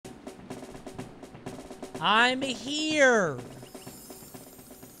I'm here.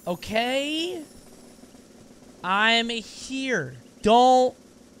 Okay? I'm here. Don't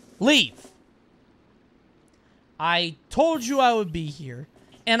leave. I told you I would be here,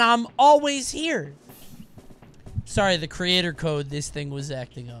 and I'm always here. Sorry, the creator code, this thing was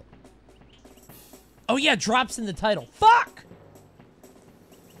acting up. Oh yeah, drops in the title. Fuck!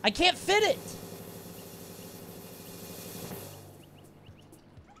 I can't fit it.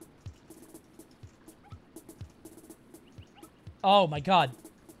 Oh my god.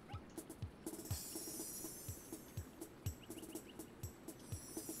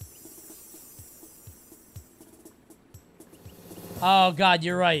 Oh god,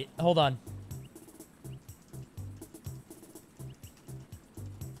 you're right. Hold on.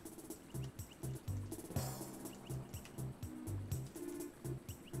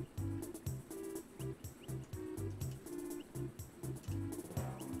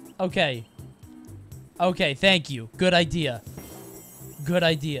 Okay. Okay, thank you. Good idea. Good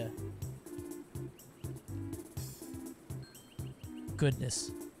idea.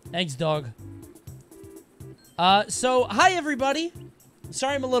 Goodness. Thanks, dog. So, hi, everybody.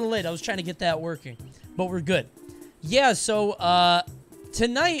 Sorry I'm a little late. I was trying to get that working. But we're good. Yeah, so,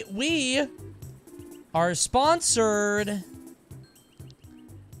 tonight we are sponsored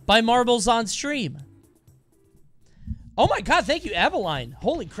by Marbles on Stream. Oh my god, thank you, Abeline.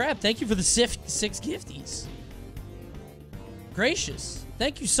 Holy crap, thank you for the 6 gifties. Gracious.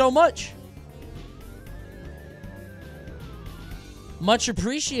 Thank you so much. Much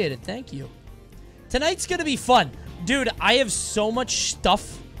appreciated. Thank you. Tonight's gonna be fun. Dude, I have so much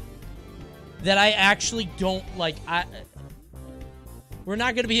stuff that I actually don't, like, we're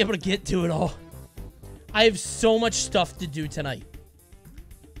not gonna be able to get to it all. I have so much stuff to do tonight.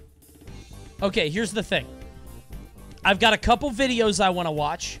 Okay, here's the thing. I've got a couple videos I want to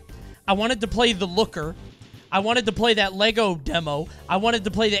watch. I wanted to play The Looker. I wanted to play that Lego demo. I wanted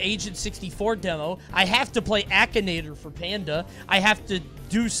to play the Agent 64 demo. I have to play Akinator for Panda. I have to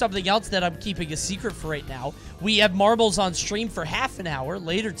do something else that I'm keeping a secret for right now. We have Marbles on Stream for half an hour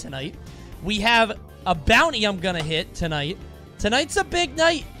later tonight. We have a bounty I'm going to hit tonight. Tonight's a big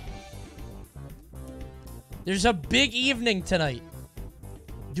night. There's a big evening tonight.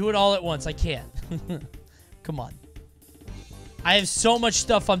 Do it all at once. I can't. Come on. I have so much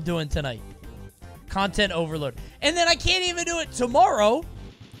stuff I'm doing tonight. Content overload. And then I can't even do it tomorrow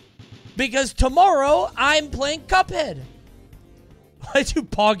because tomorrow I'm playing Cuphead. Why'd you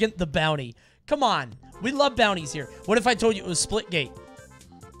Poggant the bounty? Come on. We love bounties here. What if I told you it was Splitgate?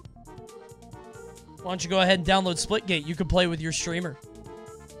 Why don't you go ahead and download Splitgate? You can play with your streamer.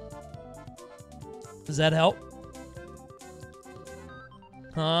 Does that help?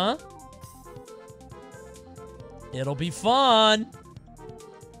 Huh? It'll be fun.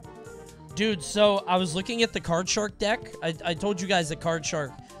 Dude, so I was looking at the Card Shark deck. I told you guys that Card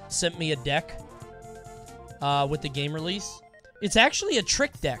Shark sent me a deck with the game release. It's actually a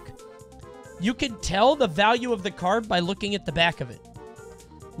trick deck. You can tell the value of the card by looking at the back of it.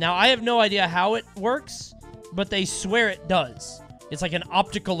 Now, I have no idea how it works, but they swear it does. It's like an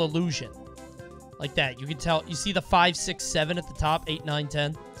optical illusion. Like that. You can tell. You see the 5, 6, 7 at the top? 8, 9,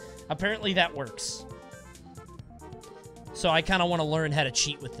 10. Apparently that works. So I kind of want to learn how to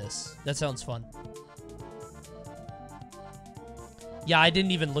cheat with this. That sounds fun. Yeah, I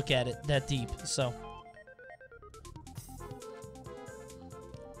didn't even look at it that deep, so.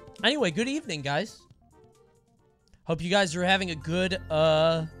 Anyway, good evening, guys. Hope you guys are having a good,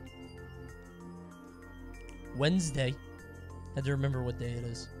 Wednesday. Had to remember what day it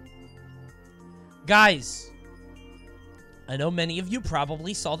is. Guys, I know many of you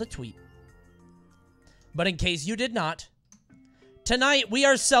probably saw the tweet. But in case you did not, tonight we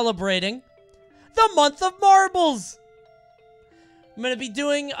are celebrating the month of Marbles. I'm going to be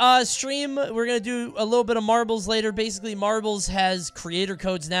doing a stream. We're going to do a little bit of Marbles later. Basically, Marbles has creator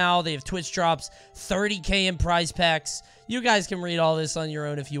codes now. They have Twitch drops, 30K in prize packs. You guys can read all this on your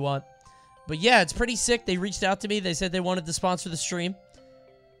own if you want. But yeah, it's pretty sick. They reached out to me. They said they wanted to sponsor the stream.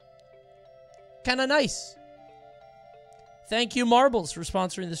 Kind of nice. Thank you, Marbles, for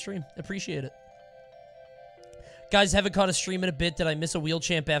sponsoring the stream. Appreciate it. Guys, haven't caught a stream in a bit. Did I miss a wheel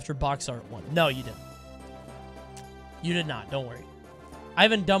champ after box art one? No, you didn't. You did not. Don't worry. I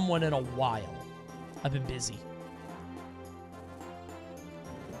haven't done one in a while. I've been busy.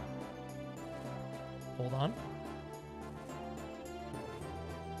 Hold on.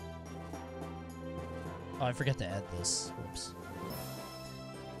 Oh, I forgot to add this. Whoops.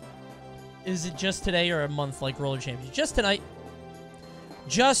 Is it just today or a month like Roller Champions? Just tonight.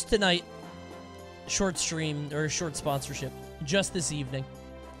 Just tonight. Short stream, or short sponsorship. Just this evening.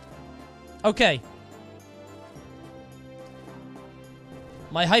 Okay.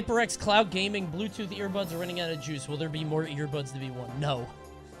 My HyperX Cloud Gaming Bluetooth earbuds are running out of juice. Will there be more earbuds to be won? No.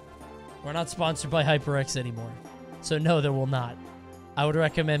 We're not sponsored by HyperX anymore. So no, there will not. I would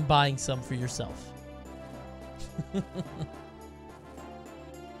recommend buying some for yourself.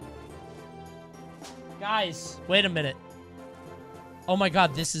 Guys, wait a minute. Oh my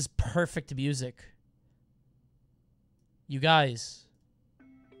god, this is perfect music. You guys.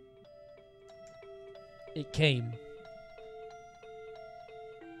 It came.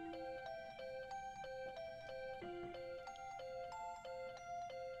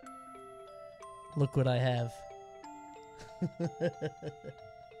 Look what I have.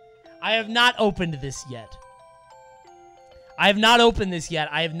 I have not opened this yet. I have not opened this yet.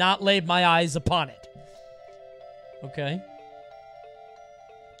 I have not laid my eyes upon it. Okay.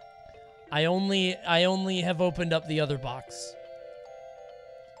 I only have opened up the other box.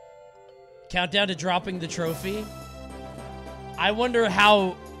 Countdown to dropping the trophy. I wonder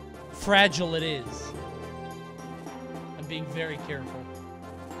how fragile it is. I'm being very careful.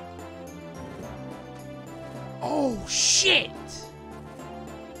 Oh, shit!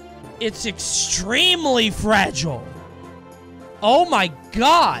 It's extremely fragile. Oh my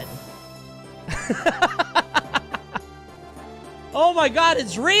god. Oh my god,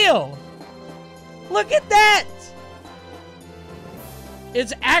 it's real. Look at that.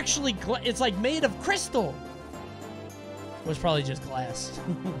 It's actually, it's like made of crystal. It was probably just glass.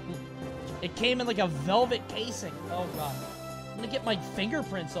 It came in like a velvet casing. Oh god. I'm gonna get my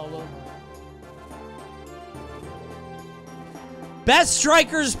fingerprints all over. Best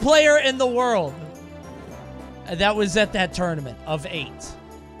Strikers player in the world. And that was at that tournament of 8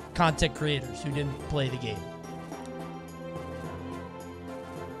 content creators who didn't play the game.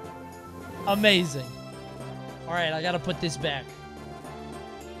 Amazing. Alright, I gotta put this back.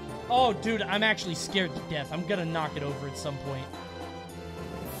 Oh, dude, I'm actually scared to death. I'm gonna knock it over at some point.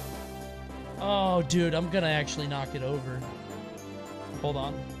 Oh, dude, I'm gonna actually knock it over. Hold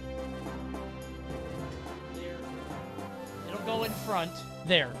on. There. It'll go in front.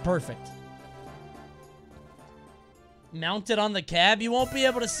 There, perfect. Mounted on the cab, you won't be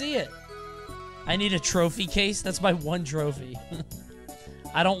able to see it. I need a trophy case. That's my one trophy.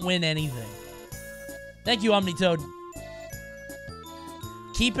 I don't win anything. Thank you, Omnitoad.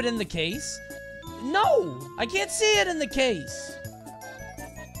 Keep it in the case? No! I can't see it in the case.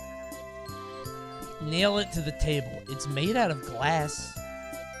 Nail it to the table. It's made out of glass.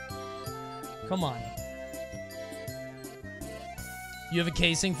 Come on. You have a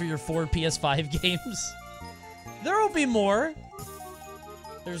casing for your 4 PS5 games? There will be more.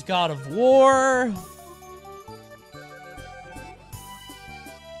 There's God of War.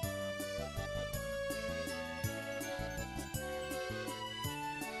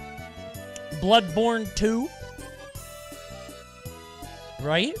 Bloodborne 2.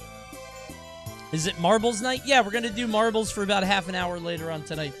 Right? Is it Marbles Night? Yeah, we're going to do Marbles for about half an hour later on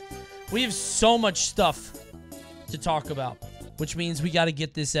tonight. We have so much stuff to talk about, which means we got to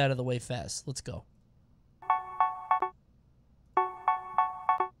get this out of the way fast. Let's go.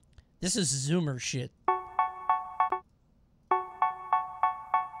 This is Zoomer shit.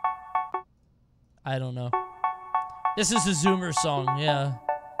 I don't know. This is a Zoomer song, yeah.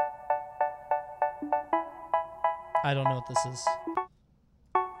 I don't know what this is.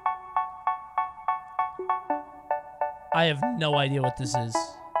 I have no idea what this is.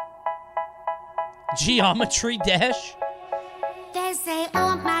 Geometry Dash? They say,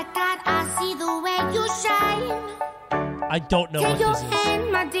 oh my god, I see the way you shine. I don't know what this is.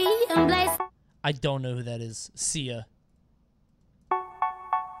 Hand, my D, and blaze. I don't know who that is. Sia.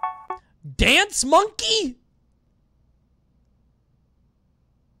 Dance Monkey?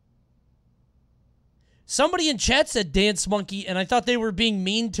 Somebody in chat said Dance Monkey, and I thought they were being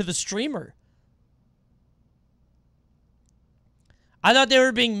mean to the streamer. I thought they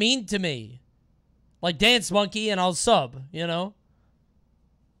were being mean to me. Like, Dance Monkey, and I'll sub, you know?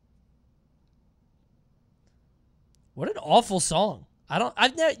 What an awful song.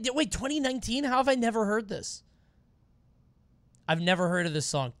 I've never, wait, 2019? How have I never heard this? I've never heard of this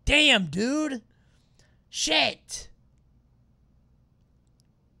song. Damn, dude. Shit.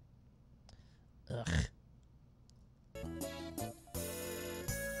 Ugh.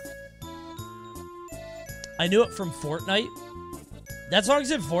 I knew it from Fortnite. That song's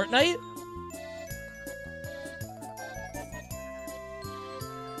in Fortnite?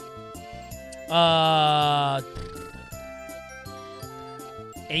 Uh...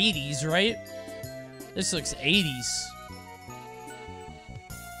 80s, right? This looks 80s.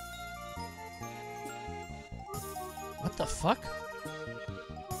 What the fuck?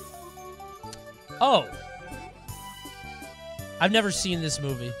 Oh. I've never seen this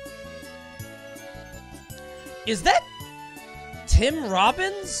movie. Is that Tim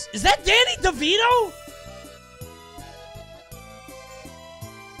Robbins? Is that Danny DeVito?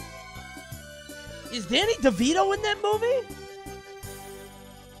 Is Danny DeVito in that movie?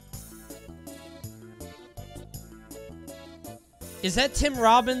 Is that Tim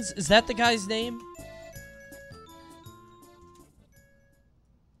Robbins? Is that the guy's name?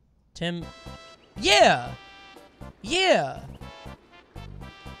 Tim... Yeah! Yeah!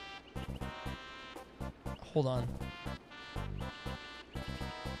 Hold on.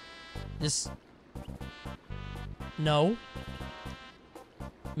 This... No.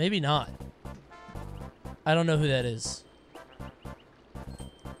 Maybe not. I don't know who that is.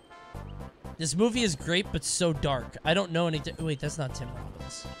 This movie is great, but so dark. I don't know anything... Wait, that's not Tim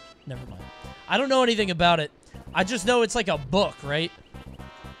Robbins. Never mind. I don't know anything about it. I just know it's like a book, right?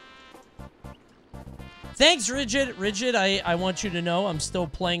 Thanks, Rigid. Rigid, I want you to know I'm still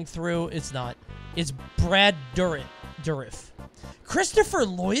playing through... It's not. It's Brad Dourif. Christopher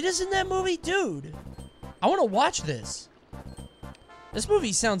Lloyd is in that movie? Dude. I want to watch this. This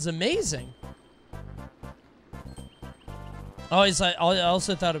movie sounds amazing. Oh, I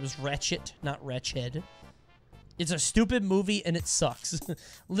also thought it was Wretched, not Wretched. It's a stupid movie and it sucks.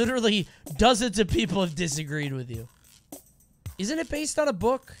 Literally, dozens of people have disagreed with you. Isn't it based on a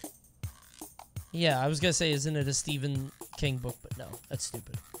book? Yeah, I was gonna say, isn't it a Stephen King book? But no, that's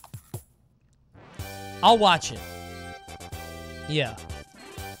stupid. I'll watch it. Yeah.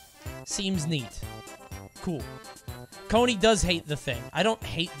 Seems neat. Cool. Coney does hate The Thing. I don't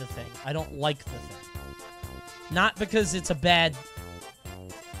hate The Thing. I don't like The Thing. Not because it's a bad...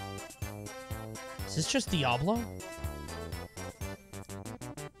 Is this just Diablo?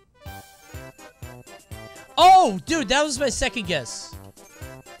 Oh, dude, that was my second guess.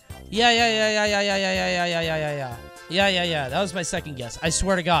 Yeah. That was my second guess. I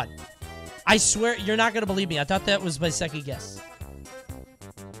swear to God. I swear, you're not gonna believe me. I thought that was my second guess.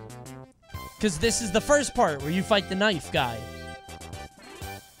 Because this is the first part where you fight the knife guy.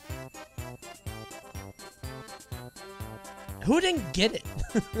 Who didn't get it?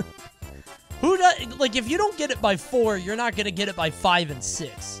 Who does, like, if you don't get it by 4, you're not gonna get it by 5 and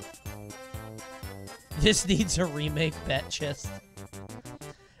 6. This needs a remake, Bat Chest.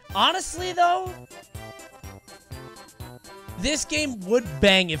 Honestly, though, this game would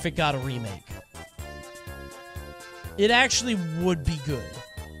bang if it got a remake. It actually would be good.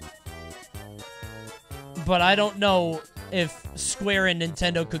 But I don't know if Square and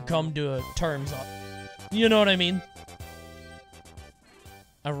Nintendo could come to terms on. You know what I mean?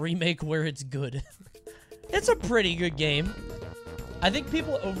 A remake where it's good. It's a pretty good game. I think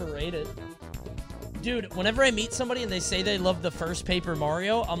people overrate it. Dude, whenever I meet somebody and they say they love the first Paper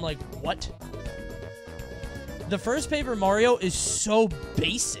Mario, I'm like, what? The first Paper Mario is so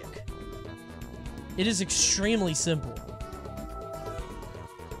basic. It is extremely simple.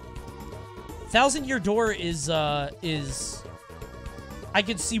 Thousand Year Door is... I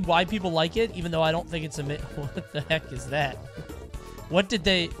can see why people like it, even though I don't think it's a... What the heck is that? What did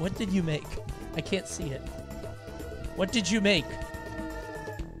you make? I can't see it. What did you make?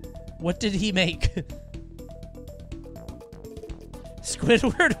 What did he make?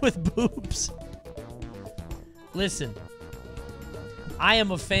 Squidward with boobs. Listen. I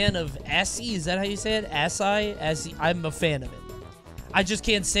am a fan of Assy. Is that how you say it? Assy? I'm a fan of it. I just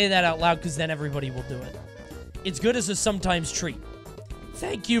can't say that out loud because then everybody will do it. It's good as a sometimes treat.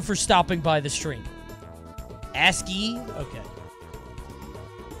 Thank you for stopping by the stream. ASCII? Okay.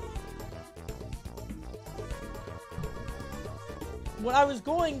 What I was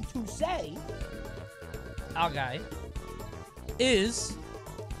going to say, okay, is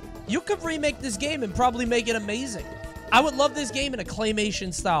you could remake this game and probably make it amazing. I would love this game in a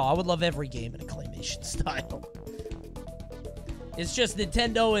claymation style. I would love every game in a claymation style. It's just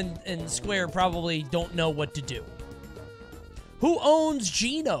Nintendo and Square probably don't know what to do. Who owns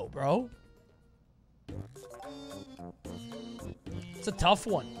Geno, bro? It's a tough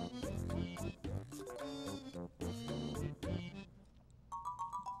one.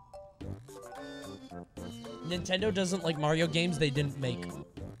 Nintendo doesn't like Mario games they didn't make.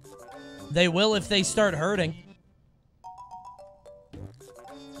 They will if they start hurting.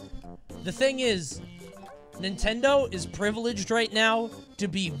 The thing is, Nintendo is privileged right now to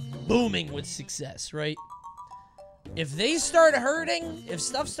be booming with success, right? If they start hurting, if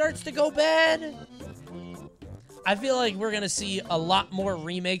stuff starts to go bad, I feel like we're gonna see a lot more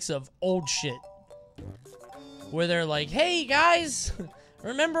remakes of old shit. Where they're like, hey guys,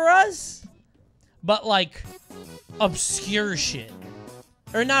 remember us? But like, obscure shit.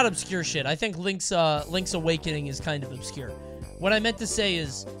 Or not obscure shit. I think Link's Awakening is kind of obscure. What I meant to say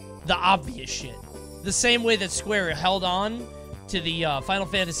is the obvious shit. The same way that Square held on to the Final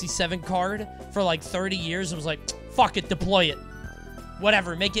Fantasy VII card for like 30 years. It was like, fuck it, deploy it.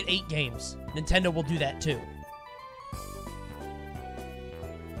 Whatever, make it 8 games. Nintendo will do that too.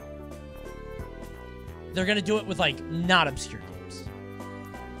 They're gonna do it with like not obscure games.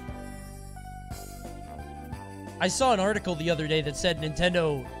 I saw an article the other day that said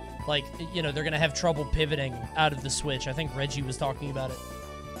Nintendo, like, you know, they're gonna have trouble pivoting out of the Switch. I think Reggie was talking about it.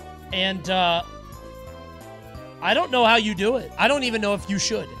 And, I don't know how you do it. I don't even know if you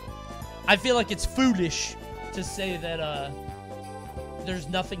should. I feel like it's foolish to say that, there's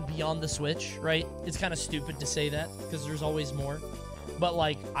nothing beyond the Switch, right? It's kind of stupid to say that, because there's always more. But,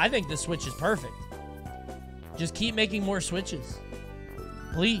 like, I think the Switch is perfect. Just keep making more Switches.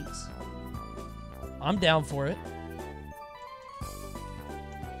 Please. I'm down for it.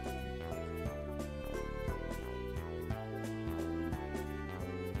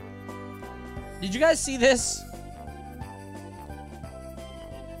 Did you guys see this?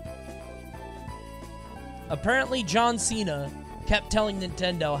 Apparently, John Cena kept telling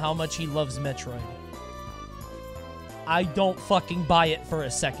Nintendo how much he loves Metroid. I don't fucking buy it for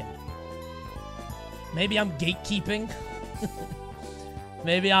a second. Maybe I'm gatekeeping.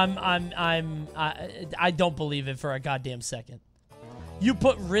 Maybe I don't believe it for a goddamn second. You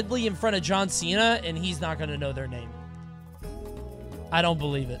put Ridley in front of John Cena and he's not gonna know their name. I don't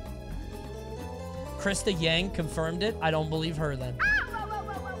believe it. Krista Yang confirmed it. I don't believe her then.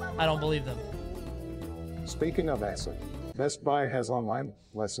 I don't believe them. Speaking of acid, Best Buy has online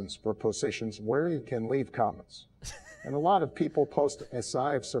lessons for positions where you can leave comments. And a lot of people post as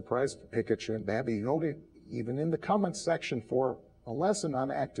I've surprised Pikachu and Baby Yoda even in the comments section for a lesson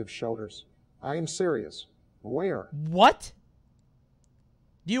on active shoulders. I am serious. Where? What?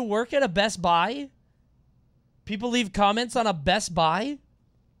 Do you work at a Best Buy? People leave comments on a Best Buy?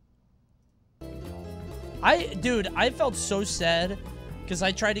 Dude, I felt so sad because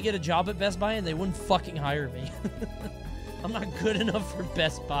I tried to get a job at Best Buy and they wouldn't fucking hire me. I'm not good enough for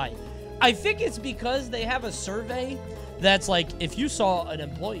Best Buy. I think it's because they have a survey that's like, if you saw an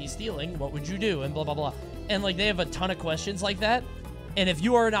employee stealing, what would you do? And blah, blah, blah. And like, they have a ton of questions like that. And if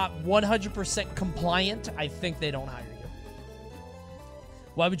you are not 100% compliant, I think they don't hire you.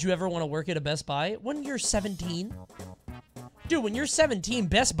 Why would you ever want to work at a Best Buy? When you're 17? Dude, when you're 17,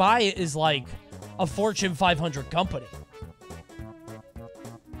 Best Buy is like a Fortune 500 company.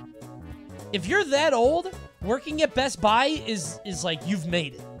 If you're that old, working at Best Buy is like, you've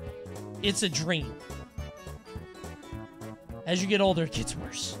made it. It's a dream. As you get older, it gets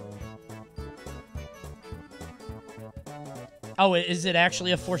worse. Oh, is it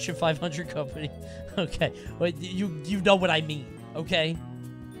actually a Fortune 500 company? Okay. Well, you know what I mean, okay?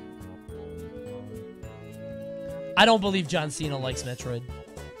 I don't believe John Cena likes Metroid.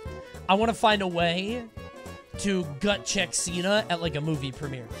 I want to find a way to gut check Cena at like a movie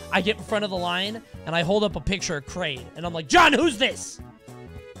premiere. I get in front of the line and I hold up a picture of Kraid and I'm like, John, who's this?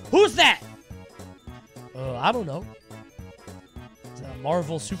 Who's that? I don't know. Is that a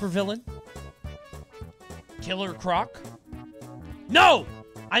Marvel supervillain? Killer Croc? No!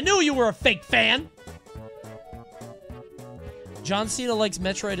 I knew you were a fake fan! John Cena likes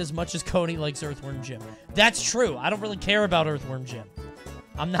Metroid as much as Coney likes Earthworm Jim. That's true. I don't really care about Earthworm Jim.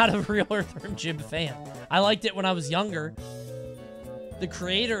 I'm not a real Earthworm Jim fan. I liked it when I was younger. The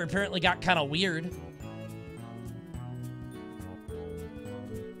creator apparently got kind of weird.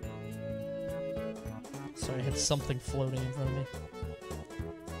 Sorry, I had something floating in front of me.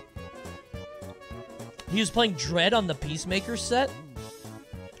 He was playing Dread on the Peacemaker set?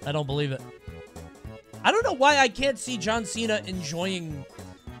 I don't believe it. I don't know why I can't see John Cena enjoying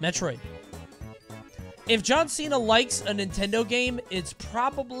Metroid. If John Cena likes a Nintendo game, it's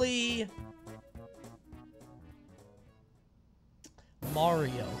probably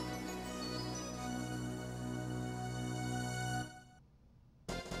Mario.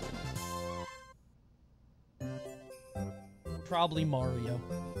 Probably Mario.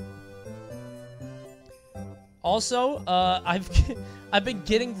 Also, I've been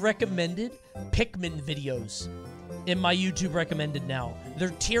getting recommended Pikmin videos in my YouTube recommended now.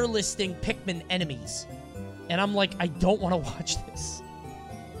 They're tier listing Pikmin enemies. And I'm like, I don't want to watch this.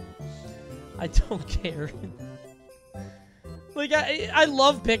 I don't care. Like, I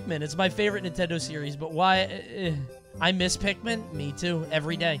love Pikmin. It's my favorite Nintendo series, but why? I miss Pikmin? Me too,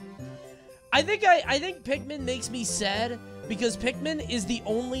 every day. I think Pikmin makes me sad because Pikmin is the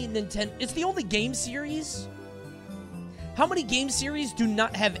only it's the only game series. How many game series do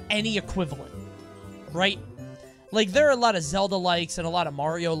not have any equivalent? Right? Like, there are a lot of Zelda likes and a lot of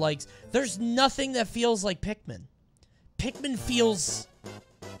Mario likes. There's nothing that feels like Pikmin. Pikmin feels...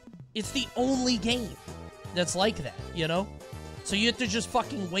 It's the only game that's like that, you know? So you have to just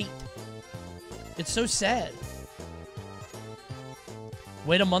fucking wait. It's so sad.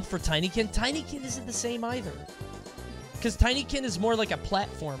 Wait a month for Tinykin? Tinykin isn't the same either. Because Tinykin is more like a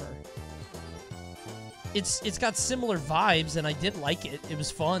platformer. It's got similar vibes, and I did like it. It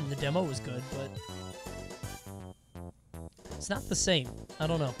was fun. The demo was good, but... It's not the same. I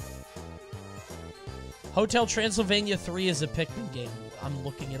don't know. Hotel Transylvania 3 is a Pikmin game. I'm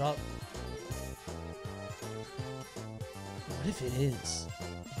looking it up. What if it is?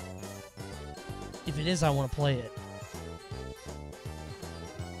 If it is, I want to play it.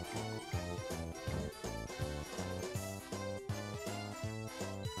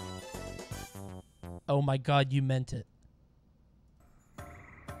 Oh my god, you meant it.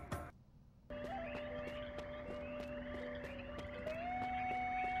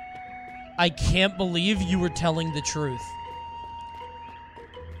 I can't believe you were telling the truth.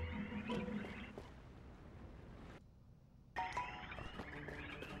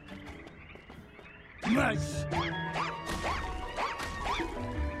 Nice.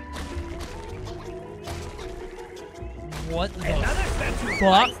 What the Another statue fuck?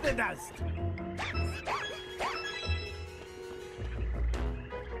 bites the dust.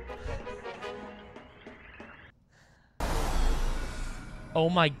 Oh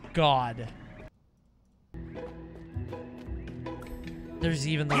my god. There's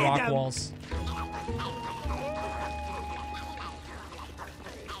even the rock walls.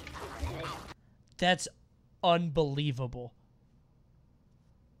 That's unbelievable.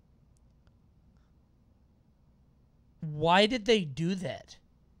 Why did they do that?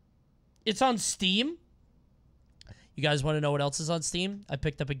 It's on Steam? You guys want to know what else is on Steam? I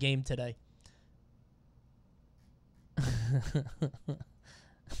picked up a game today.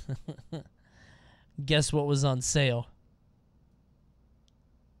 Guess what was on sale?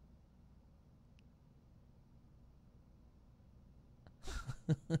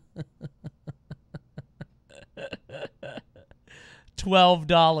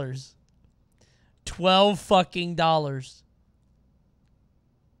 $12. $12 fucking dollars.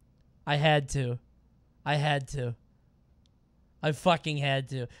 I had to. I fucking had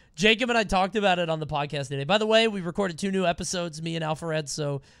to. Jacob and I talked about it on the podcast today. By the way, we recorded 2 new episodes, me and Alphared,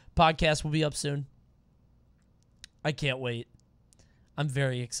 so podcast will be up soon. I can't wait. I'm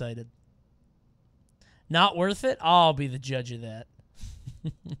very excited. Not worth it? I'll be the judge of that.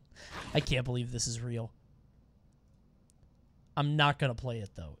 I can't believe this is real. I'm not going to play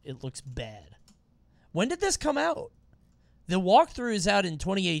it, though. It looks bad. When did this come out? The walkthrough is out in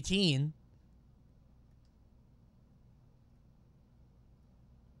 2018.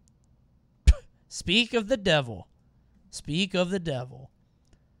 Speak of the devil. Speak of the devil.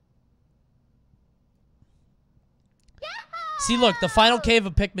 See, look, the final cave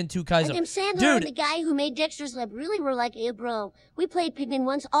of Pikmin 2 Kaizo. I'm Sandler, and the guy who made Dexter's Lab really were like, hey, bro, we played Pikmin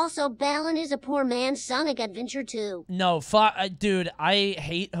once. Also, Balan is a poor man's Sonic Adventure 2. No, dude, I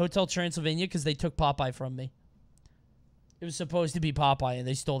hate Hotel Transylvania because they took Popeye from me. It was supposed to be Popeye, and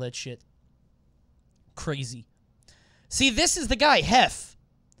they stole that shit. Crazy. See, this is the guy, Hef.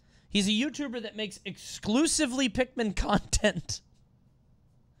 He's a YouTuber that makes exclusively Pikmin content.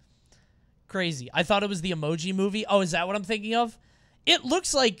 Crazy. I thought it was the Emoji Movie. Oh, is that what I'm thinking of? It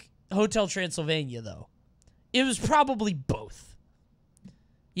looks like Hotel Transylvania, though. It was probably both.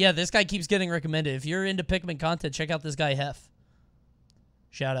 Yeah, this guy keeps getting recommended. If you're into Pikmin content, check out this guy, Hef.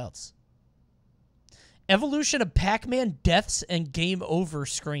 Shoutouts. Evolution of Pac-Man deaths and game over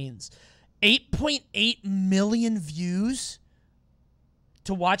screens. 8.8 million views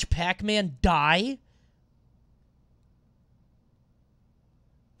to watch Pac-Man die?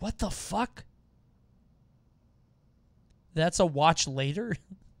 What the fuck? That's a watch later?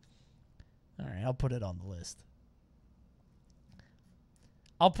 Alright, I'll put it on the list.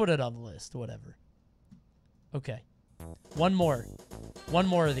 I'll put it on the list, whatever. Okay. One more. One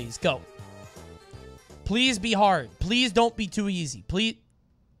more of these. Go. Please be hard. Please don't be too easy. Please.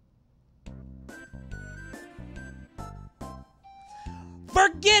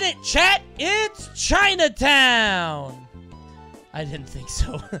 Forget it, chat! It's Chinatown! I didn't think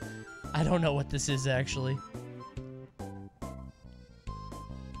so. I don't know what this is, actually.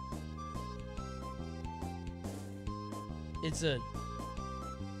 It's a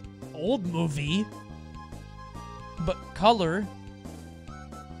old movie, but color.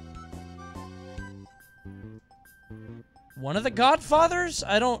 One of the Godfathers?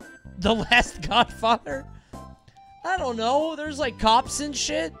 The Last Godfather? I don't know. There's like cops and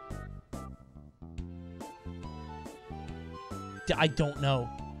shit. I don't know.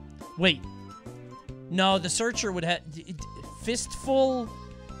 Wait. No, The Searcher would have... Fistful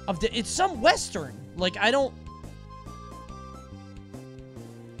of the... It's some Western. Like, I don't...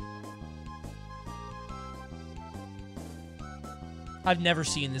 I've never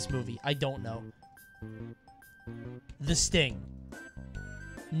seen this movie. I don't know. The Sting.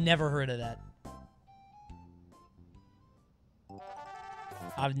 Never heard of that.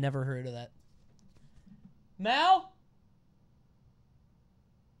 I've never heard of that. Mal?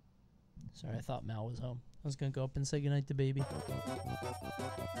 Sorry, I thought Mal was home. I was gonna go up and say goodnight to baby.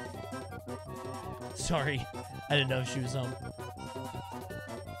 Sorry. I didn't know if she was home.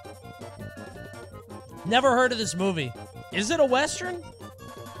 Never heard of this movie. Is it a Western?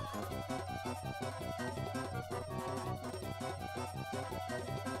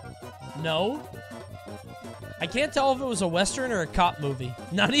 No. I can't tell if it was a Western or a cop movie.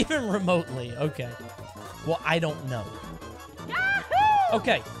 Not even remotely. Okay. Well, I don't know. Yahoo!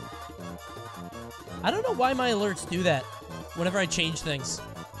 Okay. I don't know why my alerts do that whenever I change things.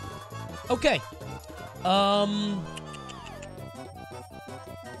 Okay.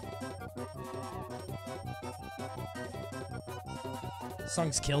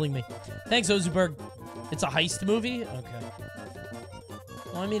 Song's killing me. Thanks, Ozuberg. It's a heist movie? Okay.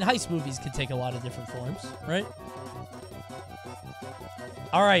 Well, I mean, heist movies could take a lot of different forms, right?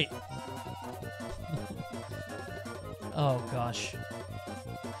 All right. Oh, gosh.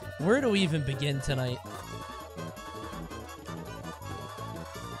 Where do we even begin tonight?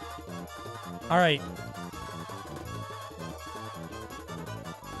 All right.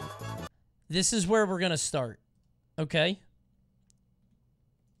 This is where we're going to start, okay?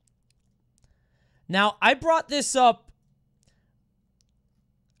 Now, I brought this up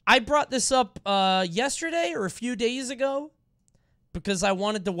yesterday or a few days ago because I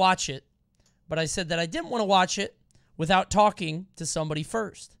wanted to watch it, but I said that I didn't want to watch it without talking to somebody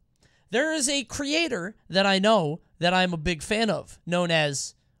first. There is a creator that I know that I'm a big fan of, known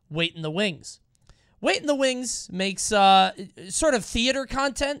as Wait in the Wings. Wait in the Wings makes sort of theater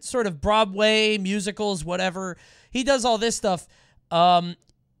content, sort of Broadway, musicals, whatever. He does all this stuff.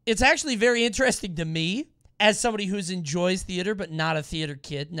 It's actually very interesting to me as somebody who enjoys theater but not a theater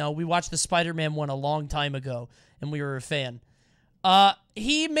kid. No, we watched the Spider-Man one a long time ago, and we were a fan.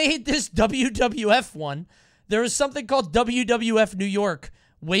 He made this WWF one. There was something called WWF New York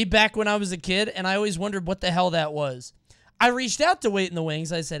way back when I was a kid, and I always wondered what the hell that was. I reached out to Wait in the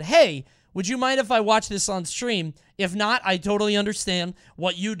Wings. I said, hey, would you mind if I watch this on stream? If not, I totally understand.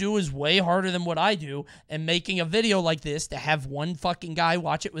 What you do is way harder than what I do, and making a video like this to have one fucking guy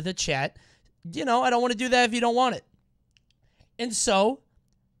watch it with a chat, you know, I don't want to do that if you don't want it. And so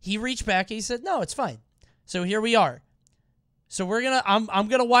he reached back. He said, no, it's fine. So here we are. So I'm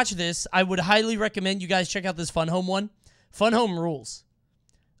going to watch this. I would highly recommend you guys check out this Fun Home one. Fun Home rules.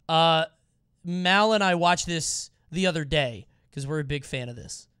 Mal and I watched this the other day because we're a big fan of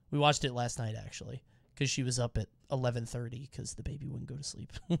this. We watched it last night, actually, because she was up at 11:30 because the baby wouldn't go to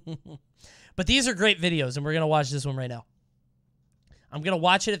sleep. But these are great videos, and we're going to watch this one right now. I'm going to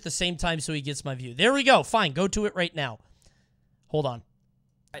watch it at the same time so he gets my view. There we go. Fine. Go to it right now. Hold on.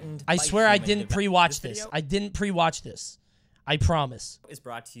 I swear I didn't pre-watch this. I didn't pre-watch this. I promise. Is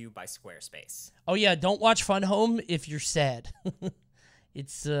brought to you by Squarespace. Oh, yeah. Don't watch Fun Home if you're sad.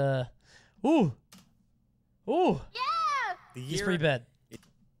 It's, ooh. Ooh. Yeah! He's pretty bad.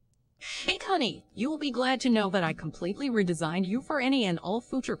 Hey, Coney, you will be glad to know that I completely redesigned you for any and all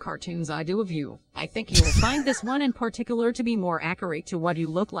future cartoons I do of you. I think you will find this one in particular to be more accurate to what you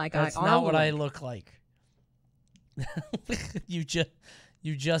look like. That's not what I look like. You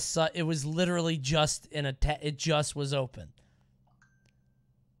just saw, it was literally just it just was open.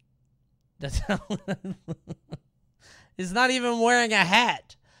 That's how, he's not even wearing a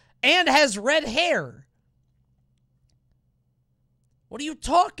hat and has red hair. What are you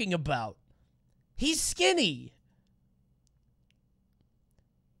talking about? He's skinny.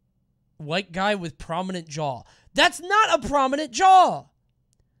 White guy with prominent jaw. That's not a prominent jaw.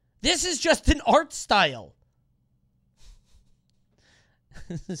 This is just an art style.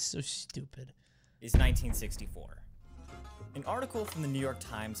 This is so stupid. Is 1964. An article from the New York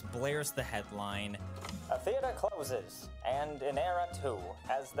Times blares the headline, "A theater closes, and an era too,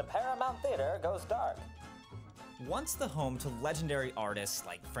 as the Paramount Theater goes dark." Once the home to legendary artists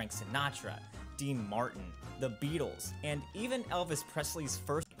like Frank Sinatra, Dean Martin, the Beatles, and even Elvis Presley's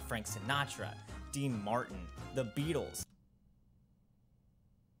first Frank Sinatra, Dean Martin, the Beatles,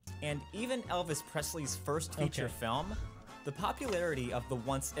 and even Elvis Presley's first feature film, the popularity of the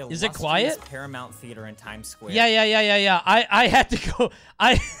once illustrious Paramount Theater in Times Square. Yeah. I had to go.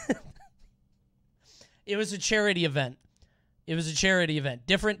 It was a charity event.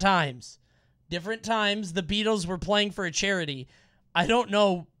 Different times. different times. The Beatles were playing for a charity. I don't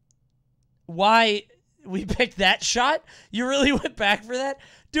know why we picked that shot. You really went back for that?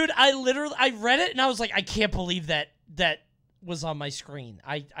 Dude, I read it and I was like, I can't believe that was on my screen.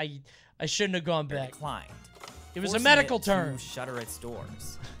 I shouldn't have gone back. Declined. It was a medical term. To shutter its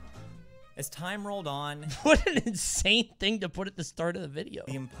doors. As time rolled on, what an insane thing to put at the start of the video.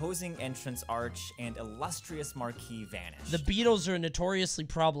 The imposing entrance arch and illustrious marquee vanished. The Beatles are notoriously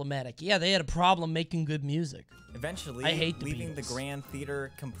problematic. Yeah, they had a problem making good music. Eventually, I hate the leaving the Beatles. Grand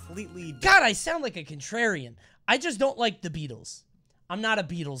Theater completely... God, I sound like a contrarian. I just don't like the Beatles. I'm not a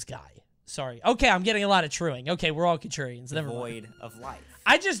Beatles guy. Sorry. Okay, I'm getting a lot of truing. Okay, we're all contrarians. Never mind. Void of life.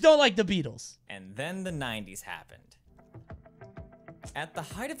 I just don't like the Beatles. And then the 90s happened. At the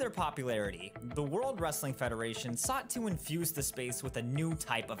height of their popularity, the World Wrestling Federation sought to infuse the space with a new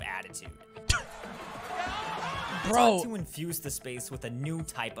type of attitude. Bro. Sought to infuse the space with a new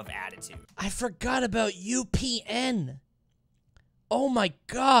type of attitude. I forgot about UPN. Oh my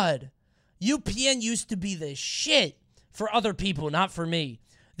God. UPN used to be the shit for other people, not for me.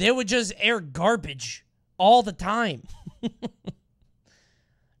 They would just air garbage all the time.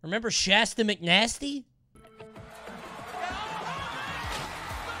 Remember Shasta McNasty?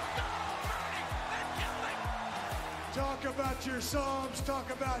 Talk about your Psalms, talk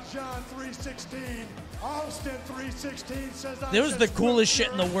about John 3:16. Austin 3:16 says That was the coolest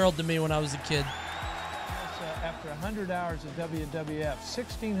shit in the world to me when I was a kid. After 100 hours of WWF,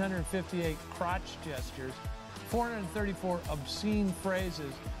 1,658 crotch gestures, 434 obscene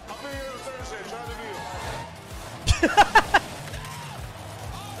phrases.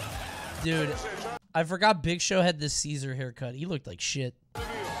 Dude, I forgot Big Show had this Caesar haircut. He looked like shit.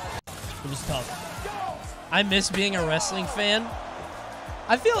 It was tough. I miss being a wrestling fan.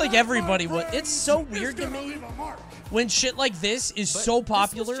 I feel like everybody would. It's so weird to me when shit like this is so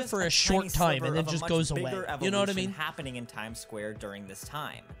popular for a short time and then just goes away. You know what I mean? Happening in Times Square during this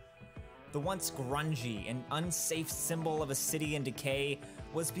time. The once grungy and unsafe symbol of a city in decay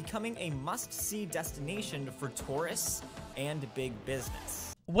was becoming a must-see destination for tourists and big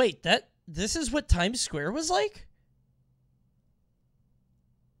business. Wait, this is what Times Square was like?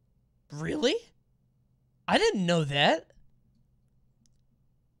 Really? I didn't know that.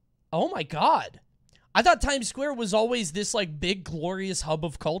 Oh my God. I thought Times Square was always this like big glorious hub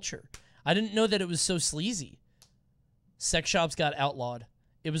of culture. I didn't know that it was so sleazy. Sex shops got outlawed.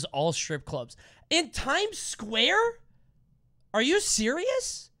 It was all strip clubs. In Times Square? Are you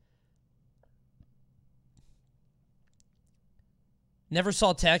serious? Never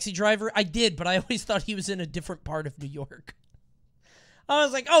saw Taxi Driver? I did, but I always thought he was in a different part of New York. I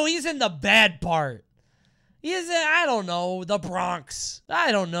was like, oh, he's in the bad part. He's in, I don't know, the Bronx.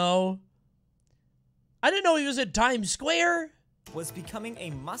 I don't know. I didn't know he was in Times Square. Was becoming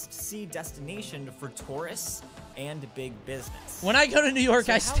a must-see destination for tourists and big business. When I go to New York,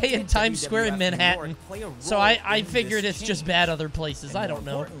 I stay in Times Square in Manhattan. So I figured it's just bad other places. I don't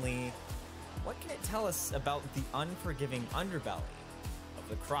know. Importantly, what can it tell us about the unforgiving underbelly of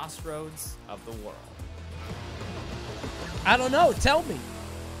the crossroads of the world? I don't know. Tell me.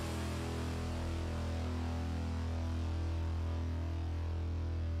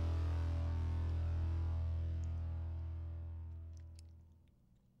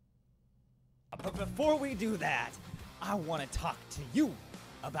 But before we do that, I want to talk to you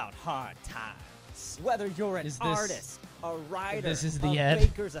about hard times. Whether you're an artist, a writer, this is the a end.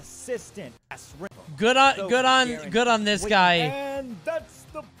 baker's assistant, Good on this guy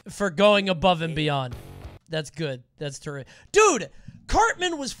for going above and beyond. That's good. That's terrific. Dude,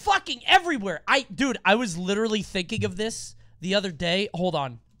 Cartman was fucking everywhere. Dude, I was literally thinking of this the other day. Hold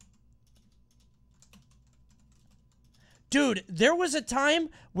on. Dude, there was a time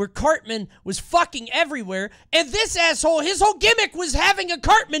where Cartman was fucking everywhere, and this asshole, his whole gimmick was having a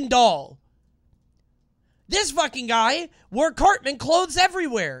Cartman doll. This fucking guy wore Cartman clothes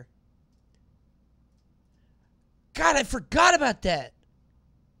everywhere. God, I forgot about that.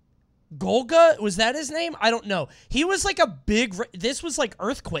 Golga? Was that his name? I don't know. He was like a big... This was like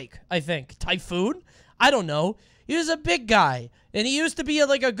Earthquake, I think. Typhoon? I don't know. He was a big guy, and he used to be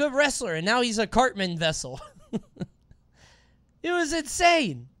like a good wrestler, and now he's a Cartman vessel. It was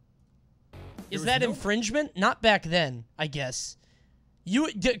insane. Is that infringement? Not back then, I guess.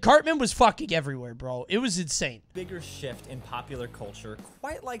 Cartman was fucking everywhere, bro. It was insane. Bigger shift in popular culture,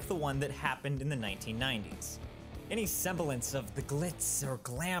 quite like the one that happened in the 1990s. Any semblance of the glitz or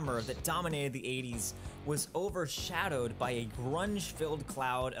glamour that dominated the 80s was overshadowed by a grunge-filled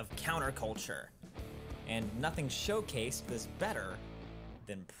cloud of counterculture. And nothing showcased this better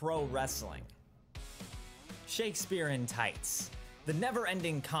than pro wrestling. Shakespeare in tights, The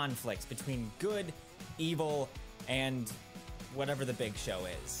never-ending conflict between good, evil, and whatever the big show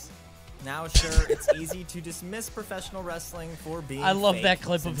is. Now, sure, it's easy to dismiss professional wrestling for being I love fake, that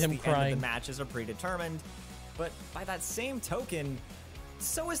clip of since him the crying. End of the matches are predetermined, but by that same token,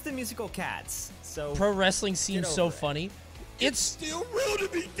 so is the musical Cats. So Pro wrestling seems so it. funny. It's still real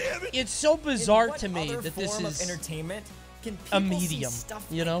to me, damn it! It's so In bizarre what to me other that this form is of entertainment can a people see medium, stuff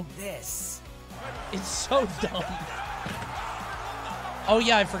you know? like this. It's so dumb. Oh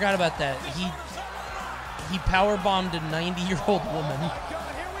yeah, I forgot about that. He powerbombed a 90-year-old woman.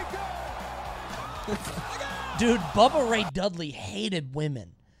 Dude, Bubba Ray Dudley hated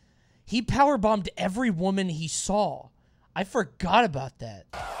women. He powerbombed every woman he saw. I forgot about that.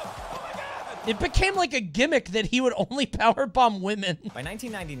 It became like a gimmick that he would only powerbomb women. By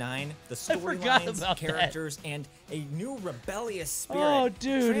 1999, the forgot storylines, about characters, and a new rebellious spirit Oh,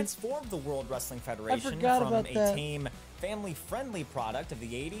 dude. transformed the World Wrestling Federation forgot from about a that. tame, family-friendly product of the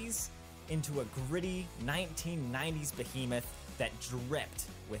 80s into a gritty 1990s behemoth that dripped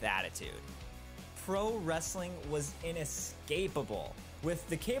with attitude. Pro wrestling was inescapable, with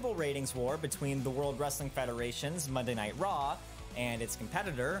the cable ratings war between the World Wrestling Federation's Monday Night Raw and its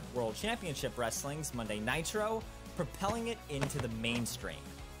competitor, World Championship Wrestling's Monday Nitro, propelling it into the mainstream.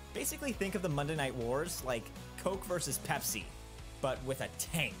 Basically, think of the Monday Night Wars like Coke versus Pepsi, but with a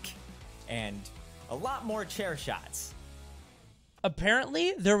tank and a lot more chair shots.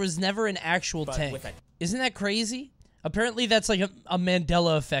 Apparently, there was never an actual But tank. with a- Isn't that crazy? Apparently, that's like a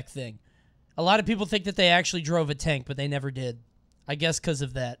Mandela effect thing. A lot of people think that they actually drove a tank, but they never did. I guess because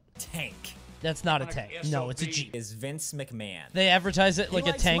of that. Tank That's not a tank. No, it's a Jeep. is Vince McMahon. They advertise it He like a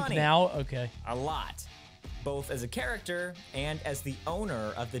likes tank money. now? Okay. A lot, both as a character and as the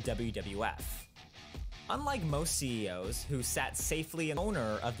owner of the WWF. Unlike most CEOs who sat safely as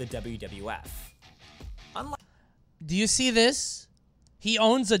owner of the WWF. Do you see this? He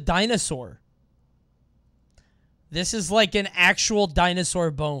owns a dinosaur. This is like an actual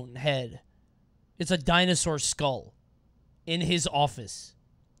dinosaur bone head. It's a dinosaur skull in his office.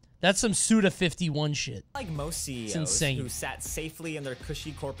 That's some Suda 51 shit. Like most CEOs insane. who sat safely in their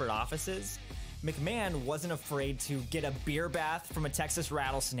cushy corporate offices, McMahon wasn't afraid to get a beer bath from a Texas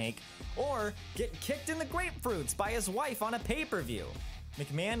rattlesnake or get kicked in the grapefruits by his wife on a pay-per-view.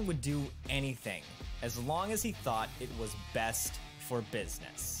 McMahon would do anything as long as he thought it was best for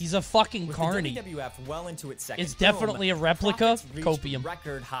business. He's a fucking With carny. the WWF well into its second It's definitely a replica. profits reached Copium.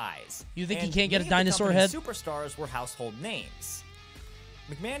 record highs. You think he and can't get a many of the dinosaur company's head? Superstars were household names.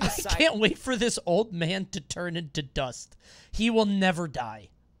 McMahon I decided can't wait for this old man to turn into dust. He will never die.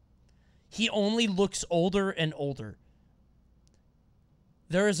 He only looks older and older.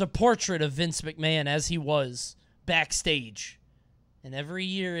 There is a portrait of Vince McMahon as he was backstage. And every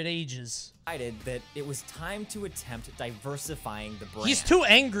year it ages. that it was time to attempt diversifying the brand. He's too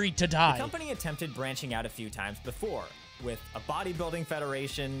angry to The die. company attempted branching out a few times before, with a bodybuilding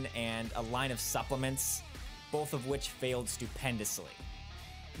federation and a line of supplements, both of which failed stupendously.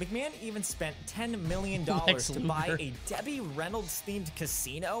 McMahon even spent $10 million Lex to buy Luger. a Debbie Reynolds-themed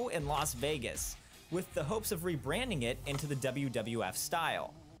casino in Las Vegas, with the hopes of rebranding it into the WWF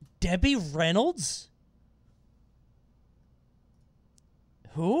style. Debbie Reynolds?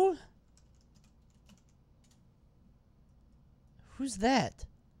 Who? Who's that?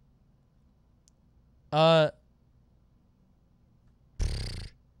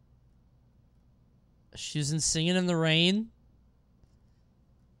 She was in Singing in the Rain.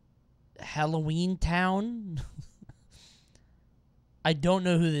 Halloween Town. I don't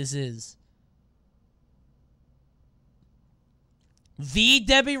know who this is. The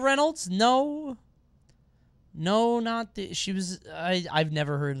Debbie Reynolds? No. No, not the... She was... I've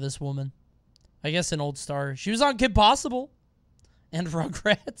never heard of this woman. I guess an old star. She was on Kim Possible. And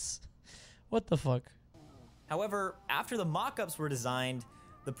Rugrats. What the fuck? However, after the mock-ups were designed,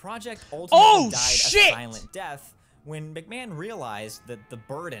 the project ultimately died shit! a silent death when McMahon realized that the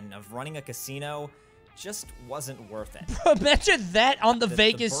burden of running a casino just wasn't worth it. Imagine that on the That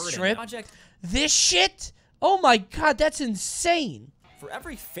Vegas burden Strip. project, This shit? Oh my god, that's insane. for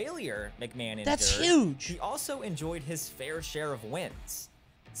every failure McMahon endured, That's huge. he also enjoyed his fair share of wins.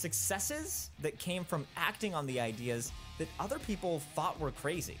 Successes that came from acting on the ideas that other people thought were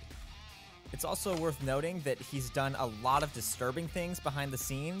crazy. It's also worth noting that he's done a lot of disturbing things behind the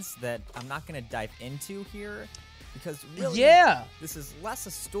scenes that I'm not going to dive into here, because really, Yeah. this is less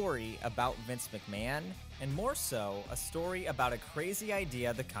a story about Vince McMahon and more so a story about a crazy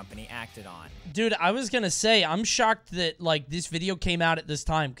idea the company acted on. Dude, I was gonna say, I'm shocked that, like, this video came out at this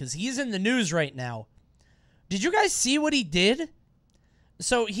time, because he's in the news right now. Did you guys see what he did?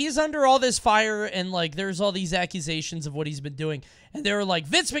 So he's under all this fire, and, like, there's all these accusations of what he's been doing. And they were like,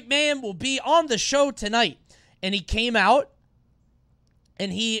 Vince McMahon will be on the show tonight. And he came out,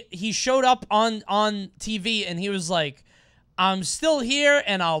 and he showed up on TV, and he was like, I'm still here,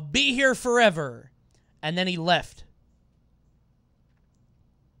 and I'll be here forever. And then he left.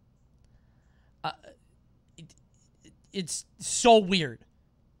 It's so weird.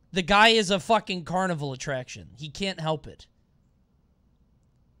 The guy is a fucking carnival attraction. He can't help it.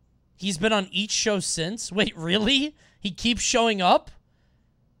 He's been on each show since. Wait, really? He keeps showing up?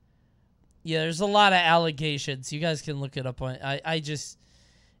 Yeah, there's a lot of allegations. You guys can look it up on...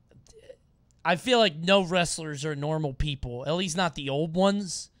 I feel like no wrestlers are normal people. At least not the old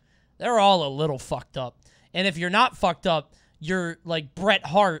ones. They're all a little fucked up. And if you're not fucked up, you're like Bret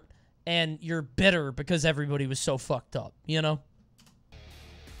Hart and you're bitter because everybody was so fucked up, you know?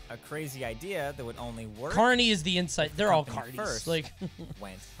 A crazy idea that would only work. Carney is the insight. They're all Carnies. First like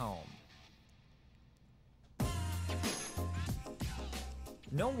went home.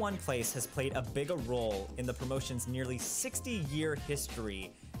 No one place has played a bigger role in the promotion's nearly 60-year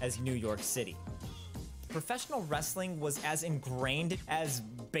history as New York City. Professional wrestling was as ingrained as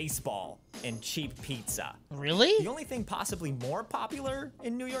baseball and cheap pizza. Really? The only thing possibly more popular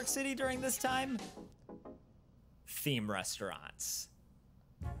in New York City during this time? Theme restaurants.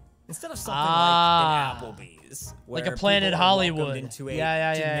 Instead of something like an Applebee's, where like a Planet people are Hollywood welcomed into a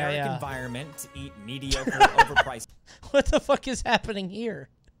generic environment to eat mediocre, overpriced. What the fuck is happening here?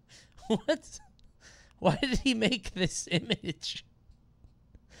 What? Why did he make this image?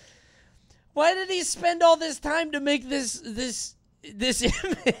 Why did he spend all this time to make this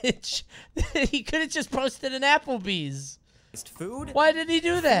image? He could have just posted an Applebee's. Food. Why did he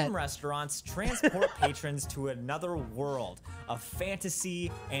do that? Theme restaurants transport patrons to another world of fantasy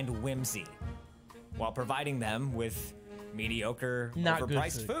and whimsy, while providing them with mediocre,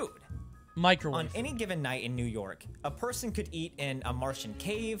 overpriced food. Microwave. On any given night in New York, a person could eat in a Martian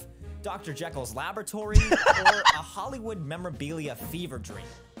cave, Dr. Jekyll's laboratory, or a Hollywood memorabilia fever dream.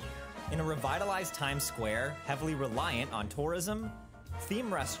 In a revitalized Times Square, heavily reliant on tourism,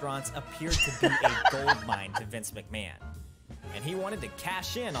 theme restaurants appeared to be a goldmine to Vince McMahon. And he wanted to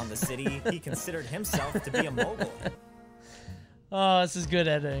cash in on the city he considered himself to be a mogul. Oh, this is good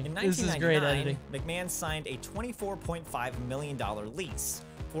editing. In This is great 1999, editing. McMahon signed a $24.5 million lease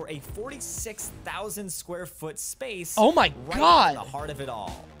for a 46,000 square foot space. Oh my right God. in the heart of it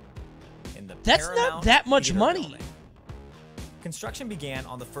all. In the That's not Paramount that much Theater money. building. Construction began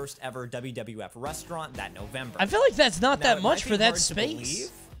on the first ever WWF restaurant that November. I feel like that's not Now, that it much might for be that hard to space.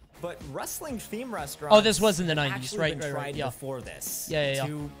 believe, but wrestling theme restaurants. Oh, this was in the 90s, actually right, been right, tried yeah. before this. Yeah.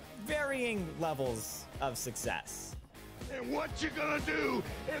 To varying levels of success. And what you gonna do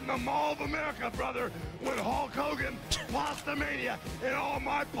in the Mall of America, brother, when Hulk Hogan, Pasta Mania, and all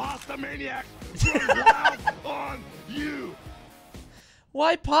my Pasta Maniacs run wild on you?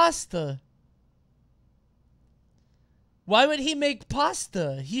 Why pasta? Why would he make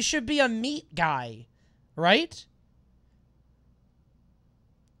pasta? He should be a meat guy, right?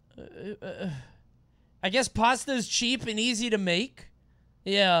 I guess pasta is cheap and easy to make.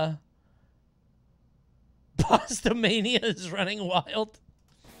 Yeah. Pasta Mania is running wild.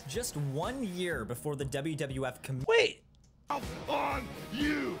 Just 1 year before the WWF Wait. On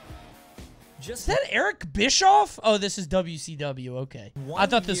you. Just Is that Eric Bischoff? Oh, this is WCW. Okay. I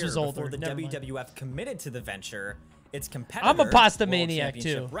thought this was older. Before the Never mind. WWF committed to the venture, its competitor, I'm a pasta World maniac,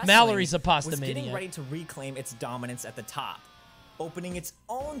 Championship too. Wrestling, Mallory's a pasta was getting maniac. ready to reclaim its dominance at the top, opening its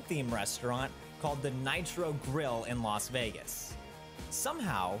own theme restaurant called the Nitro Grill in Las Vegas.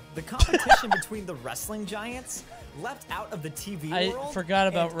 Somehow, the competition between the wrestling giants left out of the TV world I forgot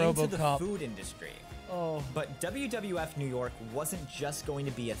about and into the RoboCop. food industry. Oh. But WWF New York wasn't just going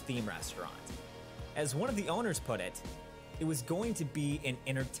to be a theme restaurant. As one of the owners put it, it was going to be an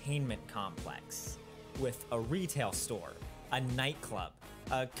entertainment complex with a retail store, a nightclub,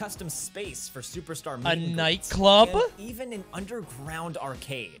 a custom space for superstar meet and greets, nightclub? and even an underground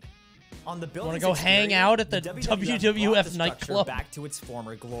arcade. On the building's Wanna go hang exterior, out at the WWF WWF brought the structure nightclub? back to its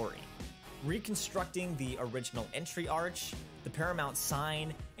former glory, reconstructing the original entry arch, the Paramount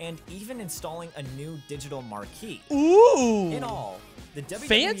sign, and even installing a new digital marquee. Ooh! In all, the WWE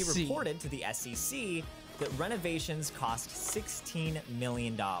Fancy. reported to the SEC that renovations cost $16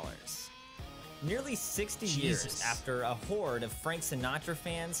 million. Nearly 60 years Jesus. after a horde of Frank Sinatra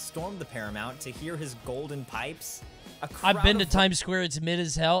fans stormed the Paramount to hear his golden pipes, a crowd I've been to of Times Square. It's mid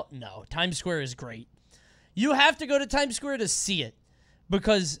as hell. No, Times Square is great. You have to go to Times Square to see it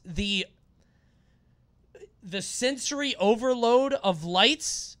because the sensory overload of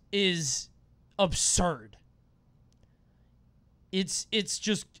lights is absurd.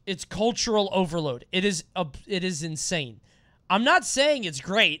 It's cultural overload. It is insane. I'm not saying it's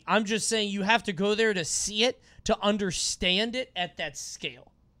great. I'm just saying you have to go there to see it, to understand it at that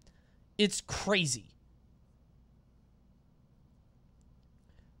scale. It's crazy.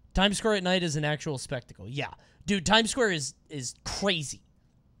 Times Square at night is an actual spectacle. Yeah. Dude, Times Square is crazy.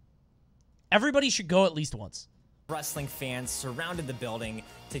 Everybody should go at least once. Wrestling fans surrounded the building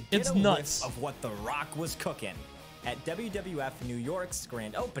to get a nuts. whiff of what The Rock was cooking at WWF New York's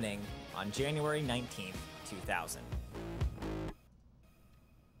grand opening on January 19th, 2000.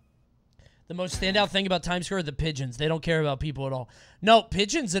 The most standout thing about Times Square are the pigeons. They don't care about people at all. No,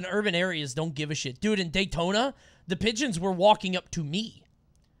 pigeons in urban areas don't give a shit. Dude, in Daytona, the pigeons were walking up to me.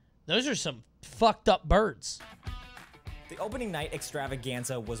 Those are some fucked up birds. The opening night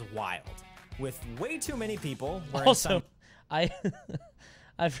extravaganza was wild, with way too many people wearing Also, I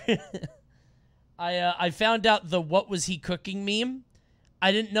found out the "what was he cooking" meme.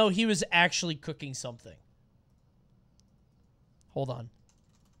 I didn't know he was actually cooking something. Hold on.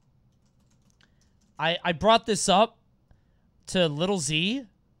 I brought this up to Little Z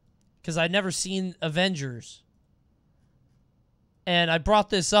because I'd never seen Avengers. And I brought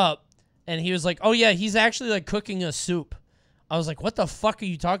this up, and he was like, oh, yeah, he's actually, like, cooking a soup. I was like, what the fuck are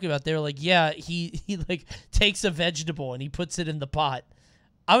you talking about? They were like, yeah, he like, takes a vegetable, and he puts it in the pot.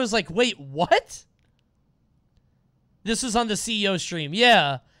 I was like, wait, what? This was on the CEO stream.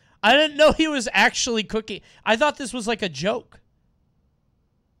 Yeah. I didn't know he was actually cooking. I thought this was, like, a joke.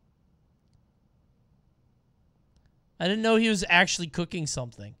 I didn't know he was actually cooking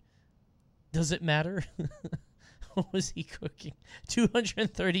something. Does it matter? What was he cooking?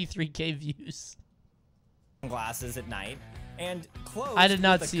 233K views. Glasses at night and closed I did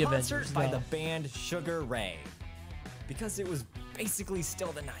not with see a concert Avengers, by no. the band Sugar Ray because it was basically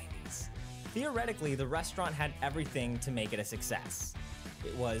still the 90s. Theoretically, the restaurant had everything to make it a success.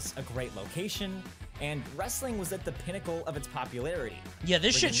 It was a great location, and wrestling was at the pinnacle of its popularity. Yeah,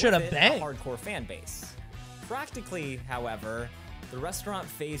 this shit bringing should have with it a banged. hardcore fan base. Practically, however, the restaurant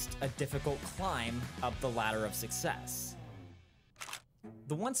faced a difficult climb up the ladder of success.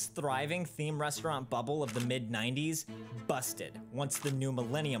 The once thriving theme restaurant bubble of the mid-90s busted once the new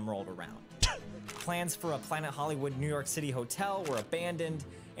millennium rolled around. Plans for a Planet Hollywood New York City hotel were abandoned,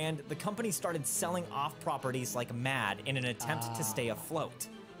 and the company started selling off properties like mad in an attempt to stay afloat.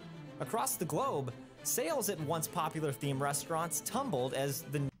 Across the globe, sales at once popular theme restaurants tumbled as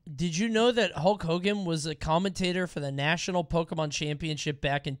the Did you know that Hulk Hogan was a commentator for the National Pokemon Championship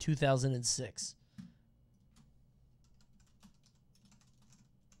back in 2006?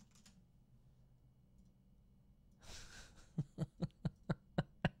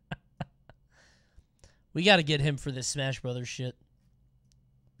 We got to get him for this Smash Brothers shit.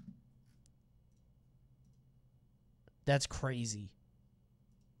 That's crazy.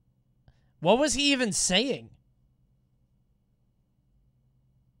 What was he even saying?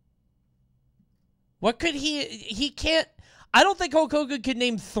 What could he can't, I don't think Hulk Hogan could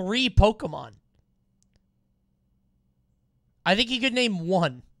name 3 Pokemon. I think he could name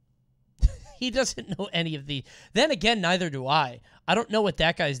 1. He doesn't know any of the, then again, neither do I. I don't know what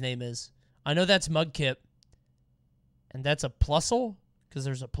that guy's name is. I know that's Mudkip. And that's a Plusle, because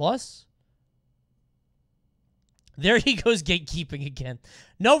there's a plus. There he goes gatekeeping again.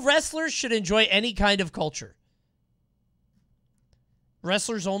 No wrestlers should enjoy any kind of culture.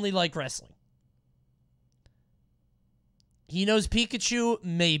 Wrestlers only like wrestling. He knows Pikachu?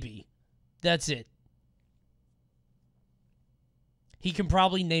 Maybe. That's it. He can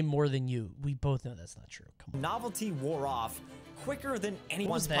probably name more than you. We both know that's not true. Come on. novelty wore off quicker than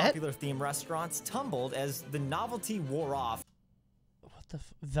anyone's popular theme restaurants tumbled as the novelty wore off. What the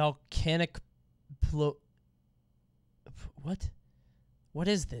volcanic what? What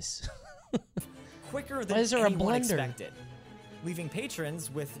is this? Quicker than Why is there a anyone blender? expected, leaving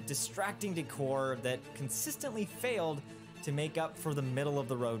patrons with distracting decor that consistently failed to make up for the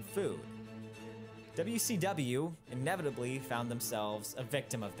middle-of-the-road food. WCW inevitably found themselves a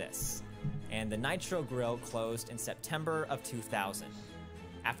victim of this, and the Nitro Grill closed in September of 2000,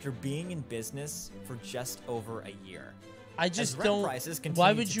 after being in business for just over a year. I just As rent don't. prices Why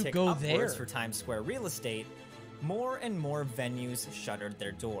continued would to you tick go upwards there? for Times Square real estate, more and more venues shuttered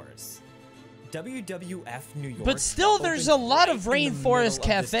their doors. WWF New York. But still, there's a opened lot right of in the middle rainforest of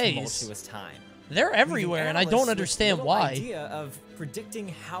this cafes. tumultuous time. They're everywhere, and I Leaving don't analysts with understand little why. idea of predicting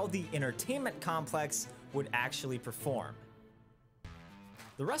how the entertainment complex would actually perform.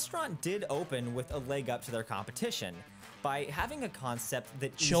 The restaurant did open with a leg up to their competition by having a concept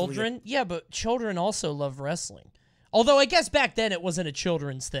that Children? Yeah, but children also love wrestling. Although I guess back then it wasn't a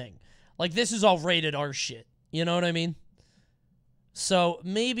children's thing. Like, this is all rated R shit. You know what I mean? So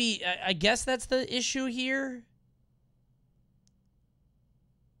maybe, I guess that's the issue here.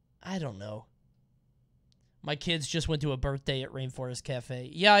 I don't know. My kids just went to a birthday at Rainforest Cafe.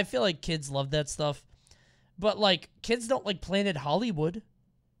 Yeah, I feel like kids love that stuff. But, like, kids don't like Planet Hollywood.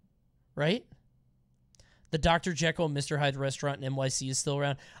 Right? The Dr. Jekyll and Mr. Hyde restaurant in NYC is still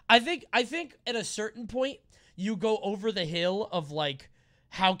around. I think at a certain point, you go over the hill of, like,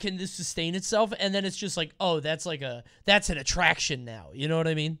 how can this sustain itself? And then it's just like, oh, that's an attraction now. You know what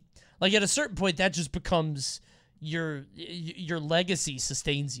I mean? Like, at a certain point, that just becomes your legacy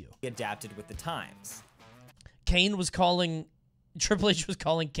sustains you. Adapted with the times. Triple H was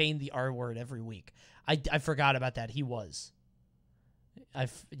calling Kane the R word every week. I forgot about that. He was.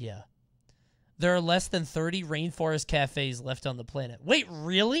 Yeah. There are less than 30 Rainforest Cafes left on the planet. Wait,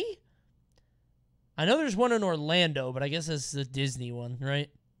 really? I know there's one in Orlando, but I guess that's the Disney one, right?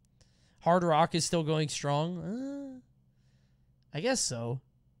 Hard Rock is still going strong? I guess so.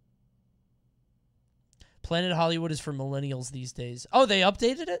 Planet Hollywood is for millennials these days. Oh, they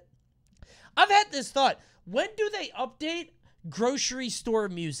updated it? I've had this thought. When do they update grocery store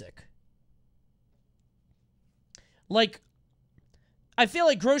music? Like, I feel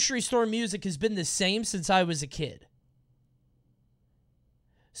like grocery store music has been the same since I was a kid.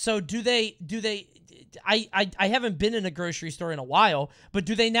 So I haven't been in a grocery store in a while, but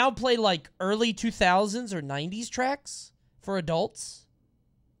do they now play like early 2000s or 90s tracks for adults?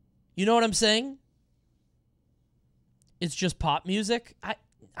 You know what I'm saying? It's just pop music? I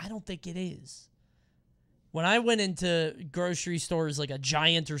don't think it is. When I went into grocery stores like a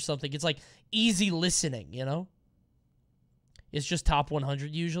Giant or something, it's like easy listening, you know? It's just top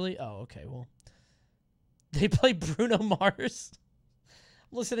 100 usually. Oh, okay, well. They play Bruno Mars.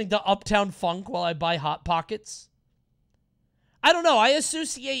 I'm listening to Uptown Funk while I buy Hot Pockets. I don't know. I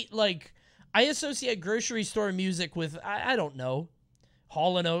associate grocery store music with, I don't know,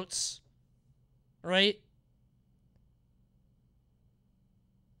 Hall & Oates, right?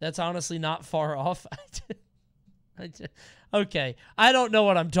 That's honestly not far off. Okay, I don't know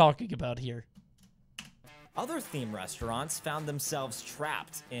what I'm talking about here. Other theme restaurants found themselves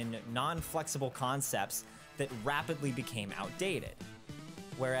trapped in non-flexible concepts that rapidly became outdated,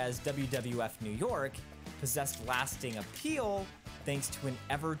 whereas WWF New York possessed lasting appeal thanks to an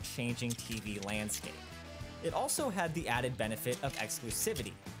ever-changing TV landscape. It also had the added benefit of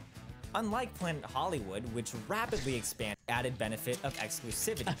exclusivity. Unlike Planet Hollywood, which rapidly expanded, added benefit of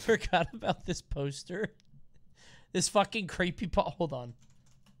exclusivity. I forgot about this poster. This fucking creepy hold on.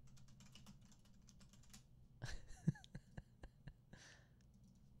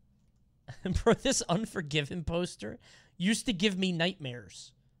 Bro, this Unforgiven poster used to give me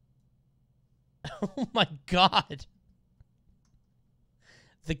nightmares. Oh my god.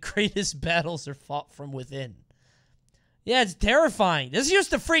 The greatest battles are fought from within. Yeah, it's terrifying. This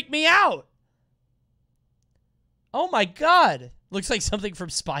used to freak me out. Oh my god. Looks like something from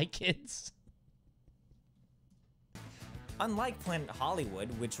Spy Kids. Unlike Planet Hollywood,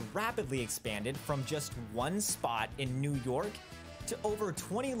 which rapidly expanded from just one spot in New York to over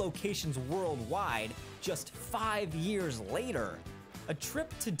 20 locations worldwide just 5 years later, a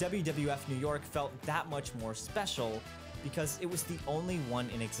trip to WWF New York felt that much more special because it was the only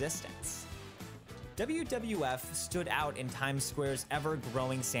one in existence. WWF stood out in Times Square's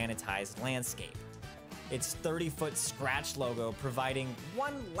ever-growing sanitized landscape. Its 30-foot scratch logo providing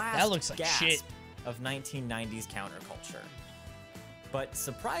one last gasp of 1990s counterculture. But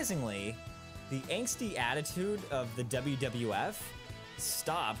surprisingly, the angsty attitude of the WWF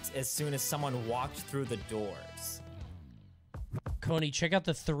stopped as soon as someone walked through the doors. Coney, check out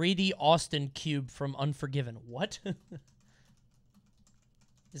the 3D Austin cube from Unforgiven. What?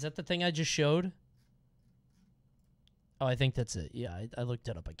 Is that the thing I just showed? Oh, I think that's it. Yeah, I looked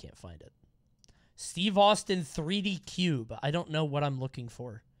it up. I can't find it. Steve Austin 3D cube. I don't know what I'm looking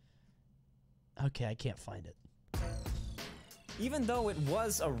for. Okay, I can't find it. Even though it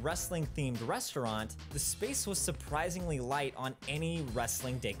was a wrestling-themed restaurant, the space was surprisingly light on any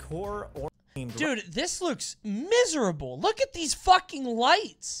wrestling decor or themed. Dude, this looks miserable. Look at these fucking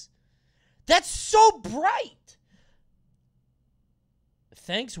lights. That's so bright.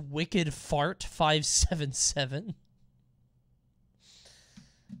 Thanks, Wicked Fart 577.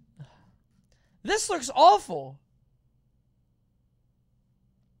 This looks awful.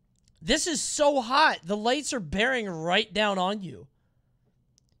 This is so hot. The lights are bearing right down on you.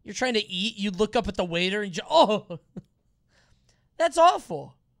 You're trying to eat. You look up at the waiter and oh, that's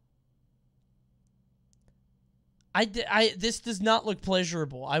awful. This does not look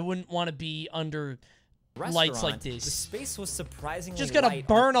pleasurable. I wouldn't want to be under lights like The this. space was surprisingly Just gonna light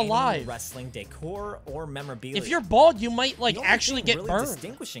burn on any alive. wrestling decor or memorabilia. If you're bald, you might like The only actually thing get really burned.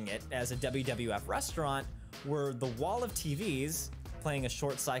 distinguishing it as a WWF restaurant were the wall of TVs playing a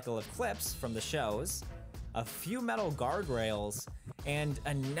short cycle of clips from the shows, a few metal guardrails, and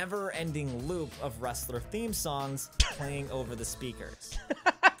a never-ending loop of wrestler theme songs playing over the speakers.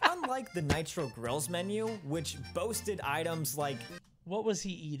 Unlike the Nitro Grills menu, which boasted items like... What was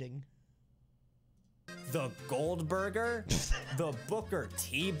he eating? The Goldburger, the Booker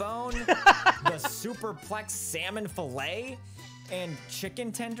T-Bone, the Superplex Salmon Filet, and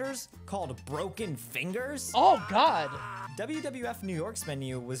chicken tenders called Broken Fingers. Oh, God. WWF New York's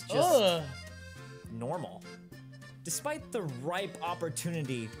menu was just normal. Despite the ripe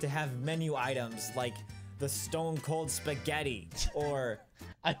opportunity to have menu items like the Stone Cold Spaghetti or...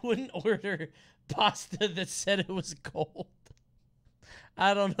 I wouldn't order pasta that said it was cold.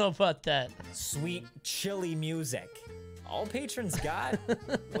 I don't know about that. Sweet chili music. All patrons got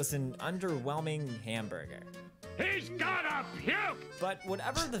was an underwhelming hamburger. He's gonna puke! But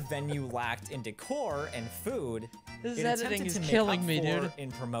whatever the venue lacked in decor and food, This it editing attempted is to make killing up me, for dude.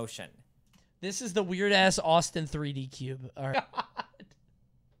 in promotion. This is the weird-ass Austin 3D cube. All right.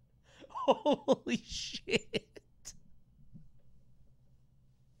 Holy shit.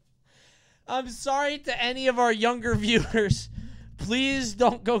 I'm sorry to any of our younger viewers. Please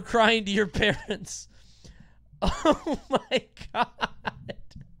don't go crying to your parents. Oh my God.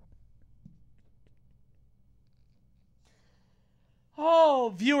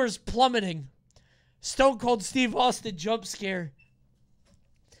 Oh, viewers plummeting. Stone Cold Steve Austin jump scare.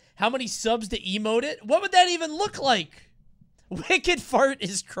 How many subs to emote it? What would that even look like? Wicked Fart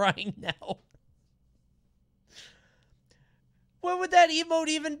is crying now. What would that emote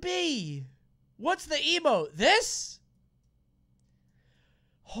even be? What's the emote? This?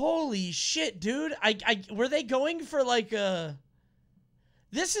 Holy shit, dude. Were they going for like a...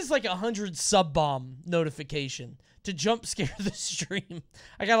 This is like 100 sub bomb notification to jump scare the stream.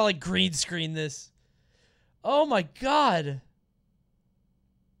 I gotta like green screen this. Oh my God.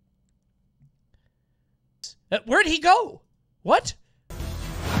 Where'd he go? What?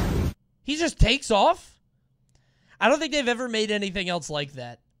 He just takes off? I don't think they've ever made anything else like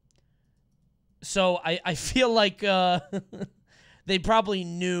that. So I feel like they probably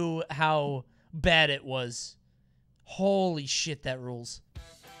knew how bad it was. Holy shit, that rules.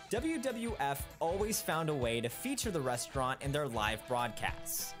 WWF always found a way to feature the restaurant in their live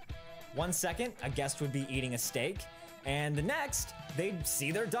broadcasts. 1 second, a guest would be eating a steak, and the next, they'd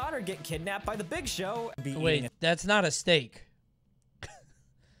see their daughter get kidnapped by the Big Show. Wait, that's not a steak.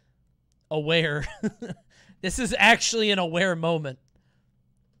 Aware. This is actually an aware moment.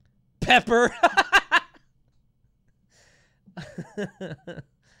 Pepper.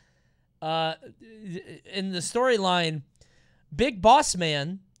 In the storyline, Big Boss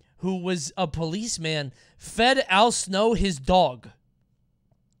Man, who was a policeman, fed Al Snow his dog.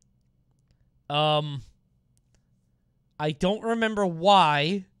 I don't remember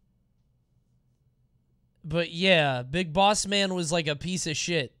why. But yeah, Big Boss Man was like a piece of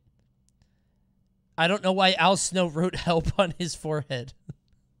shit. I don't know why Al Snow wrote help on his forehead.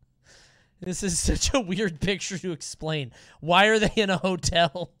 This is such a weird picture to explain. Why are they in a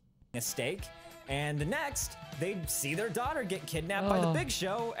hotel? A steak, and the next, they'd see their daughter get kidnapped by the Big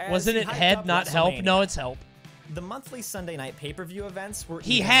Show. Wasn't it head, not help? No, it's help. The monthly Sunday night pay-per-view events were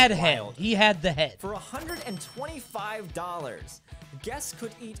He had head. He had the head. For $125, guests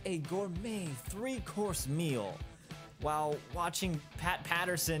could eat a gourmet 3-course meal while watching Pat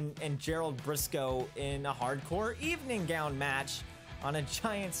Patterson and Gerald Briscoe in a hardcore evening gown match on a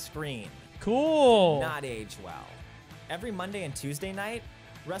giant screen. Cool. Did not age well. Every Monday and Tuesday night,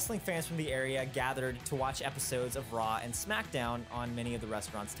 wrestling fans from the area gathered to watch episodes of Raw and SmackDown on many of the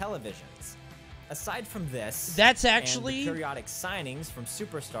restaurant's televisions. Aside from this, that's and actually the periodic signings from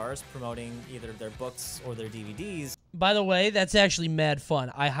superstars promoting either their books or their DVDs. By the way, that's actually mad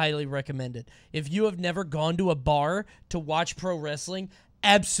fun. I highly recommend it. If you have never gone to a bar to watch pro wrestling,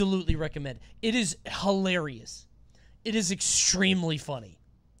 absolutely recommend it. It is hilarious. It is extremely funny.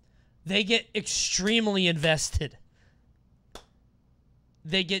 They get extremely invested.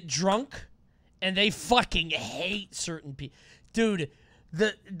 They get drunk, and they fucking hate certain people. Dude,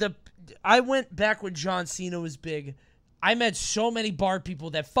 I went back when John Cena was big. I met so many bar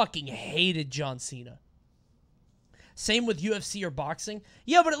people that fucking hated John Cena. Same with UFC or boxing.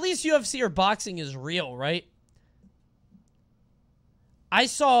 Yeah, but at least UFC or boxing is real, right? I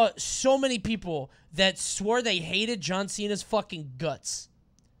saw so many people that swore they hated John Cena's fucking guts.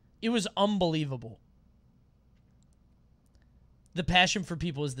 It was unbelievable. the passion for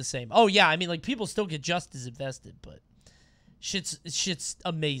people is the same. Oh, yeah, I mean, like, people still get just as invested, but shit's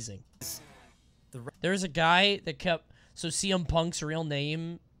amazing. There's a guy that kept... So CM Punk's real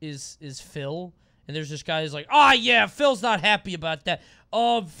name is Phil, and there's this guy who's like, oh, yeah, Phil's not happy about that.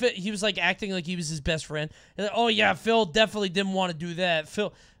 Oh, he was, like, acting like he was his best friend. And like, oh, yeah, Phil definitely didn't want to do that.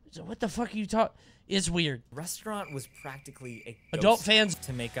 Phil, what the fuck are you talking... It's weird. Restaurant was practically a adult fans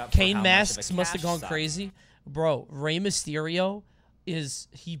to make up Kane for how masks much of a must have cash gone suck. crazy. Bro, Rey Mysterio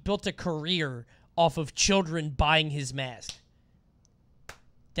he built a career off of children buying his mask.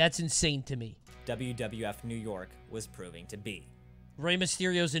 That's insane to me. WWF New York was proving to be. Rey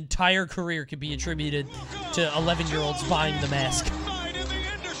Mysterio's entire career could be attributed to 11-year-olds buying the mask.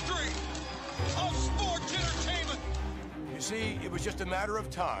 You see, it was just a matter of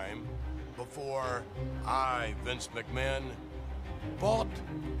time before I, Vince McMahon, bought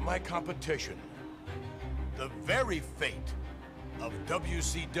my competition. The very fate of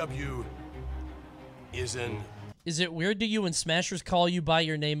WCW is in... Is it weird to you when Smashers call you by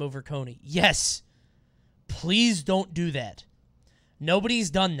your name over Coney? Yes. Please don't do that. Nobody's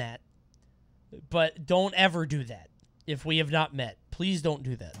done that. But don't ever do that if we have not met. Please don't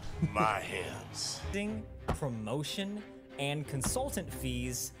do that. my hands. Promotion and consultant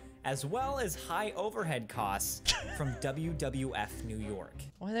fees, as well as high overhead costs from WWF New York.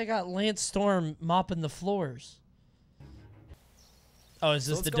 Why they got Lance Storm mopping the floors? Oh, is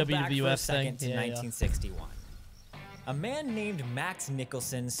this So the let's go back for a WWF second thing? to 1961. A man named Max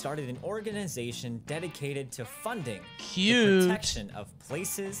Nicholson started an organization dedicated to funding Cute. the protection of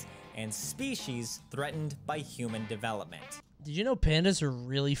places and species threatened by human development. Did you know pandas are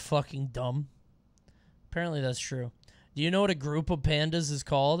really fucking dumb? Apparently that's true. Do you know what a group of pandas is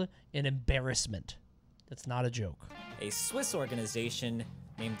called? An embarrassment. That's not a joke. A Swiss organization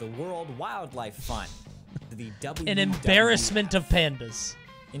named the World Wildlife Fund. The WWF. An embarrassment of pandas.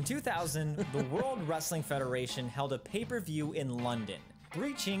 In 2000, the World Wrestling Federation held a pay-per-view in London,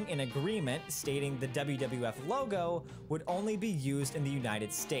 reaching an agreement stating the WWF logo would only be used in the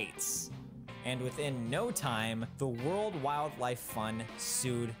United States. And within no time, the World Wildlife Fund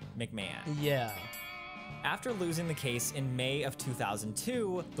sued McMahon. Yeah. After losing the case in May of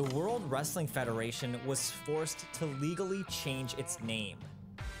 2002, the World Wrestling Federation was forced to legally change its name.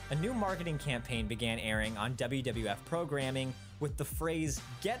 A new marketing campaign began airing on WWF programming with the phrase,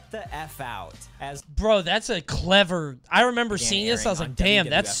 "Get the F out," as Bro, that's a clever... I remember began seeing this, I was airing like, on damn, WWF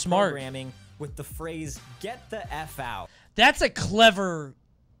that's smart. Programming with the phrase, "Get the F out." That's a clever...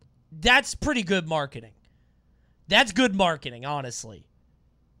 That's pretty good marketing. That's good marketing, honestly.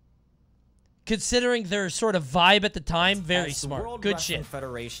 Considering their sort of vibe at the time, very As the smart. World Good Wrestling shit.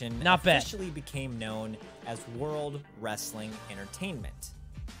 Federation Not bad. officially became known as World Wrestling Entertainment,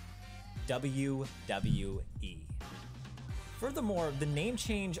 WWE. Furthermore, the name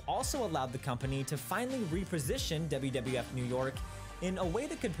change also allowed the company to finally reposition WWF New York in a way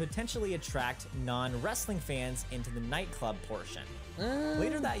that could potentially attract non-wrestling fans into the nightclub portion.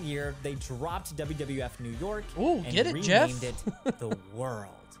 Later that year, they dropped WWF New York Ooh, and get it, renamed Jeff? it The World.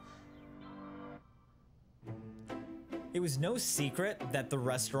 It was no secret that the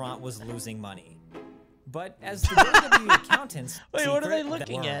restaurant was losing money. But as the WWE accountants... Wait, what are they secret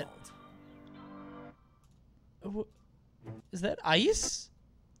looking at? Is that ice?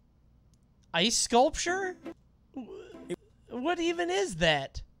 Ice sculpture? What even is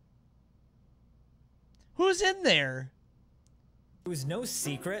that? Who's in there? It was no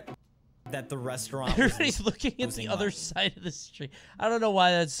secret that the restaurant was Everybody's looking at the other side of the street. I don't know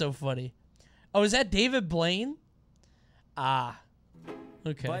why that's so funny. Oh, is that David Blaine? Ah.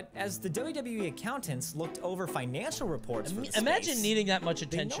 Okay. But as the WWE accountants looked over financial reports for the Imagine space, needing that much they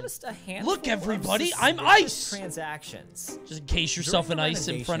attention. noticed a handful Look, everybody, of I'm suspicious ice! transactions. Just encase yourself During in the ice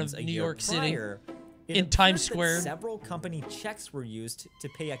in front of renovations a New year York City. prior, it In appeared Times that Square. Several company checks were used to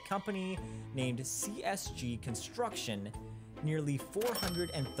pay a company named CSG Construction nearly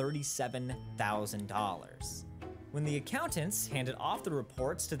 $437,000. When the accountants handed off the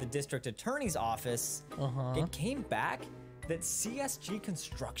reports to the district attorney's office, it came back that CSG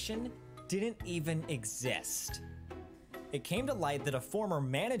Construction didn't even exist. It came to light that a former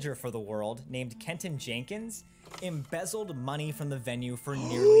manager for the World named Kenton Jenkins embezzled money from the venue for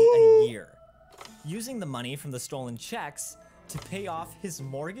nearly a year, using the money from the stolen checks to pay off his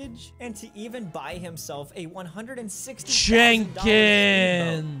mortgage and to even buy himself a $160,000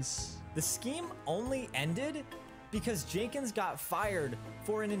 Jenkins! speedboat. The scheme only ended because Jenkins got fired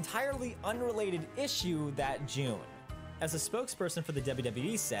for an entirely unrelated issue that June. As a spokesperson for the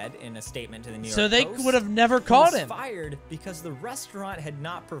WWE said in a statement to the New York So they Post, would have never he caught was him. fired because the restaurant had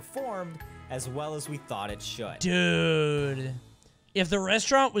not performed as well as we thought it should. Dude. If the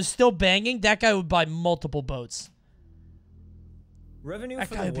restaurant was still banging, that guy would buy multiple boats. Revenue That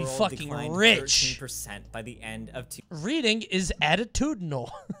for guy the would be world fucking declined rich. 13% by the end of Reading is attitudinal.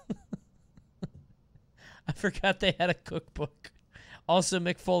 I forgot they had a cookbook. Also,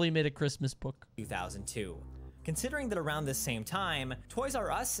 Mick Foley made a Christmas book. 2002. Considering that around this same time, Toys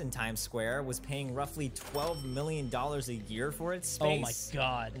R Us in Times Square was paying roughly $12 million a year for its space. Oh my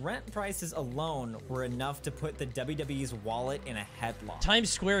god. Rent prices alone were enough to put the WWE's wallet in a headlock.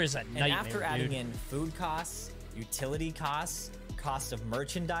 Times Square is a nightmare, And after adding dude. in food costs, utility costs, cost of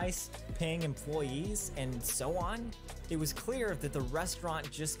merchandise, paying employees, and so on, it was clear that the restaurant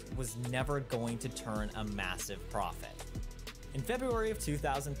just was never going to turn a massive profit. In February of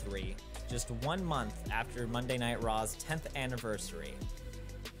 2003, just 1 month after Monday Night Raw's 10th anniversary,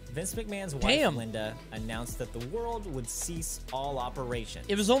 Vince McMahon's wife, Linda, announced that the world would cease all operations.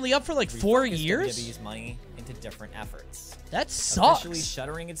 It was only up for like 4 refocus years? WWE's money into different efforts. That sucks. Officially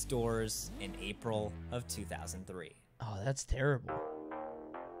shuttering its doors in April of 2003. Oh, that's terrible.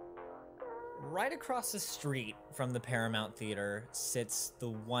 Right across the street from the Paramount Theater sits the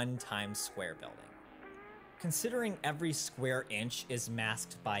One Times Square building. Considering every square inch is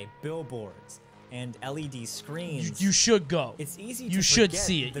masked by billboards and LED screens, You should go. it's easy You to should forget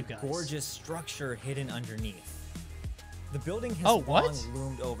see it, the you guys. gorgeous structure hidden underneath. The building has Oh, what? long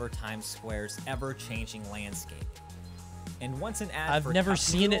loomed over Times Square's ever-changing landscape. And once an ad I've for never Cup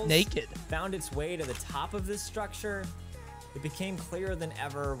seen it Noodles naked. found its way to the top of this structure, it became clearer than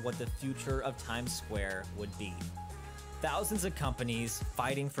ever what the future of Times Square would be. Thousands of companies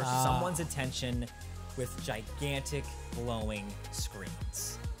fighting for someone's attention with gigantic glowing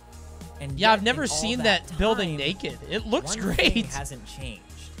screens. And Yeah, yet I've never in all seen that building time, naked. It looks one thing great. hasn't changed.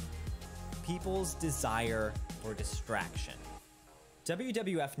 People's desire for distraction.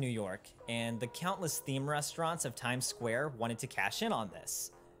 WWF New York and the countless theme restaurants of Times Square wanted to cash in on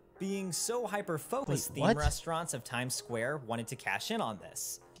this. Being so hyper-focused, Wait, theme what? restaurants of Times Square wanted to cash in on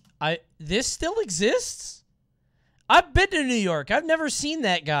this. This still exists? I've been to New York. I've never seen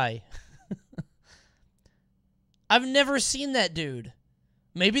that guy. I've never seen that dude.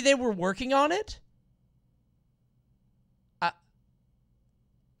 Maybe they were working on it?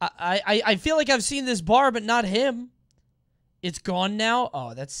 I feel like I've seen this bar, but not him. It's gone now?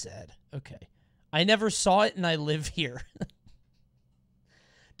 Oh, that's sad. Okay. I never saw it, and I live here.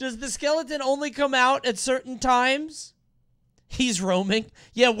 Does the skeleton only come out at certain times? He's roaming.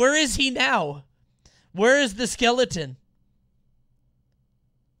 Yeah, where is he now? Where is the skeleton?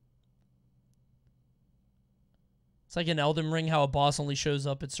 It's like in Elden Ring, how a boss only shows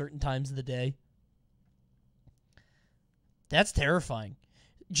up at certain times of the day. That's terrifying.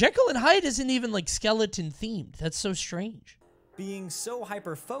 Jekyll and Hyde isn't even like skeleton themed. That's so strange. Being so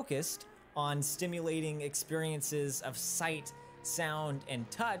hyper-focused on stimulating experiences of sight, sound, and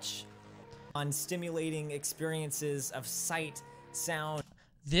touch, on stimulating experiences of sight, sound.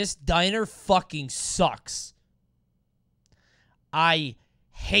 This diner fucking sucks. I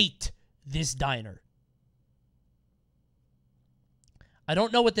hate this diner. I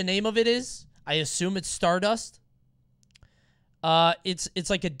don't know what the name of it is. I assume it's Stardust. It's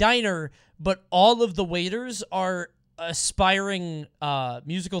like a diner, but all of the waiters are aspiring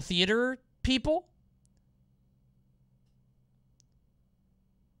musical theater people.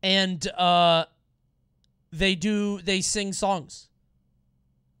 And they sing songs.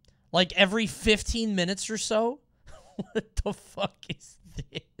 Like every 15 minutes or so. What the fuck is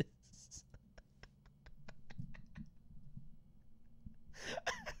this?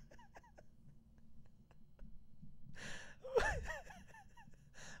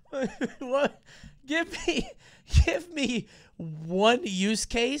 What? Give me one use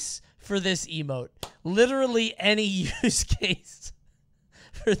case for this emote. Literally any use case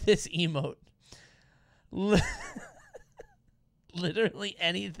for this emote. Literally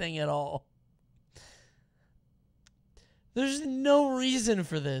anything at all. There's no reason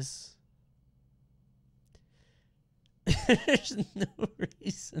for this. There's no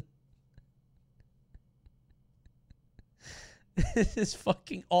reason. This is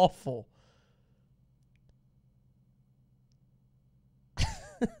fucking awful.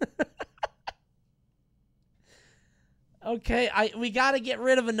 Okay, we gotta get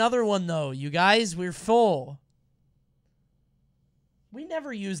rid of another one though, you guys. We're full. We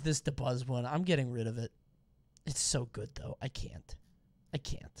never use this to buzz one. I'm getting rid of it. It's so good though. I can't.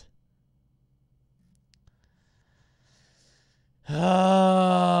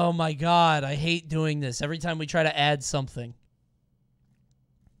 Oh my god, I hate doing this. Every time we try to add something,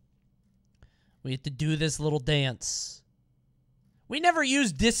 we have to do this little dance. We never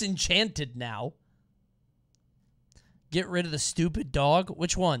use Disenchanted now. Get rid of the stupid dog.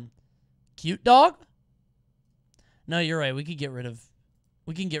 Which one? Cute dog? No, you're right. We can get rid of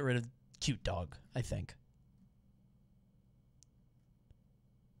cute dog, I think.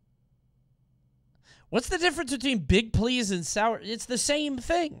 What's the difference between big please and sour? It's the same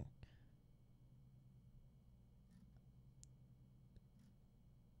thing.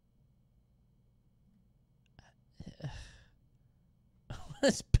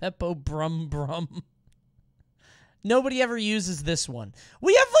 What's Peppo Brum Brum? Nobody ever uses this one.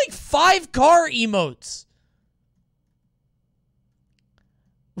 We have like 5 car emotes.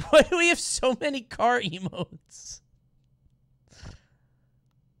 Why do we have so many car emotes?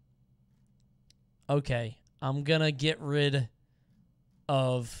 Okay, I'm gonna get rid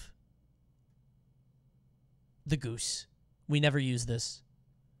of the goose. We never use this.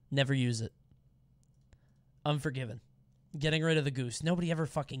 Never use it. Unforgiven. Getting rid of the goose. Nobody ever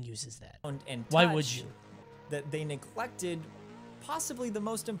fucking uses that. And why would you? That they neglected possibly the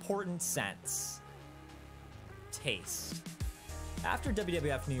most important sense. Taste. After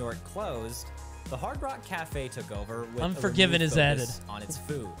WWF New York closed, the Hard Rock Cafe took over with Unforgiven is added on its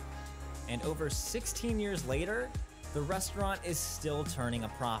food. And over 16 years later, the restaurant is still turning a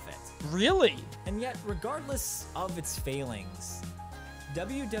profit. Really? And yet, regardless of its failings,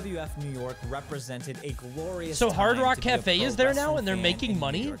 WWF New York represented a glorious So time Hard Rock to be a Cafe pro is there now wrestling and they're fan making in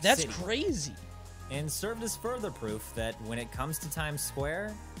money? New York That's City. crazy. And served as further proof that when it comes to Times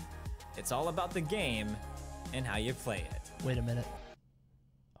Square, it's all about the game and how you play it. Wait a minute.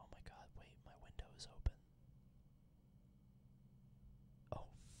 Oh my god, wait, my window is open. Oh,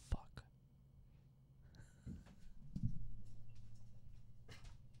 fuck.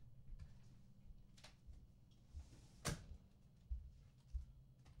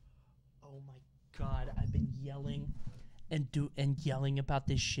 Oh my god, I've been yelling and yelling about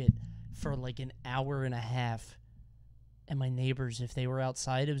this shit for like an hour and a half. And my neighbors, if they were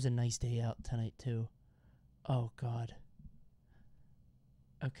outside, it was a nice day out tonight too. Oh god.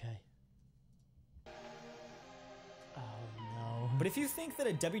 Okay. Oh no. But if you think that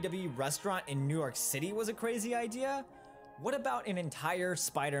a WWE restaurant in New York City was a crazy idea, what about an entire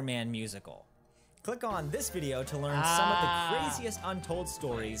Spider-Man musical? Click on this video to learn some of the craziest untold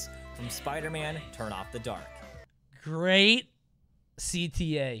stories from Spider-Man Turn Off the Dark. Great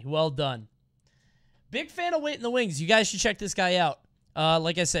CTA. Well done. Big fan of Wait in the Wings. You guys should check this guy out.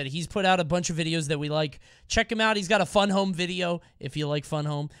 Like I said, he's put out a bunch of videos that we like. Check him out. He's got a Fun Home video if you like Fun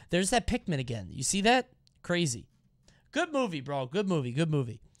Home. There's that Pikmin again. You see that? Crazy. Good movie, bro. Good movie. Good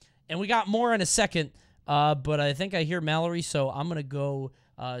movie. And we got more in a second, but I think I hear Mallory, so I'm going to go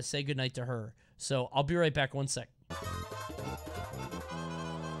say goodnight to her. So I'll be right back. 1 sec.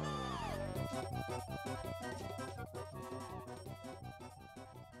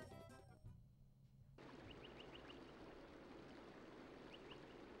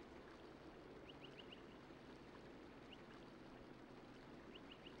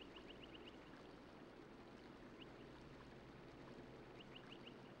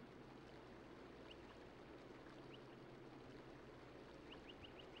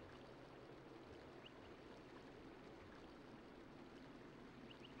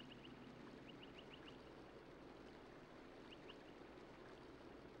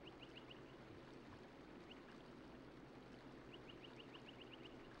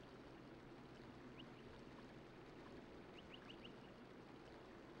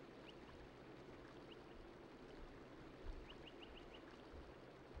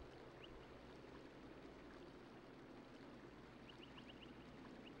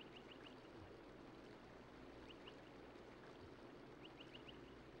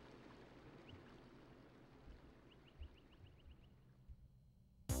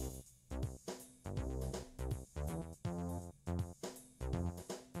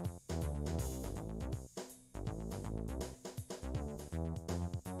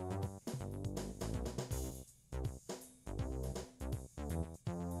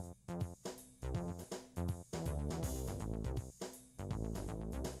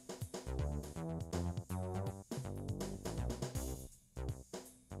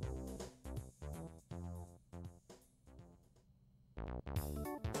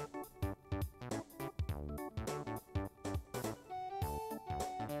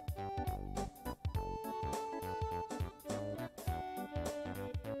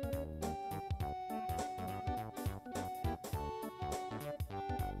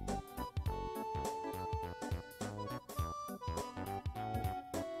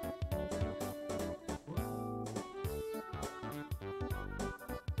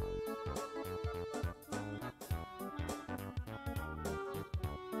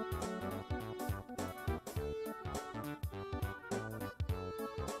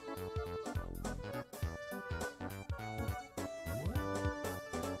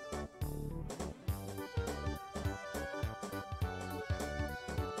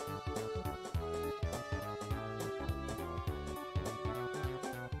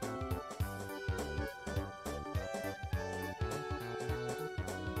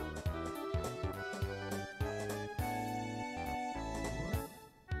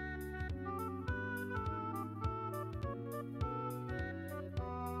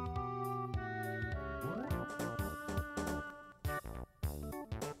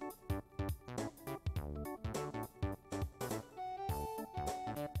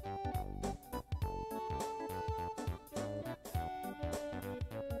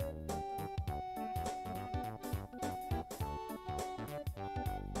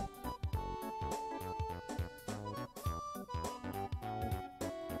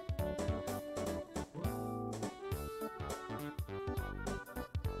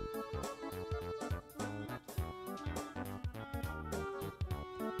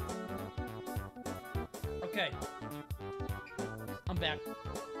 Okay. I'm back.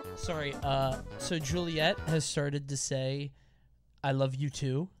 Sorry, so Juliet has started to say, I love you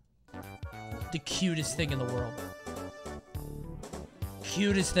too. The cutest thing in the world.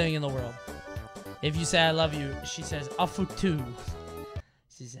 Cutest thing in the world. If you say I love you, she says, afutu.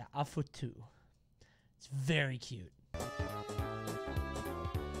 She says, afutu. It's very cute.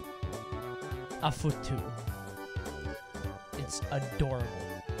 Afutu. It's adorable.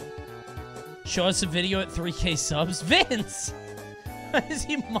 Show us a video at 3K subs. Vince! Why is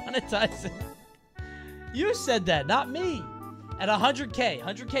he monetizing? You said that, not me. At 100K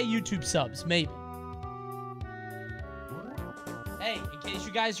YouTube subs, maybe. Hey, in case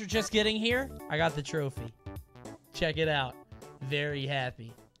you guys are just getting here, I got the trophy. Check it out. Very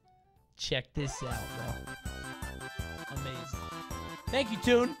happy. Check this out, bro. Amazing. Thank you,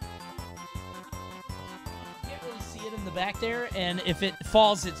 Toon. Can't really see it in the back there, and if it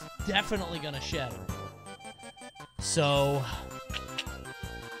falls, it's definitely gonna shatter. So,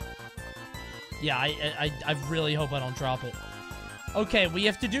 yeah, I really hope I don't drop it. Okay, we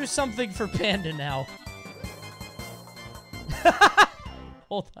have to do something for Panda now.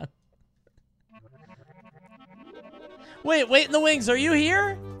 Hold on. Wait in the wings. Are you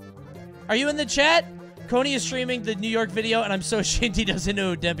here? Are you in the chat? Coney is streaming the New York video, and I'm so ashamed he doesn't know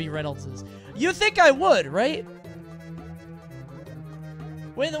who Debbie Reynolds is. You think I would, right?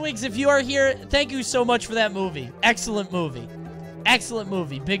 Wait in the wings. If you are here, thank you so much for that movie. Excellent movie. Excellent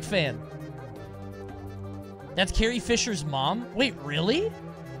movie. Big fan. That's Carrie Fisher's mom? Wait, really?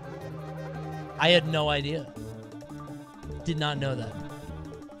 I had no idea. Did not know that.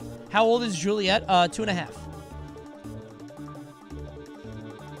 How old is Juliet? 2.5.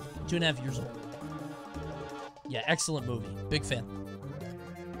 2.5 years old. Yeah, excellent movie. Big fan.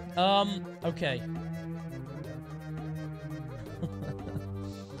 Okay.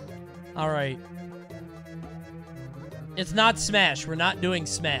 Alright. It's not Smash. We're not doing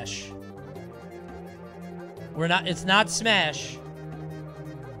Smash. It's not Smash.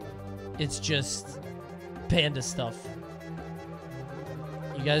 It's just Panda stuff.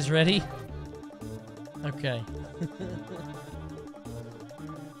 You guys ready? Okay.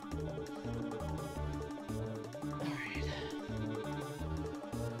 Alright.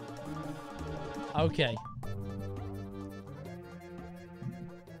 Okay.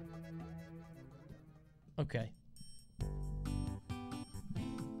 Okay.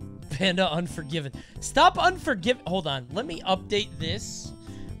 Panda Unforgiven. Stop Unforgiven. Hold on. Let me update this.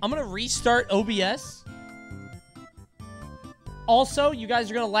 I'm going to restart OBS. Also, you guys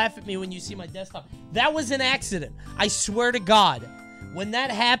are going to laugh at me when you see my desktop. That was an accident. I swear to God. When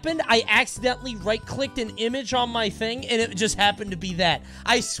that happened, I accidentally right-clicked an image on my thing, and it just happened to be that.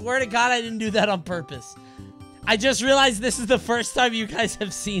 I swear to God I didn't do that on purpose. I just realized this is the first time you guys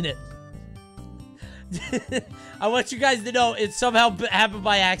have seen it. I want you guys to know it somehow happened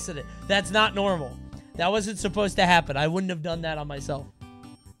by accident. That's not normal. That wasn't supposed to happen. I wouldn't have done that on myself.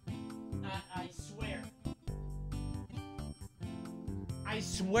 I swear. I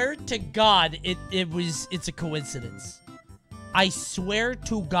swear to God it's a coincidence. I swear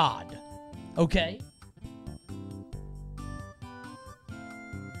to God. Okay?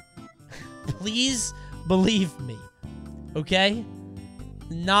 Please believe me. Okay?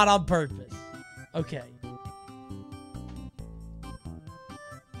 Not on purpose. Okay.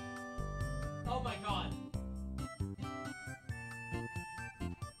 Oh my God.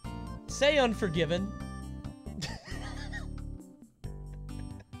 Say Unforgiven.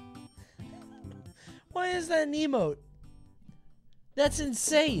 Why is that an emote? That's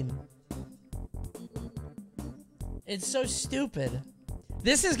insane. It's so stupid.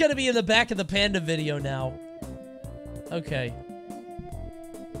 This is gonna be in the back of the Panda video now. Okay.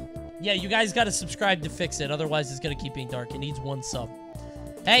 Yeah, you guys gotta subscribe to fix it, otherwise it's gonna keep being dark. It needs 1 sub.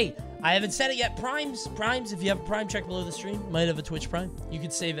 Hey, I haven't said it yet. Primes, if you have a Prime, check below the stream. Might have a Twitch Prime. You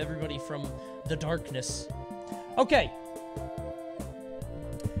can save everybody from the darkness. Okay.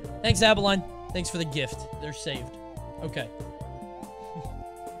 Thanks, Abeline. Thanks for the gift. They're saved. Okay.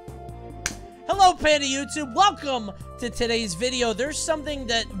 Hello, Panda YouTube. Welcome to today's video. There's something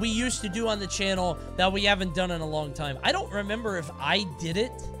that we used to do on the channel that we haven't done in a long time. I don't remember if I did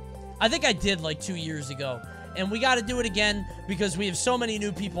it. I think I did like 2 years ago. And we got to do it again because we have so many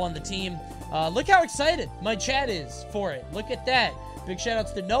new people on the team. Look how excited my chat is for it. Look at that. Big shout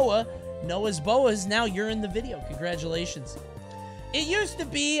outs to Noah. Noah's Boas. Now you're in the video. Congratulations. It used to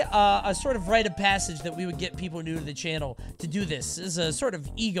be a sort of rite of passage that we would get people new to the channel to do this as a sort of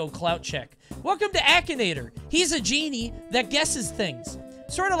ego clout check. Welcome to Akinator. He's a genie that guesses things.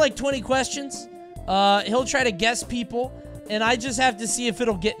 Sort of like 20 questions. He'll try to guess people, and I just have to see if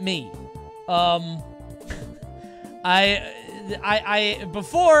it'll get me.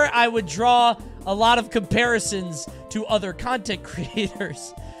 Before I would draw a lot of comparisons to other content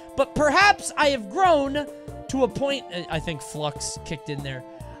creators, but perhaps I have grown to a point. I think Flux kicked in there.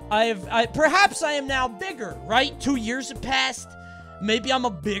 Perhaps I am now bigger, right? 2 years have passed. Maybe I'm a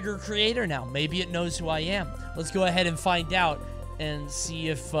bigger creator now. Maybe it knows who I am. Let's go ahead and find out and see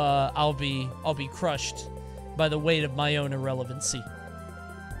if I'll be crushed by the weight of my own irrelevancy.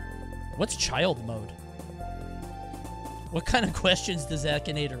 What's child mode? What kind of questions does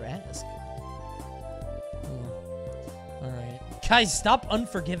Akinator ask? Alright. Guys, stop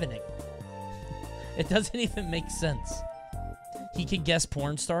unforgiving. It doesn't even make sense. He can guess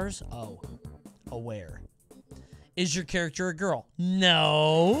porn stars? Oh. Aware. Is your character a girl?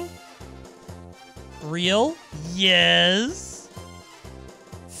 No. Real? Yes.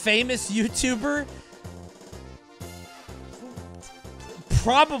 Famous YouTuber?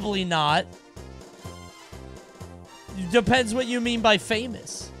 Probably not. Depends what you mean by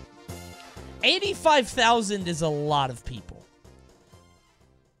famous. 85,000 is a lot of people.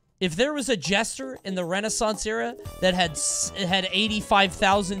 If there was a jester in the Renaissance era that had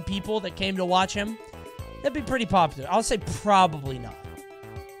 85,000 people that came to watch him, that'd be pretty popular. I'll say probably not.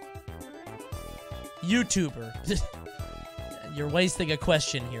 YouTuber. You're wasting a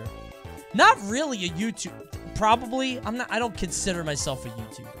question here. Not really a YouTuber. Probably. I don't consider myself a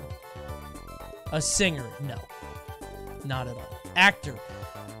YouTuber. A singer. No. Not at all. Actor.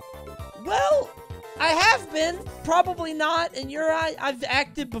 Well, I have been. Probably not. In your eye, I've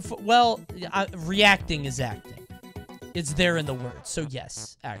acted before. Well, reacting is acting. It's there in the word. So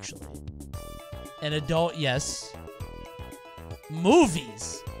yes, actually. An adult, yes.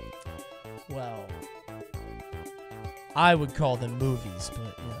 Movies. Well, I would call them movies,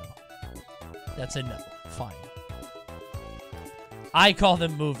 but, you know, that's a no. Fine. I call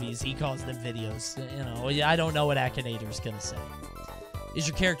them movies. He calls them videos. You know, I don't know what Akinator's gonna say. Is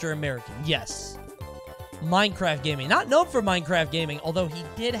your character American? Yes. Minecraft gaming. Not known for Minecraft gaming, although he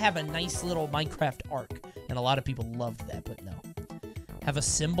did have a nice little Minecraft arc, and a lot of people loved that, but no. Have a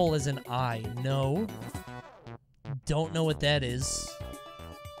symbol as an eye. No. Don't know what that is.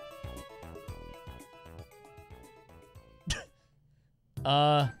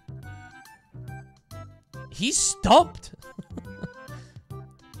 He's stumped.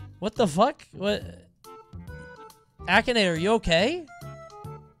 What the fuck? What? Akinator, are you okay?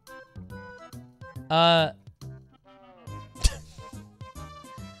 I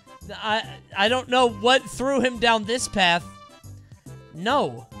don't know what threw him down this path.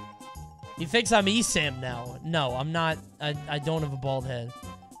 No. He thinks I'm Esam now. No, I'm not. I don't have a bald head.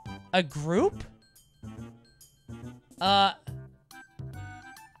 A group? I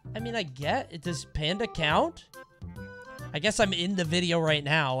mean, I get it. Does Panda count? I guess I'm in the video right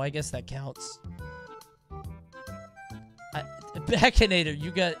now. I guess that counts. Akinator,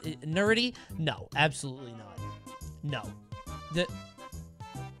 you got nerdy? No, absolutely not. No.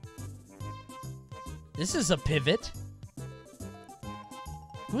 This is a pivot.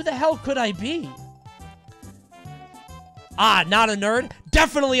 Who the hell could I be? Ah, not a nerd.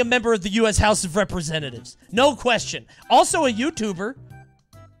 Definitely a member of the U.S. House of Representatives. No question. Also a YouTuber.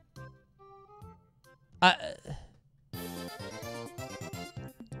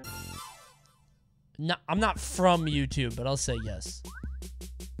 No, I'm not from YouTube, but I'll say yes.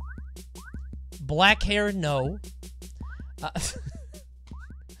 Black hair, no.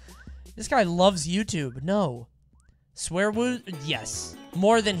 This guy loves YouTube. No. Swear word, yes.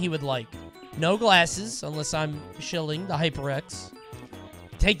 More than he would like. No glasses, unless I'm shilling the HyperX.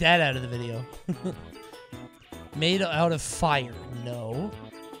 Take that out of the video. Made out of fire, no.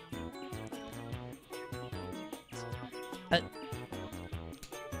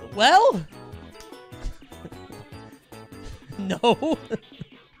 Well... No.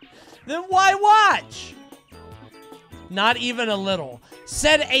 Then why watch? Not even a little.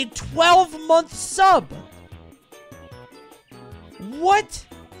 Said a 12-month sub. What?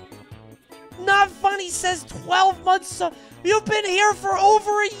 Not funny says 12 months sub. You've been here for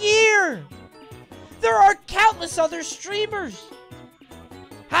over a year. There are countless other streamers.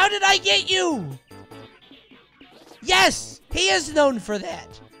 How did I get you? Yes, he is known for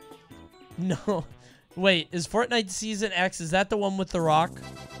that. No. Wait, is Fortnite Season X, is that the one with The Rock?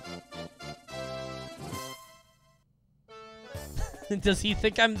 Does he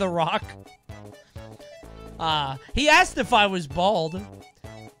think I'm The Rock? He asked if I was bald.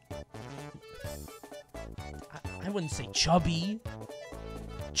 I wouldn't say chubby.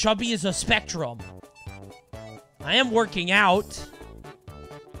 Chubby is a spectrum. I am working out.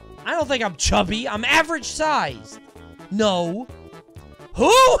 I don't think I'm chubby. I'm average sized. No.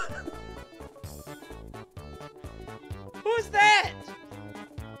 Who? is that?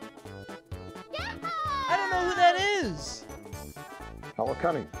 I don't know who that is. Hello,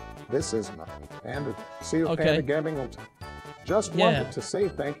 Coney. This is my Panda. See you, Okay. Panda Gaming. Just Yeah. wanted to say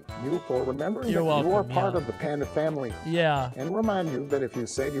thank you for remembering You're that you are welcome, part yeah. of the Panda family. Yeah. And remind you that if you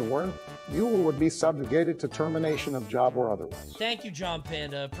said you weren't, you would be subjugated to termination of job or otherwise. Thank you, John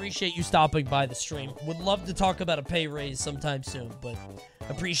Panda. Appreciate you stopping by the stream. Would love to talk about a pay raise sometime soon, but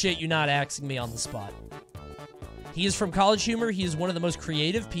appreciate you not axing me on the spot. He is from College Humor. He is one of the most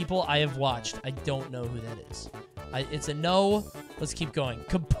creative people I have watched. I don't know who that is. It's a no. Let's keep going.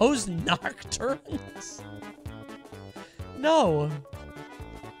 Composed Nocturnes? No.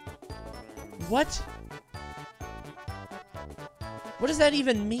 What? What does that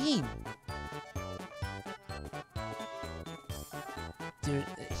even mean? Dude,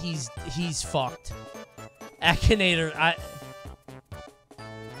 he's fucked. Akinator,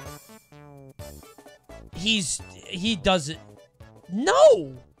 he does it.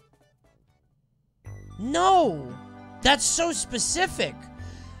 No! No! That's so specific.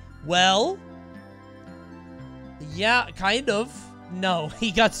 Well, yeah, kind of. No,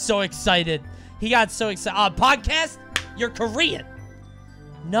 he got so excited. He got so excited. Podcast? You're Korean.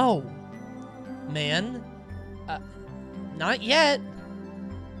 No. Man. Not yet.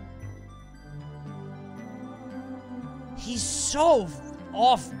 He's so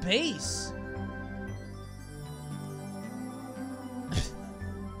off base.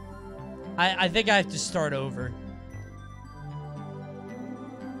 I think I have to start over.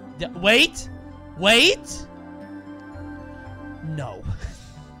 Wait! Wait! No.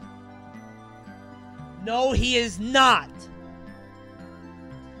 No, he is not.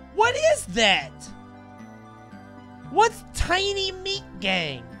 What is that? What's Tiny Meat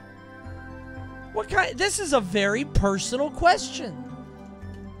Gang? What kind? This is a very personal question.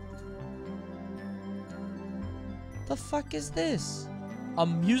 The fuck is this? A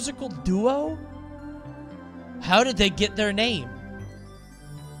musical duo? How did they get their name?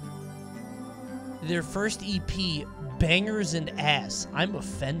 Their first EP, Bangers and Ass. I'm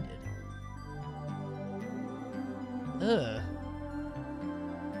offended. Ugh.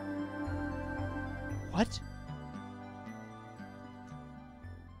 What?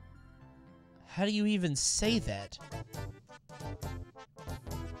 How do you even say that?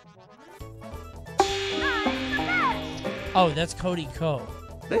 Oh, that's Cody Co.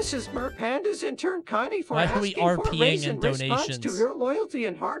 This is Mer Panda's intern Coney for Why are we asking for a RPing raise in in response to donations? your loyalty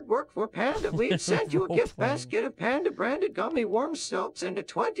and hard work for Panda. We have sent you a gift Role-playing. basket of Panda branded gummy worm soaps and a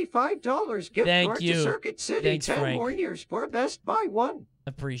 $25 gift Thank card you. to Circuit City. Thanks, 10 Frank. more years for Best Buy One.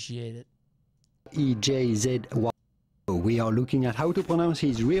 Appreciate it. EJZY. We are looking at how to pronounce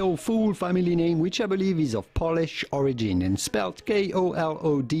his real full family name, which I believe is of Polish origin and spelled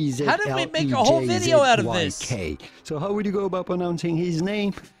KOLODZLEJZYK. How did we make a whole video out of this? So how would you go about pronouncing his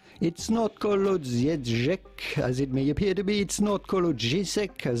name? It's not Kolodziejczyk, as it may appear to be. It's not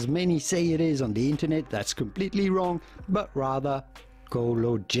Kolodziejczyk, as many say it is on the internet. That's completely wrong, but rather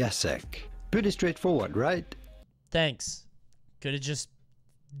Kolodziejczyk. Pretty straightforward, right? Thanks. Could have just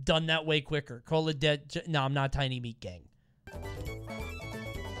done that way quicker. Cola dead. No, I'm not Tiny Meat Gang.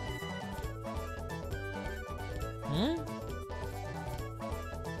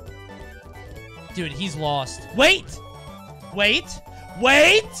 Dude, he's lost. Wait! Wait!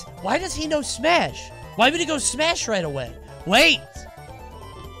 Wait! Why does he know Smash? Why would he go Smash right away? Wait!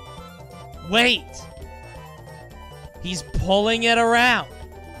 Wait! He's pulling it around.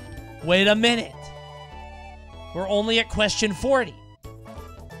 Wait a minute. We're only at question 40.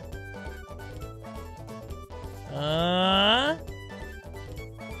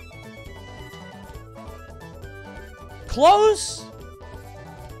 Close.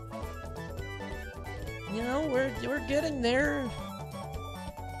 You know, we're getting there.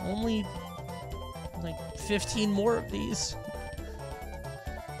 Only like 15 more of these.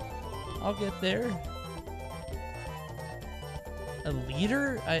 I'll get there. A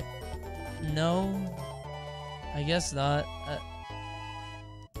leader? No. I guess not.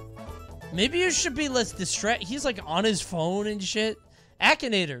 Maybe you should be less distracted. He's like on his phone and shit.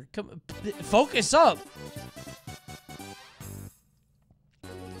 Akinator, come, focus up.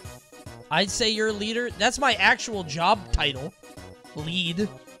 I'd say you're a leader. That's my actual job title. Lead.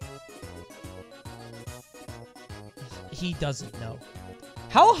 He doesn't know.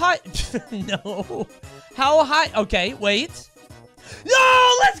 How high? No. How high? Okay, wait.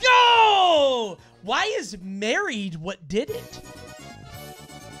 No, let's go! Why is married what did it?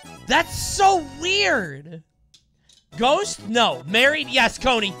 That's so weird. Ghost? No. Married? Yes,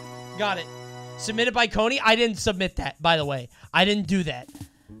 Coney. Got it. Submitted by Coney? I didn't submit that, by the way. I didn't do that.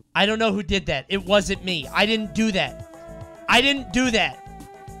 I don't know who did that. It wasn't me. I didn't do that. I didn't do that.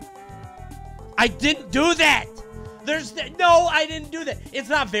 I didn't do that. No, I didn't do that. It's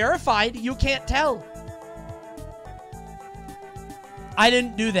not verified. You can't tell. I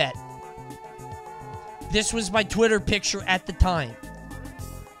didn't do that. This was my Twitter picture at the time.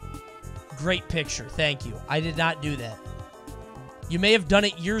 Great picture. Thank you. I did not do that. You may have done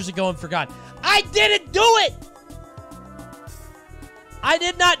it years ago and forgot. I didn't do it! I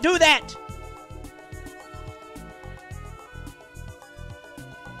did not do that!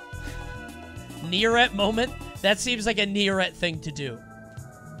 Nearette moment? That seems like a Nearette thing to do.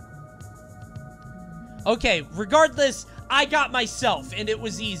 Okay, regardless, I got myself, and it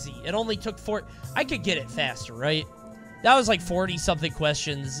was easy. It only took 4... I could get it faster, right? That was like 40-something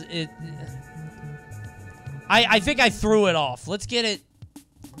questions. I think I threw it off. Let's get it...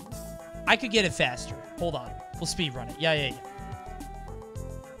 I could get it faster. Hold on. We'll speed run it. Yeah.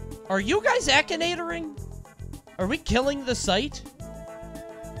 Are you guys Akinatoring? Are we killing the site?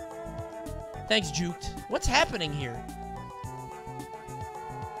 Thanks, Juked. What's happening here?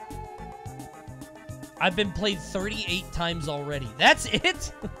 I've been played 38 times already. That's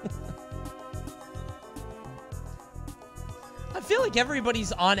it? I feel like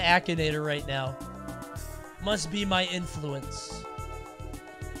everybody's on Akinator right now. Must be my influence.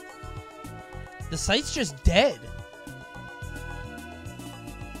 The site's just dead.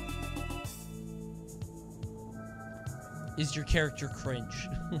 Is your character cringe?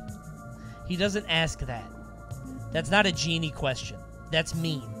 He doesn't ask that. That's not a genie question. That's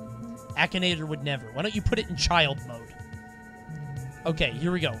mean. Akinator would never. Why don't you put it in child mode? Okay,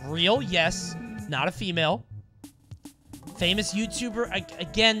 here we go. Real, yes. Not a female. Famous YouTuber?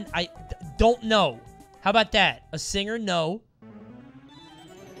 Again, I don't know. How about that? A singer? No.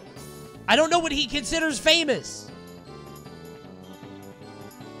 I don't know what he considers famous.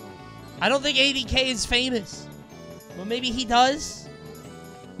 I don't think ADK is famous. Well, maybe he does.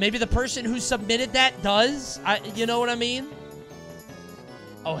 Maybe the person who submitted that does. You know what I mean?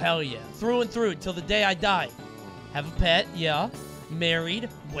 Oh, hell yeah. Through and through till the day I die. Have a pet? Yeah. Married?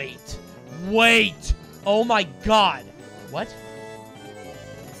 Wait. Wait! Oh my god. What?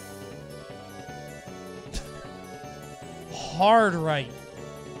 Hard right.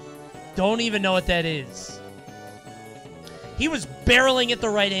 Don't even know what that is. He was barreling at the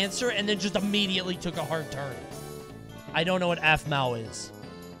right answer and then just immediately took a hard turn. I don't know what Afmao is.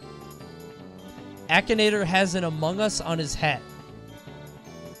 Akinator has an Among Us on his hat.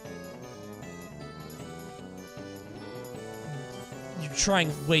 You're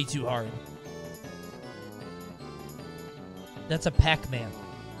trying way too hard. That's a Pac-Man.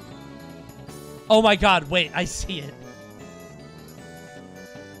 Oh my god, wait, I see it.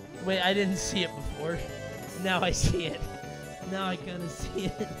 Wait, I didn't see it before. Now I see it. Now I kind of see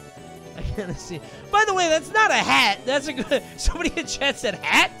it. I kind of see it. By the way, that's not a hat. That's a good... Somebody in chat said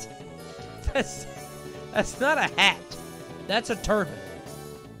hat? That's not a hat. That's a turban.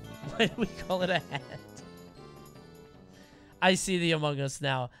 Why do we call it a hat? I see the Among Us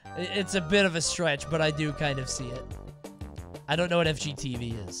now. It's a bit of a stretch, but I do kind of see it. I don't know what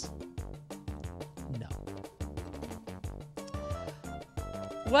FGTV is. No.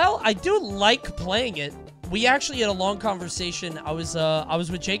 Well, I do like playing it. We actually had a long conversation. I was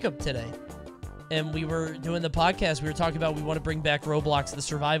with Jacob today, and we were doing the podcast. We were talking about we want to bring back Roblox, the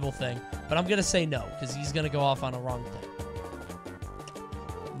survival thing, but I'm gonna say no because he's gonna go off on a wrong thing.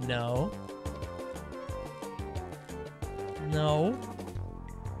 No. No.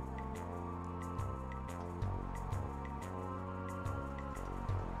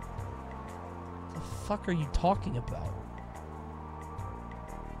 What the fuck are you talking about?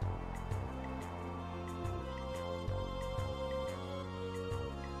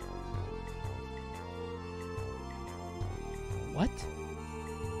 What?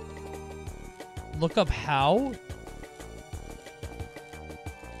 Look up how?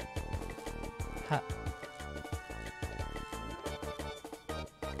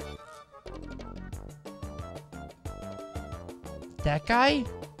 That guy?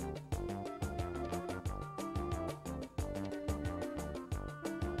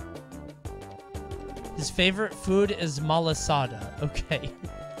 His favorite food is malasada. Okay.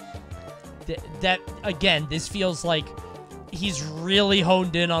 That, again, this feels like he's really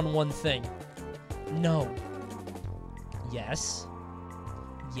honed in on one thing. No. Yes.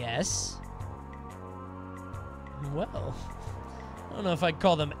 Yes. Well, I don't know if I'd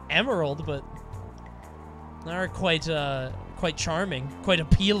call them emerald, but they're quite charming, quite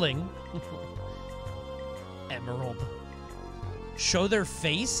appealing. Emerald. Show their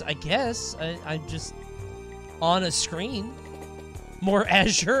face, I guess. I'm just on a screen. More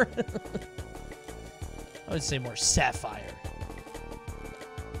azure. I would say more sapphire.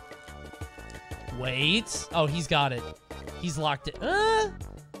 Wait. Oh, he's got it. He's locked it. I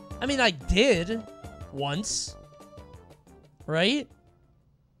mean, I did once. Right?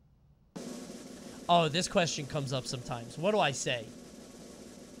 Oh, this question comes up sometimes. What do I say?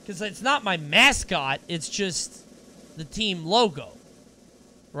 Because it's not my mascot. It's just the team logo.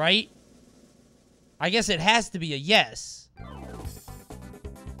 Right? I guess it has to be a yes.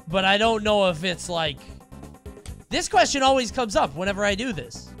 But I don't know if it's like... This question always comes up whenever I do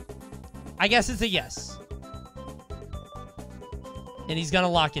this. I guess it's a yes. And he's gonna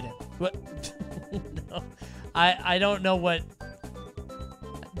lock it in. What? No. I don't know what...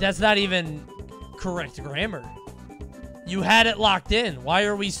 That's not even correct grammar. You had it locked in. Why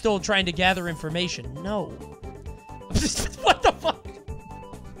are we still trying to gather information? No. What the fuck?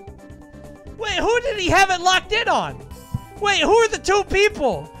 Wait, who did he have it locked in on? Wait, who are the two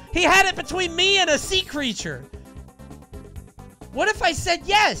people? He had it between me and a sea creature. What if I said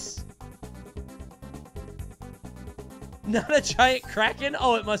yes? Not a giant kraken?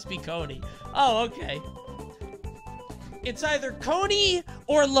 Oh, it must be Coney. Oh, okay. It's either Coney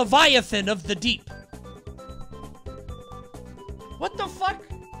or Leviathan of the Deep. What the fuck?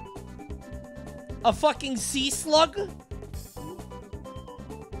 A fucking sea slug?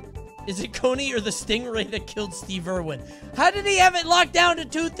 Is it Coney or the stingray that killed Steve Irwin? How did he have it locked down to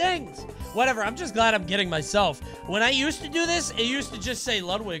two things? Whatever, I'm just glad I'm getting myself. When I used to do this, it used to just say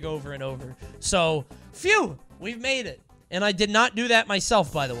Ludwig over and over. So, phew, we've made it. And I did not do that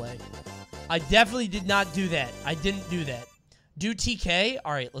myself, by the way. I definitely did not do that. I didn't do that. Do TK?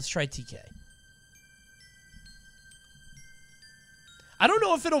 All right, let's try TK. I don't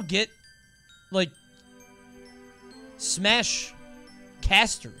know if it'll get, like, Smash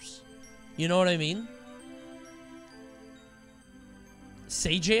casters. You know what I mean?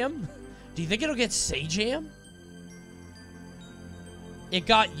 Sajam? Do you think it'll get Sajam? It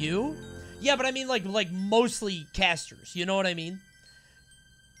got you? Yeah, but I mean, like mostly casters. You know what I mean?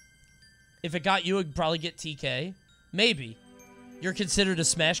 If it got you, it'd probably get TK. Maybe. You're considered a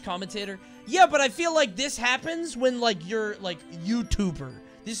Smash commentator? Yeah, but I feel like this happens when, like, you're, like, YouTuber.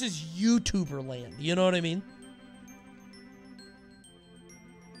 This is YouTuber land. You know what I mean?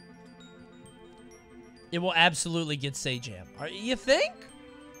 It will absolutely get Sajam. You think?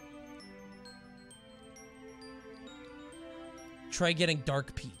 Try getting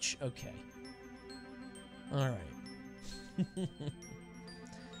Dark Peach. Okay. Alright.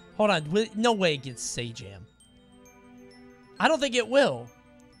 Hold on. No way it gets Sajam. I don't think it will.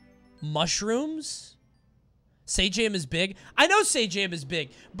 Mushrooms? Sajam is big? I know Sajam is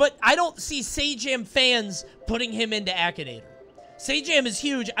big, but I don't see Sajam fans putting him into Akinator. Sajam is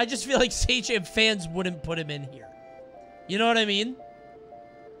huge. I just feel like Sajam fans wouldn't put him in here. You know what I mean?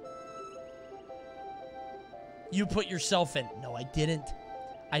 You put yourself in. No, I didn't.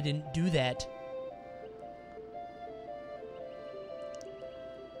 I didn't do that.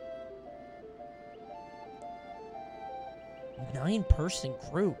 Nine-person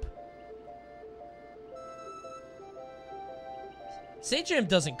group. Sajam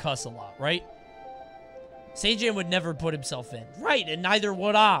doesn't cuss a lot, right? Sajam would never put himself in. Right, and neither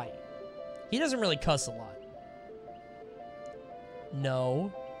would I. He doesn't really cuss a lot.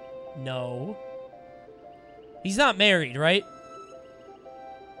 No. No. He's not married, right?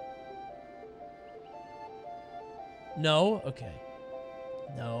 No? Okay.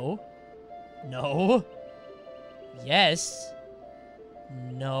 No. No. Yes.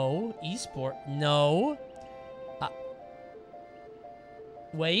 No. Esport. No.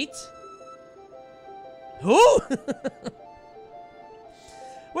 Wait. Who?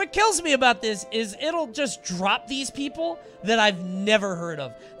 What kills me about this is it'll just drop these people that I've never heard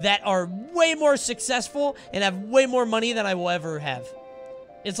of, that are way more successful and have way more money than I will ever have.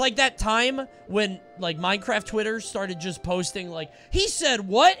 It's like that time when, like, Minecraft Twitter started just posting, like, he said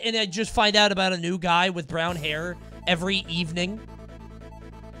what? And I just find out about a new guy with brown hair every evening.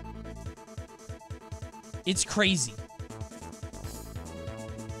 It's crazy.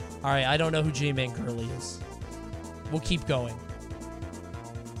 Alright, I don't know who J-Man Curly is. We'll keep going.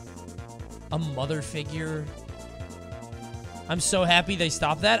 A mother figure. I'm so happy they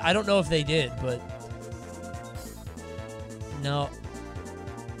stopped that. I don't know if they did, but... No.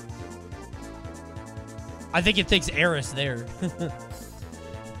 I think it thinks Eris there.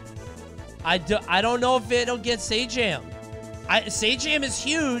 I don't know if it'll get Sajam. Sajam is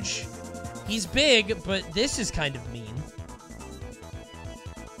huge. He's big, but this is kind of mean.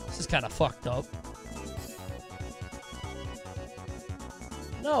 This is kind of fucked up.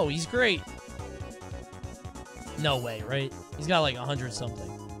 No, he's great. No way, right? He's got like 100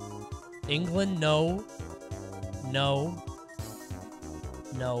 something. England, no. No.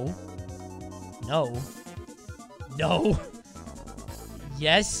 No. No. No.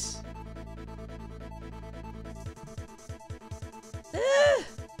 Yes.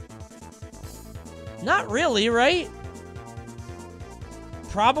 Not really, right?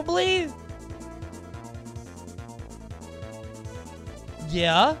 Probably.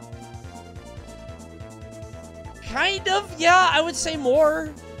 Yeah. Kind of, yeah, I would say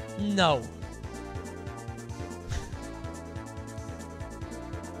more. No.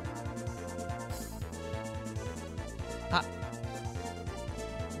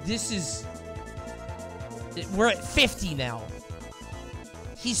 This is... We're at 50 now.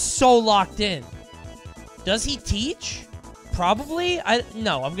 He's so locked in. Does he teach? Probably.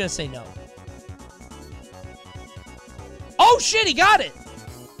 No, I'm gonna say no. Oh shit, he got it!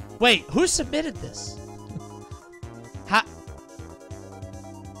 Wait, who submitted this?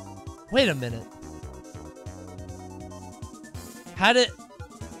 Wait a minute. How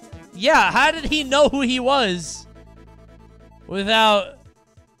did he know who he was without...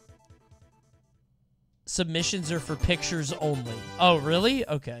 Submissions are for pictures only. Oh, really?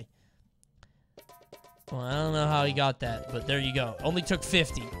 Okay. Well, I don't know how he got that, but there you go. Only took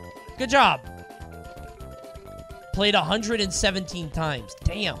 50. Good job. Played 117 times.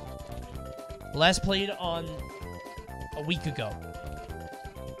 Damn. Last played on a week ago.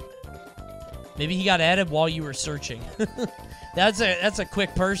 Maybe he got added while you were searching. That's a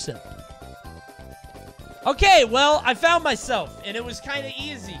quick person. Okay, well, I found myself, and it was kind of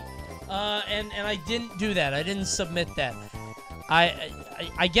easy. And I didn't do that. I didn't submit that.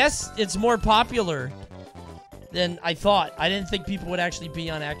 I guess it's more popular than I thought. I didn't think people would actually be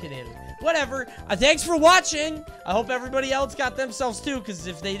on Akinator. Whatever. Thanks for watching. I hope everybody else got themselves too, because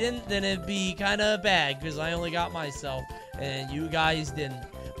if they didn't, then it'd be kind of bad, because I only got myself, and you guys didn't.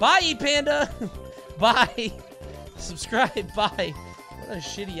 Bye, Panda. Bye. Subscribe. Bye. What a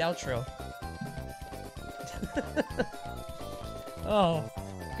shitty outro. Oh.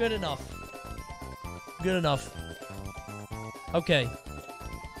 Good enough. Good enough. Okay.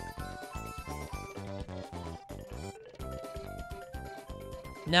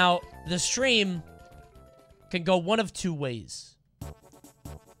 Now, the stream can go one of two ways.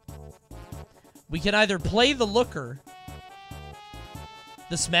 We can either play the looker.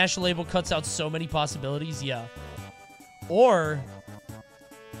 The Smash label cuts out so many possibilities, yeah. Or...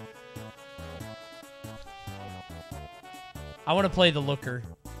 I want to play the looker.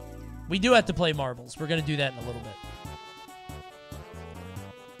 We do have to play marbles. We're going to do that in a little bit.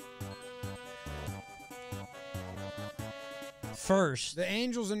 First. The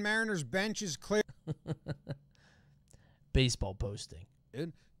Angels and Mariners bench is clear. Baseball posting.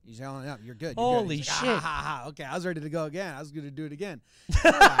 Dude, he's yelling up. You're good. Holy good. shit. Ha, ha, ha. Okay, I was ready to go again. I was going to do it again.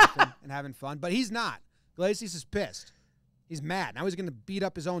 Laughing and having fun. But he's not. Glacius is pissed. He's mad. Now he's going to beat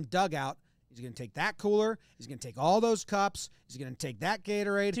up his own dugout. He's going to take that cooler. He's going to take all those cups. He's going to take that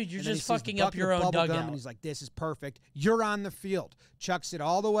Gatorade. Dude, you're just fucking up your own dugout. And he's like, this is perfect. You're on the field. Chucks it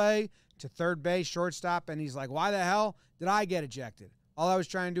all the way to third base, shortstop, and he's like, why the hell did I get ejected? All I was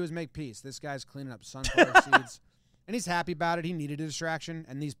trying to do is make peace. This guy's cleaning up sunflower seeds. And he's happy about it. He needed a distraction.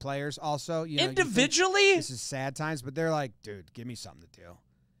 And these players also, you know, individually? This is sad times, but they're like, dude, give me something to do.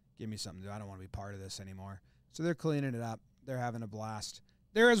 Give me something to do. I don't want to be part of this anymore. So they're cleaning it up. They're having a blast.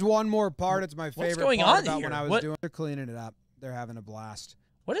 There is one more part. It's my favorite What's going part on about here? when I was doing. They're cleaning it up. They're having a blast.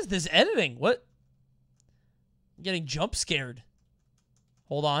 What is this editing? What? I'm getting jump scared.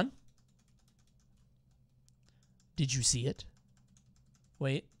 Hold on. Did you see it?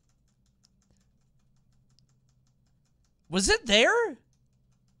 Wait. Was it there?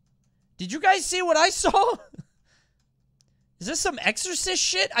 Did you guys see what I saw? Is this some Exorcist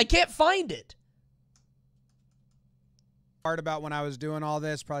shit? I can't find it. Part about when I was doing all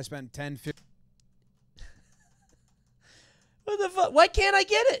this, probably spent 10, 15. What the fuck? Why can't I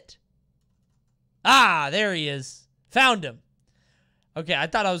get it? Ah, there he is. Found him. Okay, I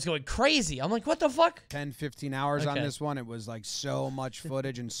thought I was going crazy. I'm like, what the fuck? 10, 15 hours on this one. It was like so much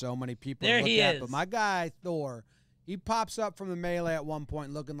footage and so many people there to look he at. is. But my guy, Thor, he pops up from the melee at one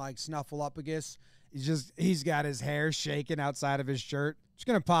point looking like Snuffleupagus. He's got his hair shaking outside of his shirt. Just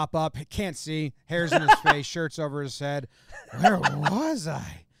going to pop up. Can't see. Hair's in his face. Shirt's over his head. Where was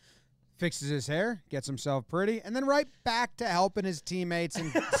I? Fixes his hair. Gets himself pretty. And then right back to helping his teammates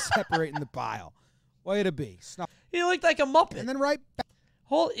and separating the pile. Way to be. He looked like a Muppet. And then right back.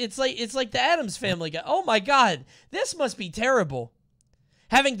 It's like the Addams Family guy. Oh my God. This must be terrible.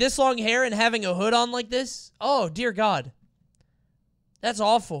 Having this long hair and having a hood on like this. Oh, dear God. That's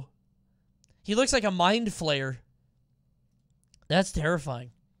awful. He looks like a mind flayer. That's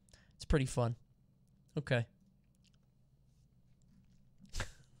terrifying. It's pretty fun. Okay.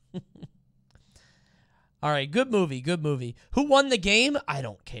 All right, good movie, good movie. Who won the game? I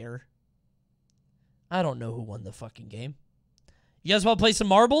don't care. I don't know who won the fucking game. You guys want to play some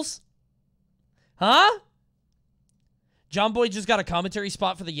marbles? Huh? John Boy just got a commentary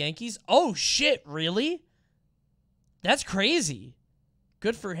spot for the Yankees? Oh, shit, really? That's crazy.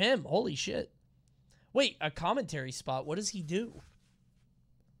 Good for him. Holy shit. Wait, a commentary spot? What does he do?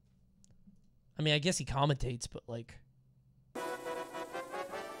 I mean, I guess he commentates, but, like...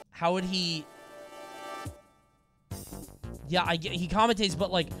 How would he... Yeah, he commentates,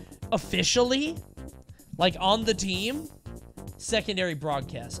 but, like, officially? Like, on the team? Secondary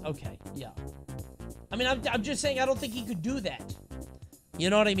broadcast. Okay, yeah. I mean, I'm just saying I don't think he could do that. You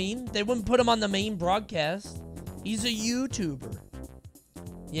know what I mean? They wouldn't put him on the main broadcast. He's a YouTuber.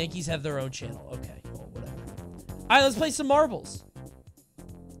 Yankees have their own channel. Okay, well, whatever. All right, let's play some marbles.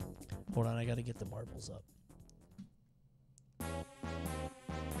 Hold on, I got to get the marbles up.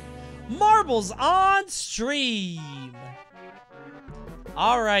 Marbles on stream.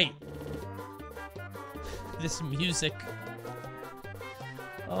 All right. This music.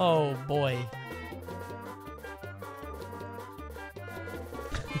 Oh, boy.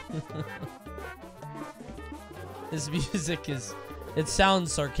 This music is... It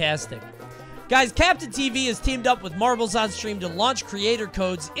sounds sarcastic. Guys, Captain TV has teamed up with Marbles on Stream to launch creator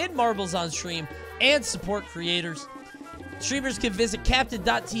codes in Marbles on Stream and support creators. Streamers can visit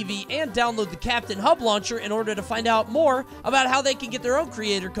Captain.tv and download the Captain Hub launcher in order to find out more about how they can get their own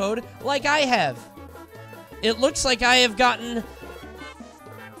creator code like I have. It looks like I have gotten...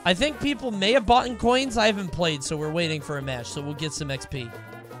 I think people may have bought in coins. I haven't played, so we're waiting for a match, so we'll get some XP.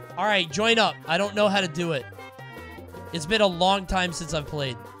 All right, join up. I don't know how to do it. It's been a long time since I've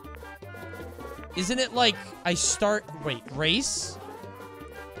played. Isn't it like I start... Wait, race?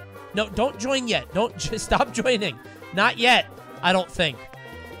 No, don't join yet. Don't just stop joining. Not yet, I don't think.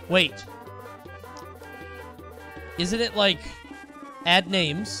 Wait. Isn't it like add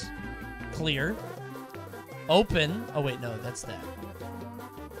names, clear, open? Oh, wait, no, that's that.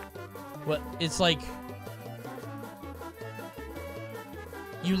 What? It's like...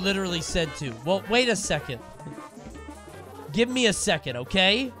 You literally said to. Well, wait a second. Give me a second,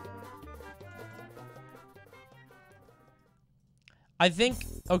 okay? I think...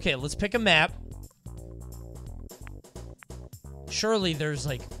 Okay, let's pick a map. Surely there's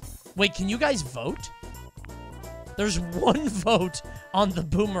like... Wait, can you guys vote? There's one vote on the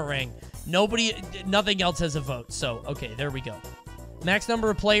boomerang. Nothing else has a vote. So, okay, there we go. Max number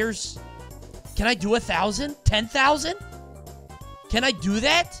of players. Can I do 1,000? 10,000? Can I do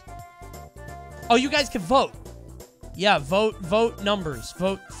that? Oh, you guys can vote. Yeah, vote numbers.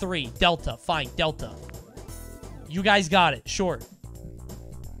 Vote 3. Delta. Fine, Delta. You guys got it. Sure.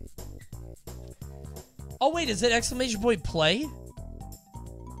 Oh, wait, is it exclamation point play?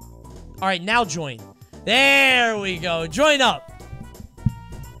 All right, now join. There we go. Join up.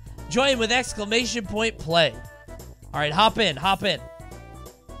 Join with exclamation point play. All right, hop in, hop in.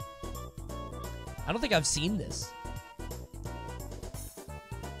 I don't think I've seen this.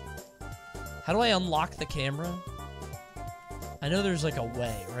 How do I unlock the camera? I know there's like a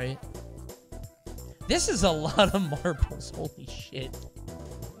way, right? This is a lot of marbles. Holy shit.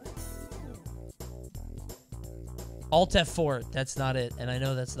 Alt F4. That's not it. And I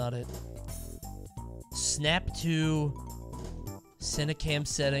know that's not it. Snap to Cinecam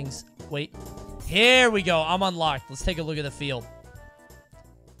settings. Wait. Here we go. I'm unlocked. Let's take a look at the field.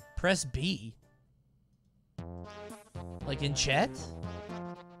 Press B. Like in chat?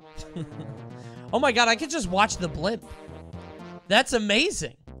 Oh my god, I could just watch the blimp. That's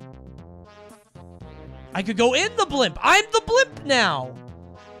amazing. I could go in the blimp. I'm the blimp now.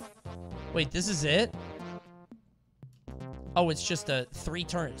 Wait, this is it? Oh, it's just 3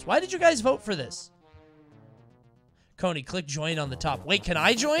 turns. Why did you guys vote for this? Coney, click join on the top. Wait, can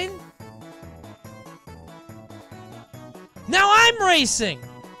I join? Now I'm racing.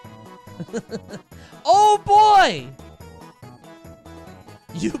 Oh boy.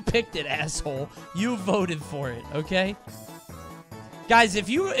 You picked it, asshole. You voted for it, okay? Guys, if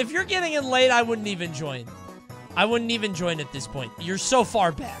you're getting in late, I wouldn't even join. I wouldn't even join at this point. You're so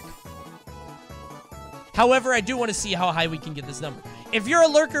far back. However, I do want to see how high we can get this number. If you're a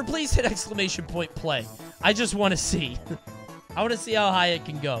lurker, please hit exclamation point play. I just want to see. I want to see how high it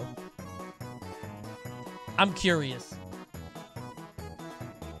can go. I'm curious.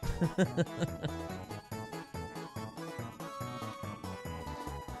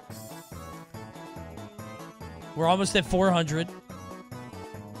 We're almost at 400.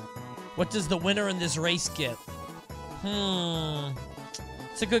 What does the winner in this race get?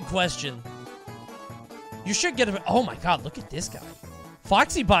 It's a good question. You should get a... Oh my god, look at this guy.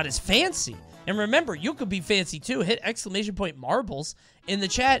 FoxyBot is fancy. And remember, you could be fancy too. Hit ! marbles in the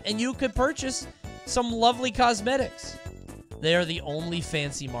chat and you could purchase some lovely cosmetics. They are the only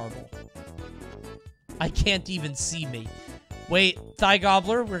fancy marble. I can't even see me. Wait, Thigh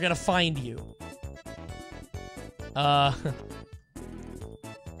Gobbler, we're gonna find you.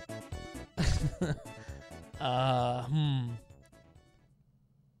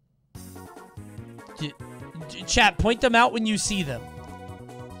 Chat, point them out when you see them.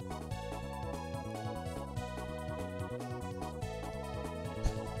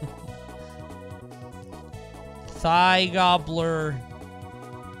 Thigh Gobbler.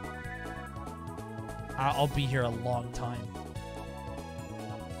 I'll be here a long time.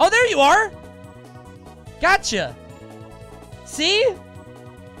 Oh, there you are! Gotcha! See?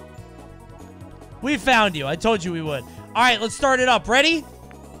 We found you. I told you we would. Alright, let's start it up. Ready?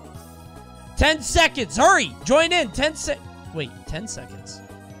 10 seconds. Hurry! Join in. 10 Wait, 10 seconds.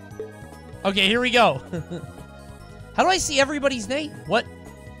 Okay, here we go. How do I see everybody's name? What?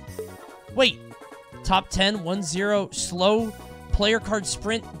 Wait. Top 10, 1-0. Slow. Player card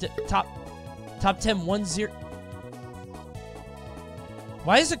sprint. Top 10, 1-0.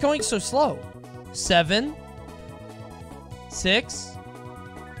 Why is it going so slow? 7. 6.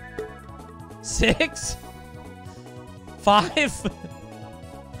 6. 5.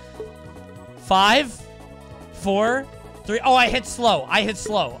 5. 4. 3. Oh, I hit slow. I hit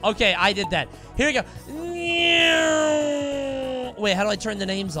slow. Okay, I did that. Here we go. Wait, how do I turn the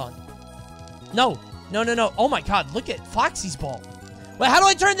names on? No. No, no, no. Oh my god, look at Foxy's ball. Wait, how do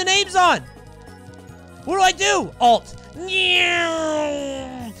I turn the names on? What do I do? Alt.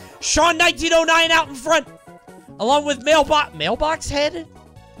 Sean 1909 out in front. Along with Mailbox Head?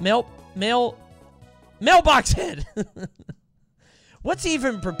 Mailbox Head. What's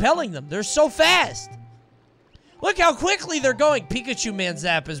even propelling them? They're so fast. Look how quickly they're going. Pikachu Man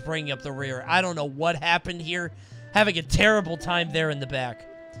Zap is bringing up the rear. I don't know what happened here. Having a terrible time there in the back.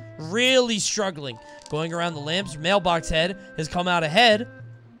 Really struggling. Going around the lamps. Mailbox Head has come out ahead.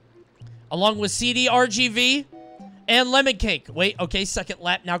 Along with CD, RGV, and Lemon Cake. Wait, okay, second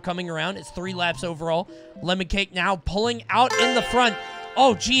lap now coming around. It's 3 laps overall. Lemon Cake now pulling out in the front.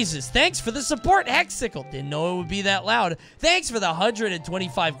 Oh, Jesus. Thanks for the support, Hexicle. Didn't know it would be that loud. Thanks for the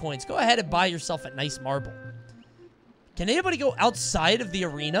 125 coins. Go ahead and buy yourself a nice marble. Can anybody go outside of the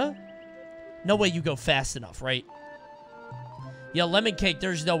arena? No way you go fast enough, right? Yeah, Lemon Cake,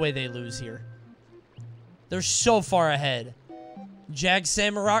 there's no way they lose here. They're so far ahead. Jag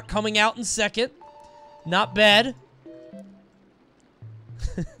Samurott coming out in second. Not bad.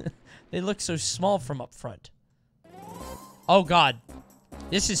 They look so small from up front. Oh, God.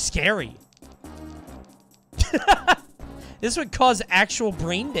 This is scary. This would cause actual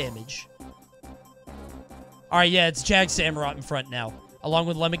brain damage. All right, yeah, it's Jag Samurott in front now. Along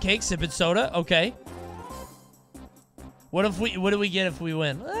with Lemon Cake, Sippin' Soda. Okay. What do we get if we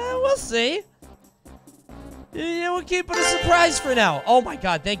win? We'll see. Yeah, we'll keep it a surprise for now. Oh my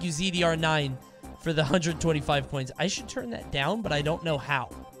god, thank you ZDR9 for the 125 coins. I should turn that down, but I don't know how.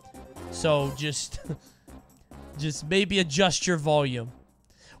 So just maybe adjust your volume.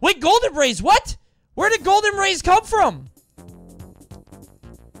 Wait, Golden Rays, what? Where did Golden Rays come from?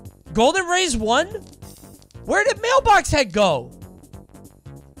 Golden Rays won? Where did Mailbox Head go?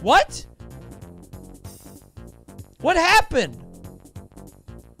 What? What happened?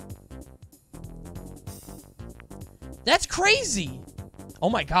 That's crazy. Oh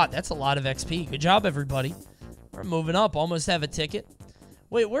my god, that's a lot of XP. Good job, everybody. We're moving up. Almost have a ticket.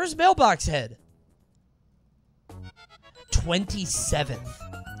 Wait, where's Mailbox Head? 27th.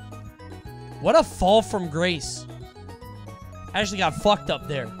 What a fall from grace. Actually got fucked up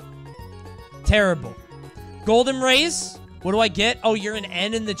there. Terrible. Golden Rays. What do I get? Oh, you're an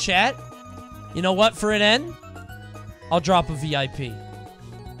N in the chat? You know what? For an N, I'll drop a VIP.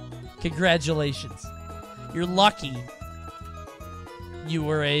 Congratulations. You're lucky. You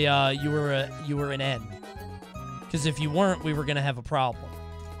were an N. Because if you weren't, we were gonna have a problem.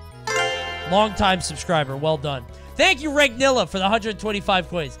 Long-time subscriber, well done. Thank you, Regnilla, for the 125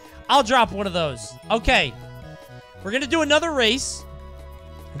 coins. I'll drop one of those. Okay. We're gonna do another race.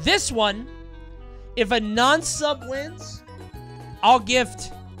 This one, if a non-sub wins, I'll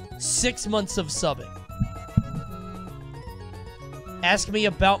gift 6 months of subbing. Ask me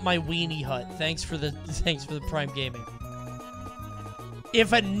about my weenie hut. Thanks for the Prime Gaming.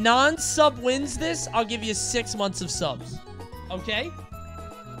 If a non-sub wins this, I'll give you 6 months of subs. Okay?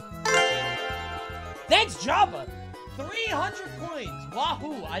 Thanks, Jabba. 300 coins.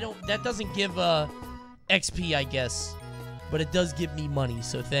 Wahoo. That doesn't give XP, I guess. But it does give me money,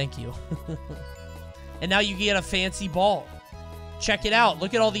 so thank you. And now you get a fancy ball. Check it out.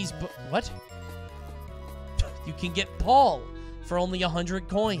 Look at all these. What? You can get Paul for only 100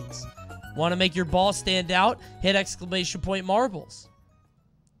 coins. Want to make your ball stand out? Hit exclamation point marbles.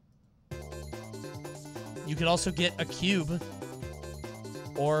 You could also get a cube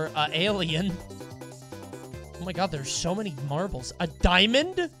or an alien. Oh my god, there's so many marbles. A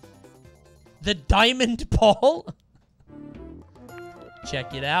diamond? The diamond ball?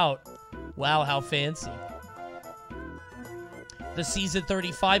 Check it out. Wow, how fancy. The Season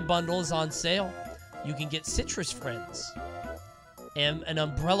 35 bundle is on sale. You can get Citrus Friends. And an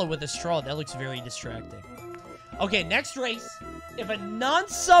umbrella with a straw. That looks very distracting. Okay, next race. If a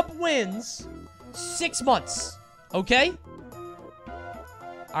non-sub wins, 6 months. Okay?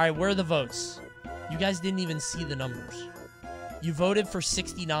 Alright, where are the votes? You guys didn't even see the numbers. You voted for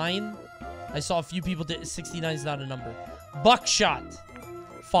 69. I saw a few people did. 69 is not a number. Buckshot.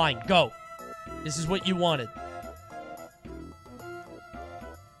 Fine, go. This is what you wanted.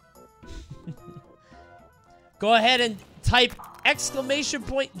 Go ahead and type exclamation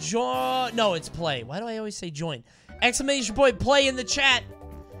point join. No, it's play. Why do I always say join? Exclamation point play in the chat.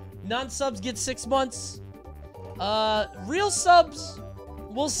 Non-subs get 6 months. Real subs,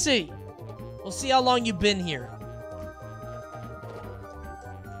 we'll see. We'll see how long you've been here.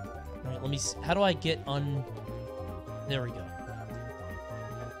 All right, let me see. How do I get on? There we go.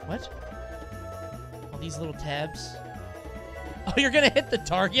 What? All these little tabs. Oh, you're gonna hit the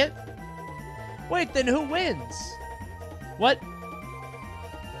target? Wait, then who wins? What?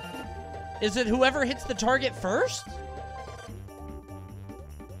 Is it whoever hits the target first?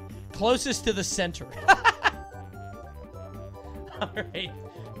 Closest to the center. Alright,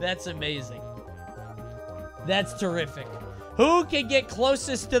 that's amazing. That's terrific. Who can get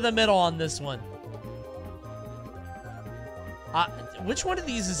closest to the middle on this one? Which one of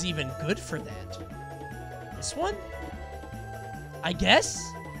these is even good for that? This one? I guess?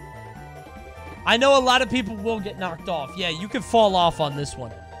 I know a lot of people will get knocked off. Yeah, you can fall off on this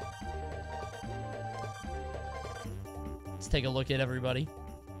one. Let's take a look at everybody.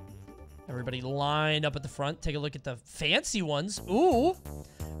 Everybody lined up at the front. Take a look at the fancy ones. Ooh.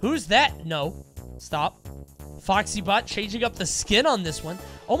 Who's that? No. Stop. FoxyBot changing up the skin on this one.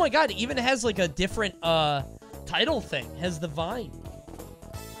 Oh my god, it even has like a different title thing. Has the vine.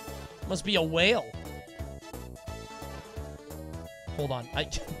 Must be a whale. Hold on.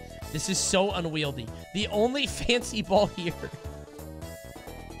 This is so unwieldy. The only fancy ball here.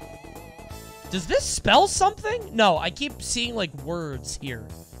 Does this spell something? No, I keep seeing like words here.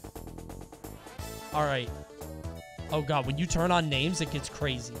 Alright. Oh god, when you turn on names, it gets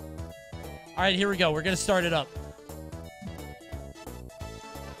crazy. Alright, here we go. We're gonna start it up.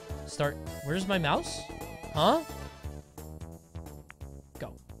 Start. Where's my mouse? Huh?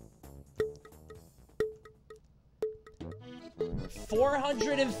 Go.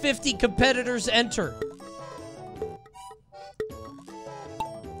 450 competitors enter.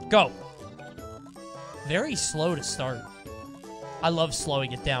 Go. Very slow to start. I love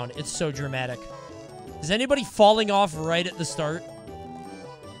slowing it down. It's so dramatic. Is anybody falling off right at the start?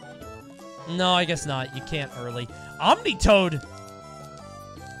 No, I guess not. You can't early. Omnitoad!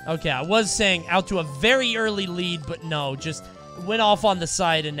 Okay, I was saying out to a very early lead, but no, just went off on the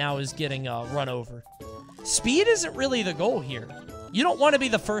side and now is getting run over. Speed isn't really the goal here. You don't want to be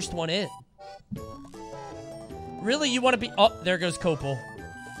the first one in. Really, you want to be... Oh, there goes Copel.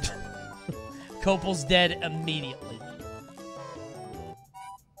 Copel's dead immediately.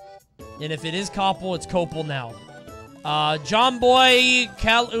 And if it is Copel, it's Copel now. John Boy,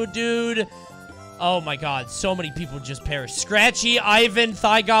 Dude. Oh my god, so many people just perished. Scratchy, Ivan,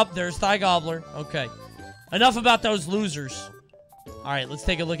 there's Thigh Gobbler. Okay. Enough about those losers. Alright, let's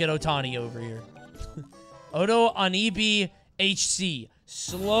take a look at Otani over here. Oto Anibi HC.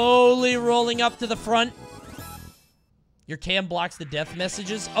 Slowly rolling up to the front. Your cam blocks the death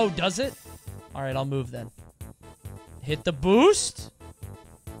messages. Oh, does it? Alright, I'll move then. Hit the boost.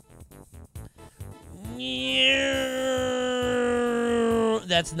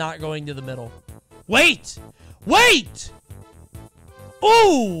 That's not going to the middle. Wait! Wait!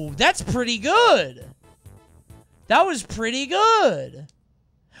 Ooh, that's pretty good. That was pretty good.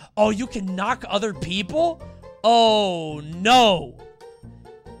 Oh, you can knock other people? Oh, no.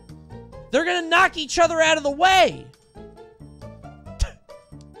 They're gonna knock each other out of the way.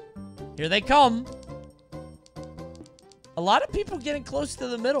 Here they come. A lot of people getting close to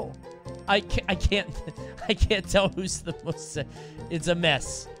the middle. I can't tell who's the most... It's a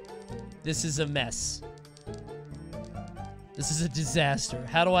mess. This is a mess. This is a disaster.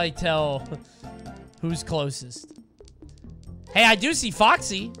 How do I tell who's closest? Hey, I do see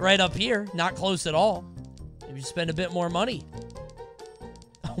Foxy right up here. Not close at all. Maybe you spend a bit more money.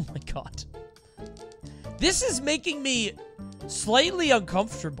 Oh my god. This is making me slightly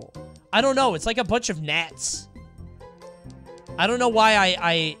uncomfortable. I don't know. It's like a bunch of gnats. I don't know why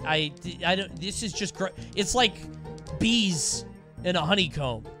I don't. This is just. It's like bees in a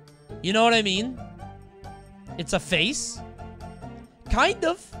honeycomb. You know what I mean? It's a face. Kind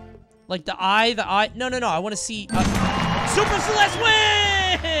of. Like the eye. No. I want to see. Super Celeste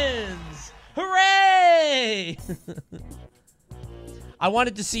wins! Hooray! I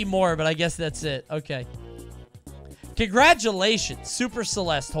wanted to see more, but I guess that's it. Okay. Congratulations, Super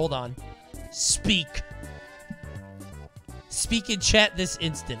Celeste. Hold on. Speak. Speak in chat this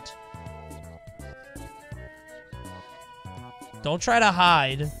instant. Don't try to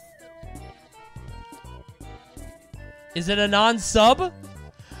hide. Is it a non-sub?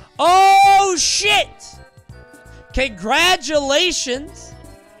 Oh, shit! Congratulations!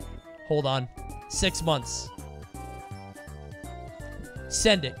 Hold on. 6 months.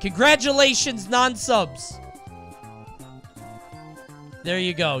 Send it. Congratulations, non-subs. There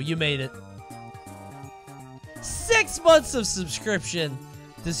you go. You made it. 6 months of subscription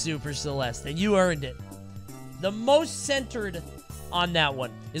to Super Celeste, and you earned it. The most centered on that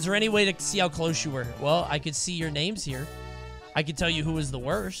one. Is there any way to see how close you were? Well, I could see your names here. I could tell you who was the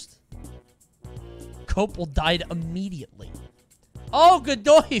worst. Copel died immediately. Oh,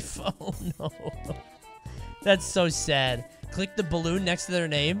 Godoy! Oh, no. That's so sad. Click the balloon next to their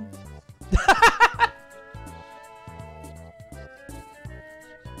name.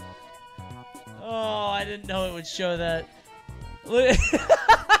 Oh, I didn't know it would show that.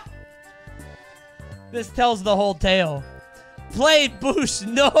 This tells the whole tale. Play boost,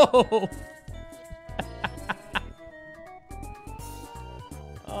 no!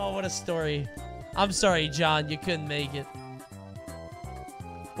 Oh, what a story. I'm sorry, John, you couldn't make it.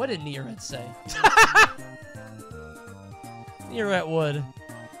 What did Nearhead say? Nearhead would.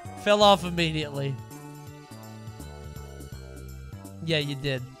 Fell off immediately. Yeah, you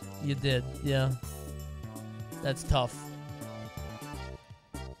did. You did, yeah. That's tough.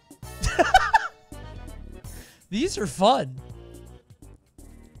 These are fun.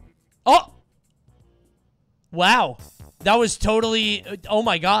 Oh! Wow. That was totally... Oh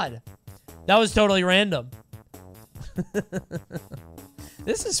my god. That was totally random.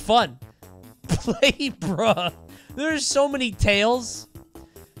 This is fun. Play, bruh. There's so many tales.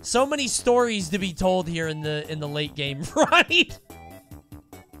 So many stories to be told here in the late game, right?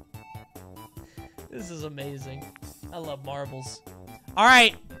 This is amazing. I love marbles. All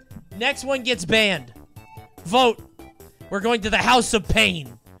right. Next one gets banned. Vote. We're going to the House of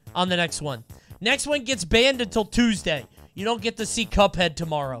Pain on the next one. Next one gets banned until Tuesday. You don't get to see Cuphead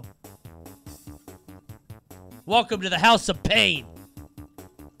tomorrow. Welcome to the House of Pain.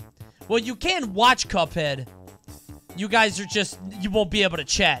 Well, you can watch Cuphead. You guys are just... You won't be able to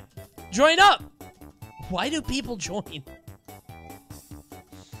chat. Join up. Why do people join?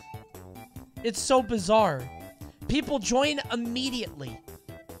 It's so bizarre. People join immediately.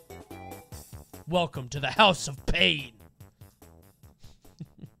 Welcome to the House of Pain.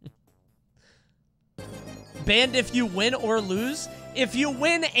 Banned if you win or lose? If you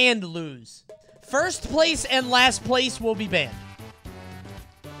win and lose. First place and last place will be banned.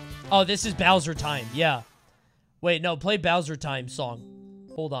 Oh, this is Bowser time. Yeah. Wait, no. Play Bowser time song.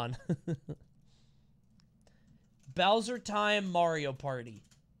 Hold on. Bowser time Mario Party.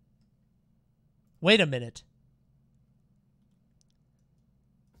 Wait a minute.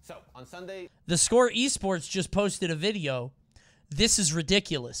 So, on Sunday... The Score Esports just posted a video. This is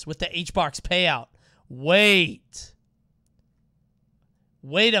ridiculous with the HBox payout. Wait.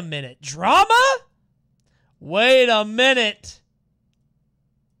 Wait a minute. Drama? Wait a minute.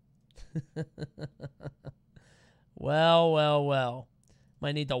 Well.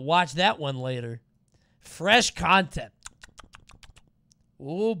 Might need to watch that one later. Fresh content.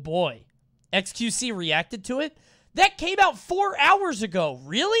 Oh, boy. XQC reacted to it? That came out 4 hours ago.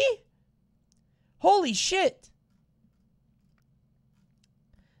 Really? Holy shit.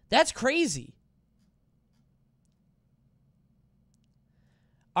 That's crazy.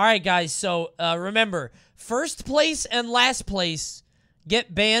 All right, guys. So, remember, first place and last place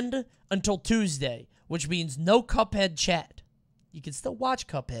get banned until Tuesday, which means no Cuphead chat. You can still watch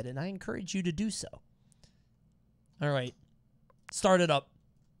Cuphead, and I encourage you to do so. All right. Start it up.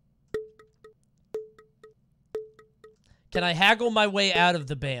 Can I haggle my way out of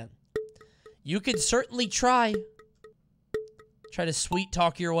the ban? You can certainly try. Try to sweet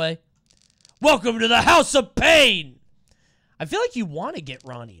talk your way. Welcome to the House of Pain! I feel like you want to get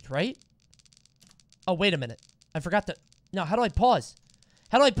Ronnied, right? Oh, wait a minute. I forgot to... No, how do I pause?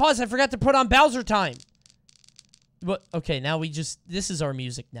 How do I pause? I forgot to put on Bowser time. What? Okay, now we just... This is our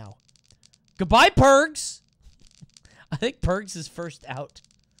music now. Goodbye, Pergs. I think Pergs is first out.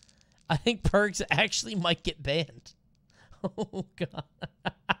 I think Pergs actually might get banned. Oh, God.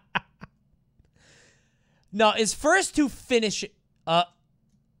 No, it's first to finish it.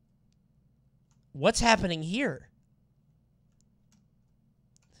 What's happening here?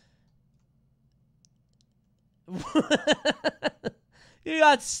 You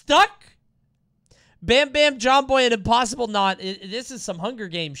got stuck? Bam Bam, John Boy, and Impossible Not. This is some Hunger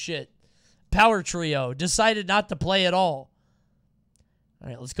Games shit. Power Trio decided not to play at all. All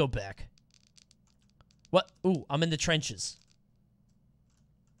right, let's go back. What? Ooh, I'm in the trenches.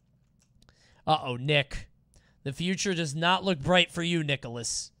 Uh-oh, Nick. The future does not look bright for you,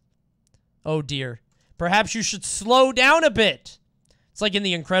 Nicholas. Oh, dear. Perhaps you should slow down a bit. It's like in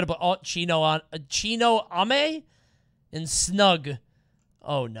The Incredible... Oh, Chino Ame and Snug.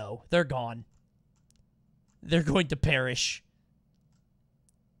 Oh, no. They're gone. They're going to perish.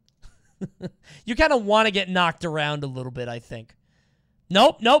 You kind of want to get knocked around a little bit, I think.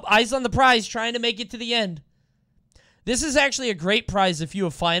 Nope, nope. Eyes on the prize, trying to make it to the end. This is actually a great prize if you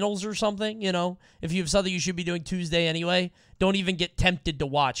have finals or something, you know. If you have something you should be doing Tuesday anyway. Don't even get tempted to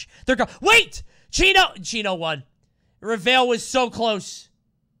watch. They're going... Wait! Chino won. Reveal was so close.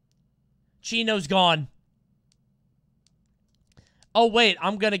 Chino's gone. Oh, wait.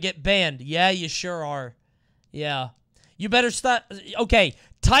 I'm going to get banned. Yeah, you sure are. Yeah. You better start... Okay.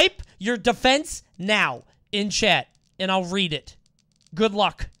 Type your defense now in chat, and I'll read it. Good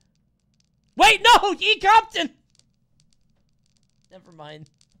luck. Wait, no! E. Compton! Never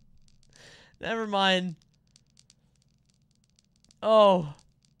mind. Never mind. Oh.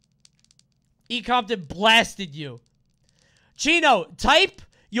 E. Compton blasted you. Chino, type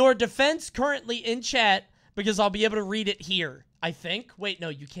your defense currently in chat because I'll be able to read it here. I think. Wait, no,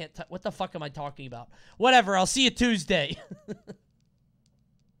 you can't. What the fuck am I talking about? Whatever. I'll see you Tuesday.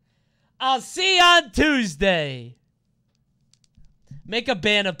 I'll see you on Tuesday. Make a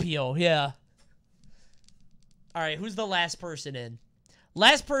ban appeal. Yeah. All right, who's the last person in?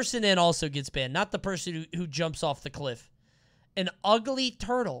 Last person in also gets banned. Not the person who jumps off the cliff. An ugly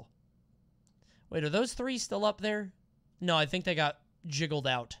turtle. Wait, are those three still up there? No, I think they got jiggled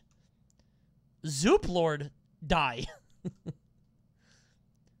out. Zoop Lord, die.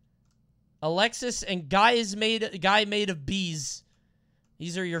 Alexis and guy made of bees.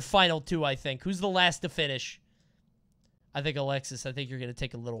 These are your final two, I think. Who's the last to finish? I think Alexis. I think you're gonna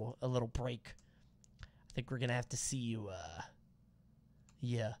take a little break. I think we're gonna have to see you.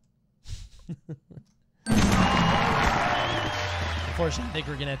 Yeah. Unfortunately, I think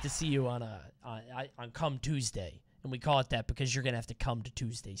we're gonna have to see you on Come Tuesday, and we call it that because you're gonna have to come to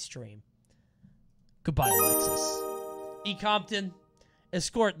Tuesday's stream. Goodbye, Alexis. E. Compton,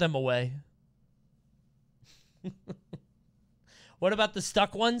 escort them away. What about the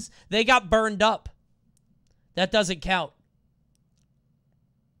stuck ones? They got burned up. That doesn't count.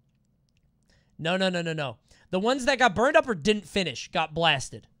 No. The ones that got burned up or didn't finish got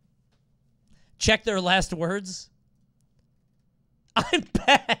blasted. Check their last words. I'm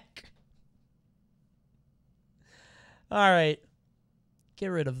back. All right. Get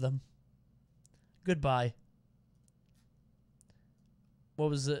rid of them. Goodbye. What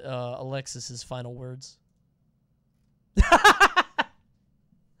was Alexis's final words?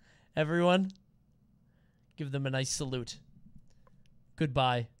 Everyone, give them a nice salute.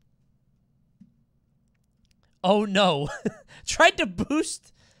 Goodbye. Oh, no. Tried to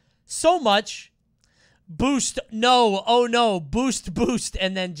boost so much. Boost. No. Oh, no. Boost.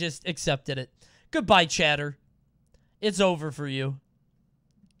 And then just accepted it. Goodbye, chatter. It's over for you.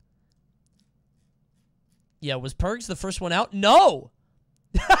 Yeah, was Pergs the first one out? No.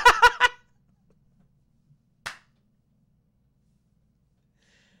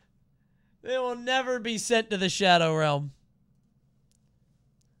 They will never be sent to the Shadow Realm.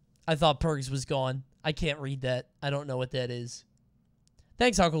 I thought Pergs was gone. I can't read that. I don't know what that is.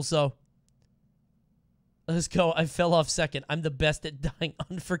 Thanks, Uncle So. Let's go. I fell off second. I'm the best at dying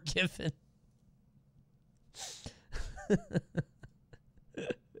unforgiven.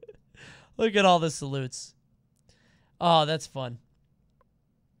 Look at all the salutes. Oh, that's fun.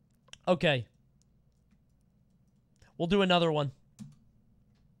 Okay. We'll do another one.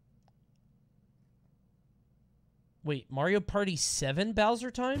 Wait, Mario Party 7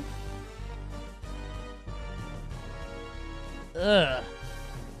 Bowser time? Ugh.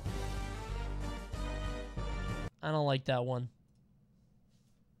 I don't like that one.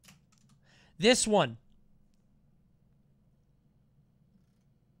 This one.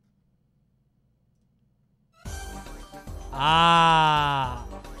 Ah.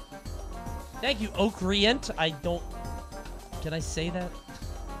 Thank you, Oak Rient. I don't... Can I say that?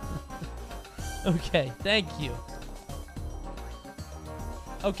 Okay, thank you.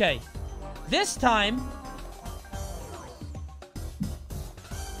 Okay, this time,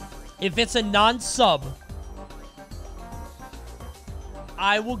 if it's a non-sub,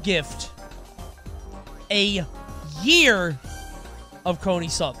 I will gift a year of Coney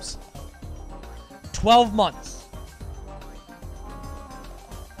subs. 12 months.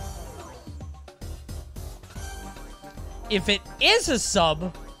 If it is a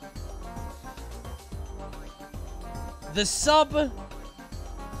sub, the sub...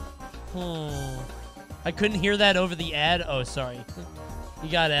 I couldn't hear that over the ad. Oh, sorry. You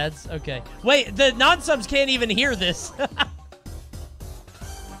got ads? Okay. Wait, the non-subs can't even hear this.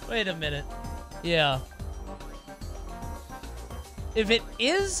 Wait a minute. Yeah. If it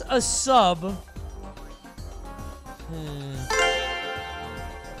is a sub...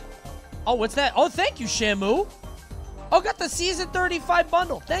 Oh, what's that? Oh, thank you, Shamu. Oh, got the Season 35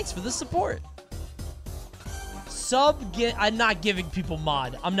 bundle. Thanks for the support. I'm not giving people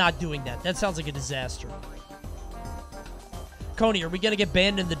mod. I'm not doing that. That sounds like a disaster. Coney, are we going to get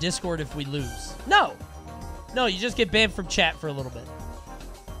banned in the Discord if we lose? No. No, you just get banned from chat for a little bit.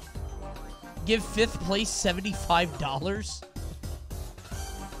 Give 5th place $75?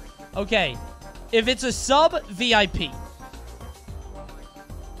 Okay. If it's a sub, VIP.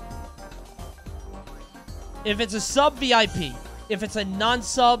 If it's a sub, VIP. If it's a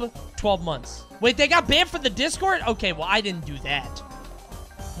non-sub, 12 months. Wait, they got banned from the Discord? Okay, well, I didn't do that.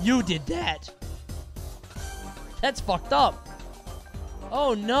 You did that. That's fucked up.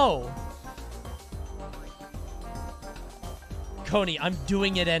 Oh, no. Coney, I'm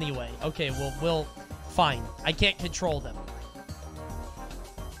doing it anyway. Okay, well, fine. I can't control them.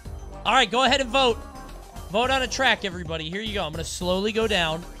 All right, go ahead and vote. Vote on a track, everybody. Here you go. I'm going to slowly go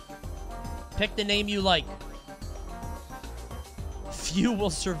down. Pick the name you like. Few will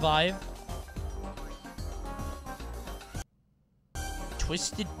survive.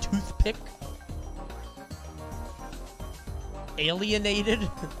 Twisted Toothpick. Alienated.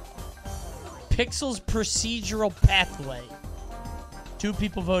 Pixels Procedural Pathway. 2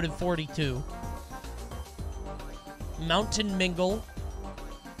 people voted 42. Mountain Mingle.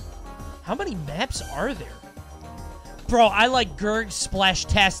 How many maps are there? Bro, I like Gerg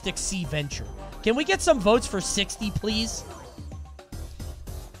Splashtastic Sea Venture. Can we get some votes for 60, please?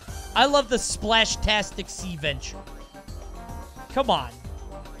 I love the Splashtastic Sea Venture. Come on.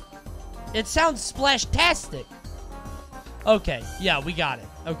 It sounds splashtastic. Okay, yeah, we got it.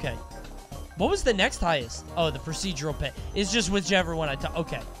 Okay. What was the next highest? Oh, the procedural pit. It's just whichever one I talk.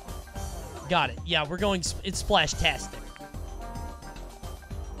 Okay. Got it. Yeah, we're going... It's splashtastic.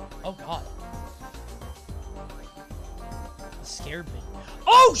 Oh, God. It scared me.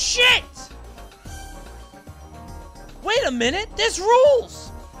 Oh, shit! Wait a minute. This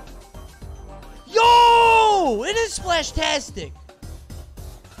rules! Yo! It is splashtastic.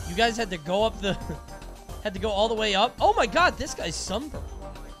 You guys had to go up the... had to go all the way up. Oh, my God. This guy's sunburned.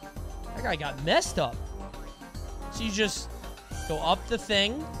 That guy got messed up. So you just go up the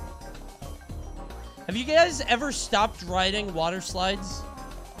thing. Have you guys ever stopped riding water slides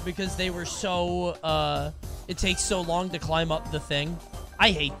because they were so, it takes so long to climb up the thing?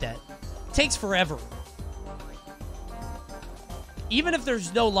 I hate that. It takes forever. Even if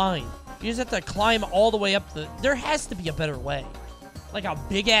there's no line, you just have to climb all the way up the... There has to be a better way. Like a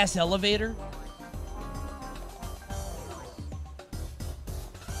big-ass elevator.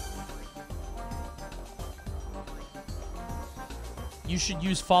 You should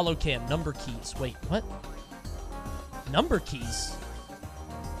use follow cam, number keys. Wait, what? Number keys?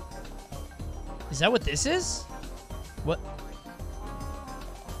 Is that what this is? What?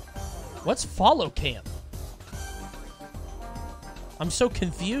 What's follow cam? I'm so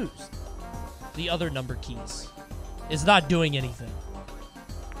confused. The other number keys is not doing anything.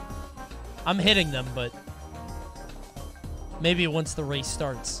 I'm hitting them, but maybe once the race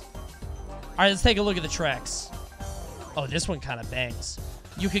starts. All right, let's take a look at the tracks. Oh, this one kind of bangs.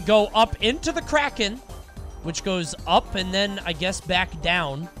 You could go up into the Kraken, which goes up and then, I guess, back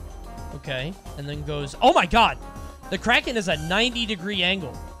down. Okay, and then goes... Oh, my God! The Kraken is a 90-degree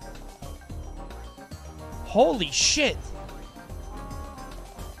angle. Holy shit!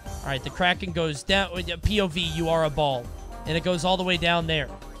 All right, the Kraken goes down... POV, you are a ball. And it goes all the way down there.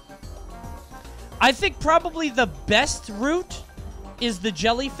 I think probably the best route is the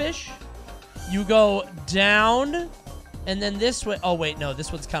jellyfish. You go down... And then this way... Oh, wait, no.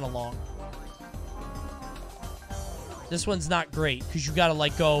 This one's kind of long. This one's not great, because you gotta,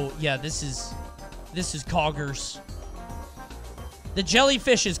 like, go... Yeah, this is Coggers. The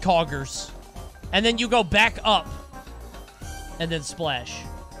jellyfish is Coggers. And then you go back up. And then splash.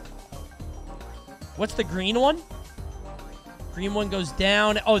 What's the green one? Green one goes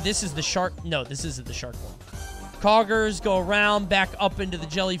down. Oh, this is the shark. No, this isn't the shark one. Coggers go around, back up into the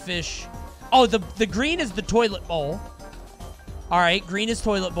jellyfish. Oh, the green is the toilet bowl. All right, green is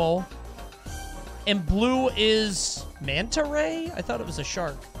toilet bowl. And blue is manta ray? I thought it was a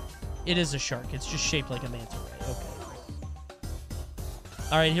shark. It is a shark. It's just shaped like a manta ray. Okay.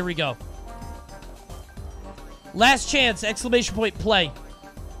 All right, here we go. Last chance, exclamation point, play.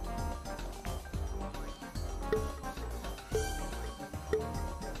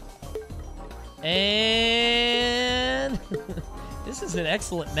 And this is an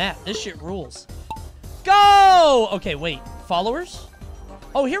excellent map. This shit rules. Go! Okay, wait. Followers?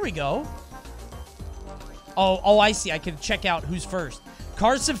 Oh, here we go. Oh, I see. I can check out who's first.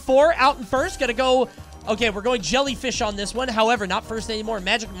 Carson 4 out in first. Gotta go. Okay, we're going jellyfish on this one. However, not first anymore.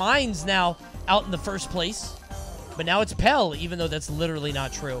 Magic Mind's now out in the first place. But now it's Pell, even though that's literally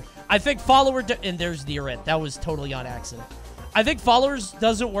not true. I think follower... And there's the Arret. That was totally on accident. I think followers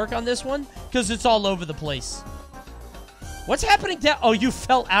doesn't work on this one because it's all over the place. What's happening down? Oh, you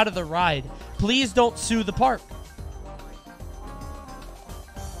fell out of the ride. Please don't sue the park.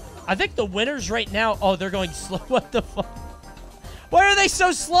 I think the winners right now... Oh, they're going slow. What the fuck? Why are they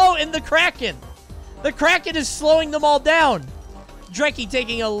so slow in the Kraken? The Kraken is slowing them all down. Drekkie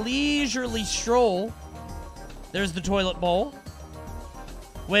taking a leisurely stroll. There's the toilet bowl.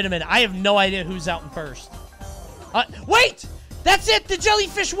 Wait a minute. I have no idea who's out in first. Wait! That's it! The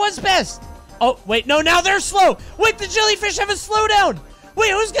jellyfish was best! Oh, wait. No, now they're slow. Wait, the jellyfish have a slowdown.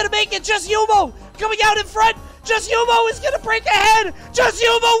 Wait, who's going to make it? Just Yumo coming out in front. Just Yumo is going to break ahead. Just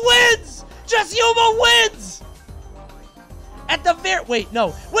Yumo wins. Just Yumo wins. At the very... Wait,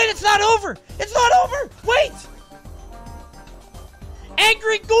 no. Wait, it's not over. It's not over. Wait.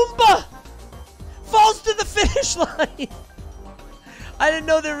 Angry Goomba falls to the finish line. I didn't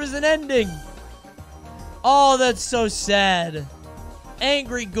know there was an ending. Oh, that's so sad.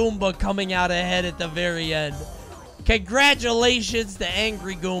 Angry Goomba coming out ahead at the very end. Congratulations to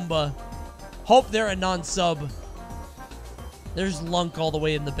Angry Goomba. Hope they're a non-sub. There's Lunk all the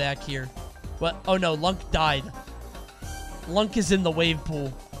way in the back here. What? Oh no, Lunk died. Lunk is in the wave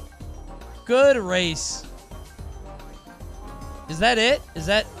pool. Good race. Is that it? Is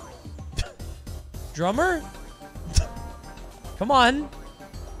that... Drummer? Come on.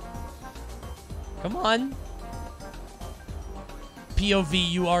 Come on. POV,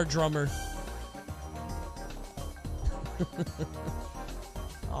 you are drummer.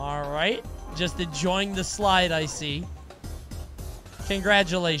 Alright. Just enjoying the slide, I see.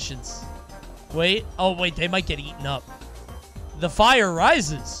 Congratulations. Wait. Oh, wait. They might get eaten up. The fire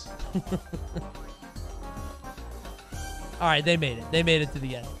rises. Alright, they made it. They made it to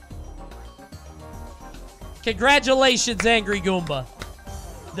the end. Congratulations, Angry Goomba.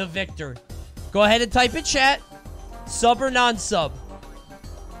 The victor. Go ahead and type in chat. Sub or non-sub?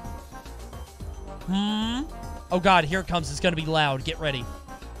 Oh, God. Here it comes. It's going to be loud. Get ready.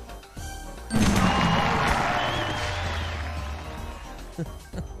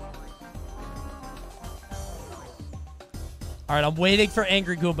 All right, I'm waiting for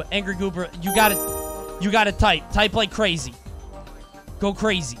Angry Goomba. Angry Goomba, you gotta type. Type like crazy. Go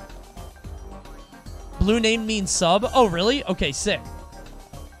crazy. Blue name means sub. Oh, really? Okay, sick.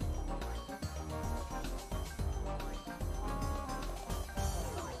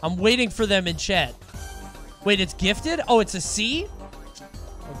 I'm waiting for them in chat. Wait, it's gifted? Oh, it's a C?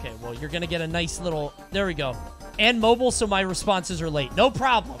 Okay, well, you're gonna get a nice little... There we go. And mobile, so my responses are late. No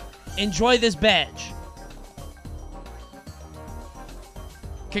problem. Enjoy this badge.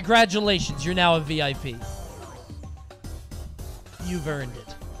 Congratulations, you're now a VIP. You've earned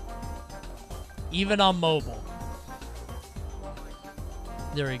it. Even on mobile.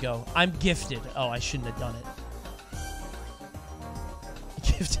 There we go. I'm gifted. Oh, I shouldn't have done it.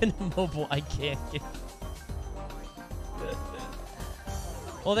 Gifted and mobile, I can't get.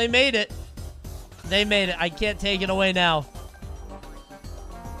 Well, they made it. They made it. I can't take it away now.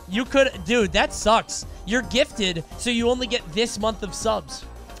 You could... Dude, that sucks. You're gifted, so you only get this month of subs.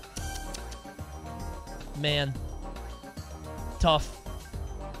 Man. Tough.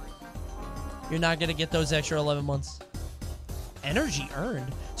 You're not going to get those extra 11 months. Energy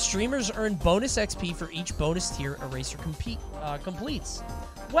earned. Streamers earn bonus XP for each bonus tier Eraser completes.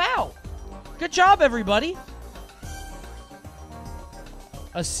 Wow. Good job, everybody.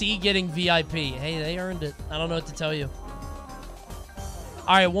 A C getting VIP. Hey, they earned it. I don't know what to tell you.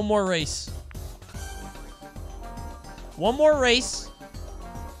 All right, one more race. One more race.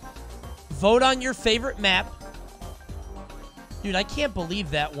 Vote on your favorite map. Dude, I can't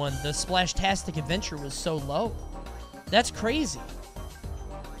believe that one. The Splashtastic Adventure was so low. That's crazy.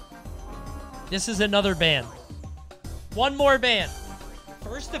 This is another ban. One more ban.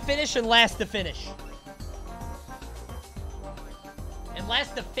 First to finish and last to finish. And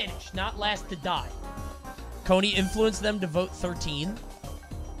last to finish, not last to die. Coney influenced them to vote 13.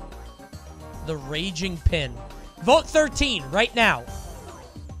 The Raging Pin. Vote 13 right now.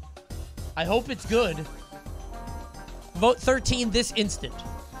 I hope it's good. Vote 13 this instant.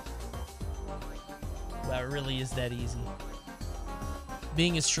 Wow, it really is that easy.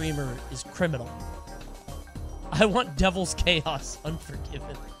 Being a streamer is criminal. I want Devil's Chaos,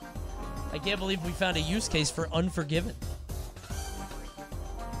 Unforgiven. I can't believe we found a use case for Unforgiven.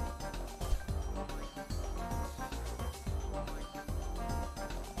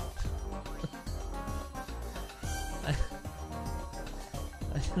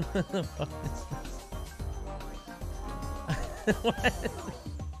 What the fuck is this?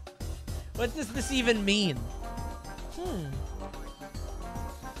 What does this even mean?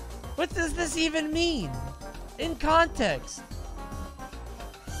 What does this even mean? In context.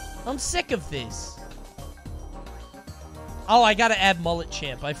 I'm sick of this. Oh, I gotta add Mullet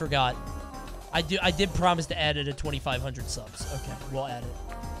Champ. I forgot. I did promise to add it at 2,500 subs. Okay, we'll add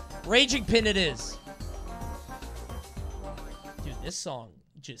it. Raging Pin it is. Dude, this song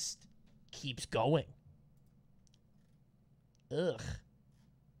just keeps going. Ugh.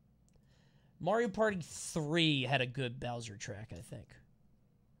 Mario Party 3 had a good Bowser track, I think.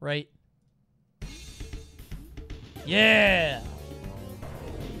 Right? Yeah!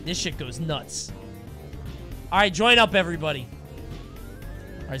 This shit goes nuts. Alright, join up, everybody.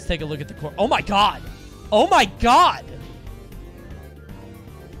 Alright, let's take a look at the core. Oh my god! Oh my god!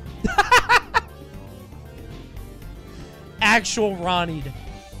 Actual Ronnied.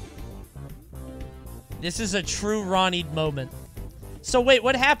 This is a true Ronnied moment. So wait,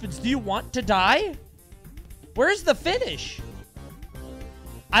 what happens? Do you want to die? Where's the finish?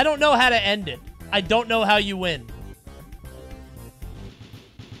 I don't know how to end it. I don't know how you win.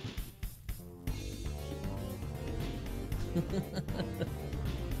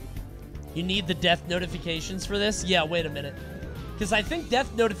 You need the death notifications for this? Yeah, wait a minute. Because I think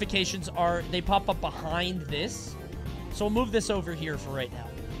death notifications are, they pop up behind this. So we'll move this over here for right now.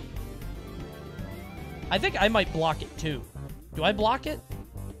 I think I might block it too. Do I block it?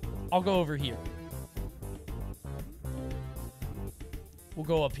 I'll go over here. We'll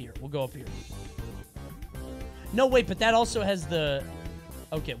go up here. We'll go up here. No, wait, but that also has the...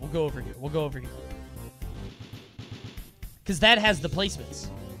 Okay, we'll go over here. We'll go over here. Because that has the placements.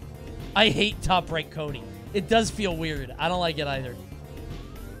 I hate top right Coney. It does feel weird. I don't like it either.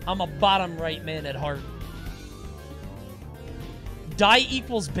 I'm a bottom right man at heart. Die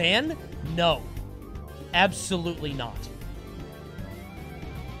equals ban? No. Absolutely not.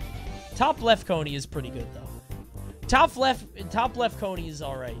 Top left Coney is pretty good, though. Top left Coney is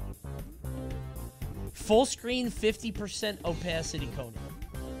alright. Full screen 50% opacity Coney.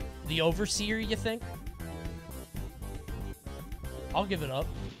 The Overseer, you think? I'll give it up.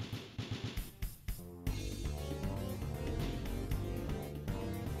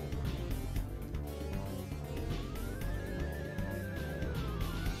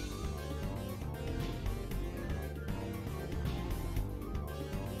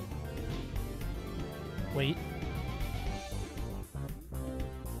 Wait.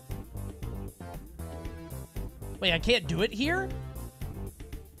 Wait, I can't do it here?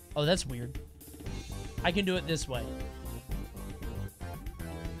 Oh, that's weird. I can do it this way.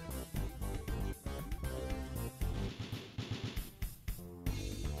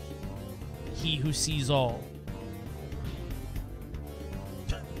 He who sees all.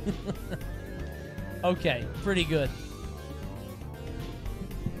 Okay, pretty good.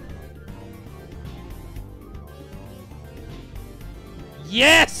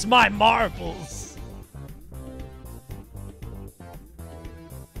 Yes, my marbles!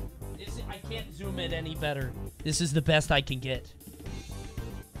 I can't zoom it any better. This is the best I can get.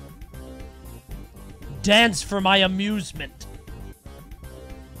 Dance for my amusement.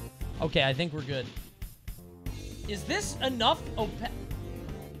 Okay, I think we're good. Is this enough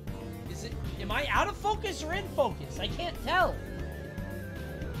Is it... Am I out of focus or in focus? I can't tell.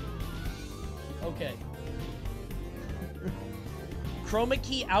 Okay. Chroma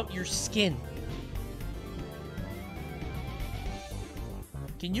key out your skin.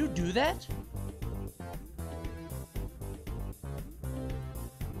 Can you do that?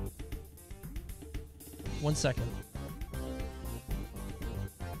 One second.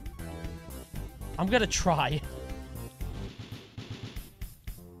 I'm gonna try.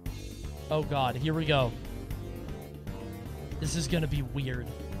 Oh god, here we go. This is gonna be weird.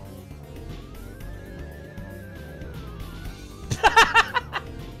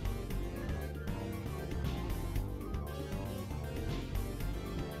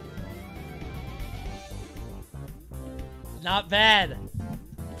 Not bad.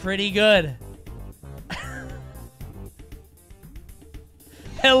 Pretty good.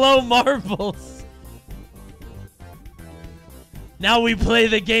 Hello, marbles. Now we play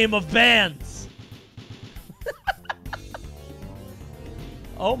the game of bands.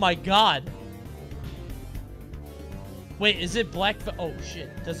 Oh my god. Wait, is it black? Oh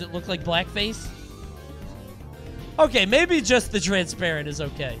shit. Does it look like blackface? Okay, maybe just the transparent is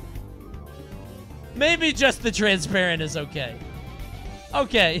okay. Maybe just the transparent is okay.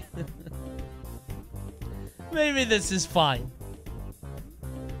 Okay. Maybe this is fine.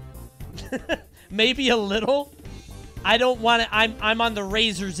 Maybe a little. I don't want to. I'm on the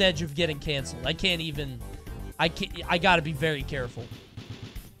razor's edge of getting canceled. I can't even. I gotta be very careful.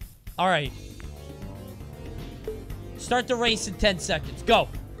 All right. Start the race in 10 seconds. Go.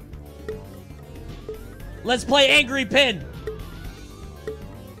 Let's play Angry Pin.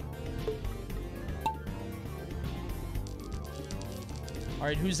 All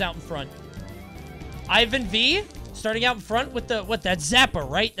right, who's out in front? Ivan V, starting out in front with the, what, that's Zappa,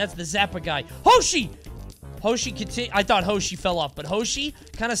 right? That's the Zappa guy. Hoshi! Hoshi continue. I thought Hoshi fell off, but Hoshi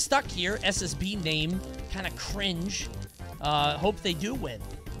kind of stuck here. SSB name, kind of cringe. Hope they do win.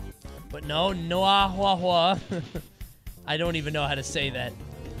 But no, Noahua. I don't even know how to say that.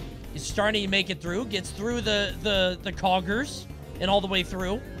 He's starting to make it through. Gets through the coggers and all the way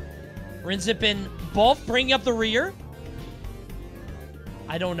through. Rinzip in both, bringing up the rear.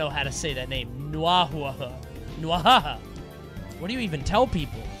 I don't know how to say that name. Nuahua. Nuahaha. What do you even tell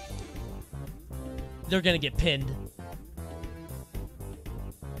people? They're gonna get pinned.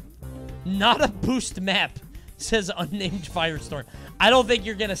 Not a boost map, says unnamed Firestorm. I don't think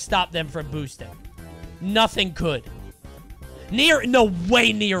you're gonna stop them from boosting. Nothing could. No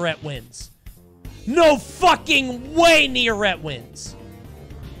way Nearette wins. No fucking way Nearette wins.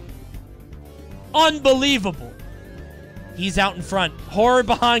 Unbelievable. He's out in front. Horror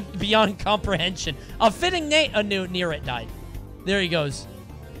beyond comprehension. A fitting name. Nearette died. There he goes.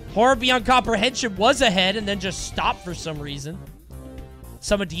 Horror beyond comprehension was ahead and then just stopped for some reason.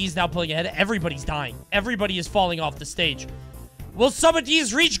 Summa D's now pulling ahead. Everybody's dying. Everybody is falling off the stage. Will Summa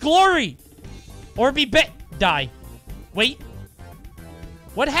D's reach glory? Or be die? Wait.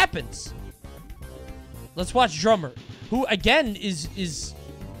 What happens? Let's watch Drummer. Who, again, is...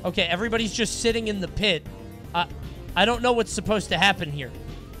 Okay, everybody's just sitting in the pit. I don't know what's supposed to happen here.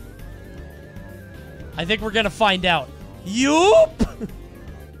 I think we're gonna find out. Yoop!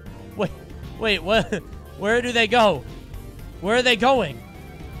 Wait, what? Where do they go? Where are they going?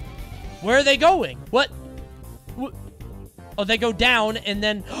 Where are they going? What? Oh, they go down and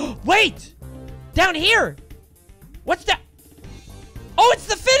then... Wait! Down here! What's that? Oh, it's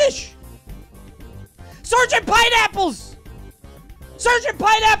the finish! Sergeant Pineapples! Sergeant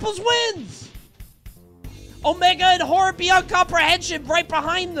Pineapples wins! Omega and Horror Beyond Comprehension right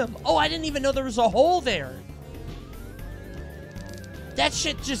behind them. Oh, I didn't even know there was a hole there. That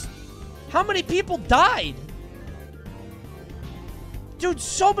shit just... How many people died? Dude,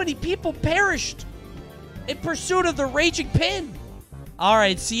 so many people perished in pursuit of the Raging Pin. All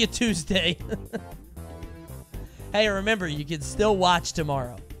right, see you Tuesday. Hey, remember, you can still watch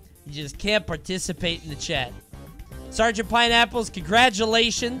tomorrow. You just can't participate in the chat. Sergeant Pineapples,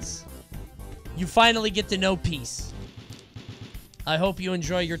 congratulations. You finally get to know peace. I hope you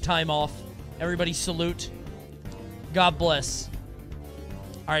enjoy your time off. Everybody salute. God bless.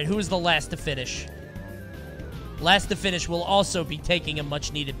 All right, who is the last to finish? Last to finish will also be taking a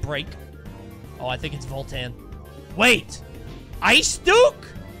much-needed break. Oh, I think it's Voltan. Wait! Ice Duke?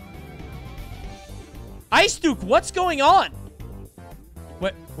 Ice Duke, what's going on?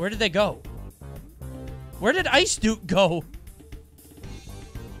 Where did they go? Where did Ice Duke go?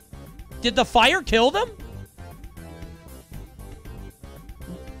 Did the fire kill them?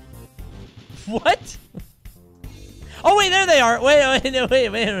 What? Oh, wait, there they are. Wait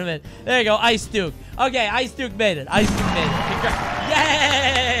a minute. There you go, Ice Duke. Okay, Ice Duke made it. Ice Duke made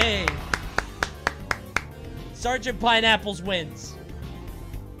it. Yay! Sergeant Pineapples wins.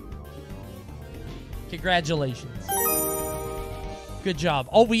 Congratulations. Good job.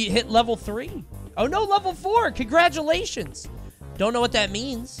 Oh, we hit level 3. Oh, no, level 4. Congratulations. Don't know what that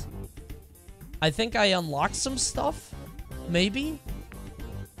means. I think I unlocked some stuff. Maybe.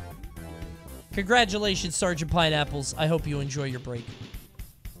 Congratulations, Sergeant Pineapples. I hope you enjoy your break.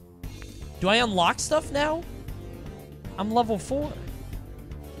 Do I unlock stuff now? I'm level 4.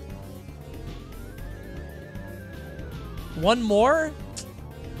 One more?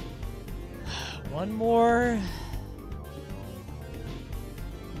 One more.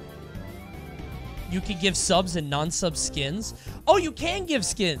 You can give subs and non-sub skins. Oh, you can give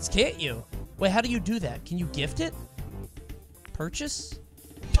skins, can't you? Wait, how do you do that? Can you gift it? Purchase?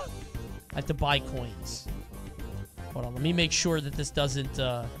 I have to buy coins. Hold on, let me make sure that this doesn't,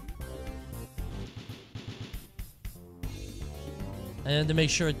 and to make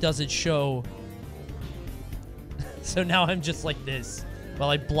sure it doesn't show. So now I'm just like this while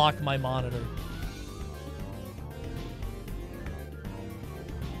I block my monitor.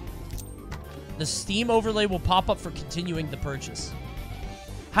 The Steam overlay will pop up for continuing the purchase.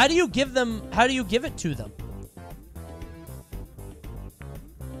 How do you give it to them?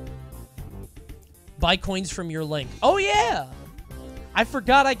 Buy coins from your link. Oh, yeah. I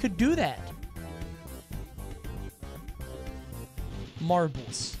forgot I could do that.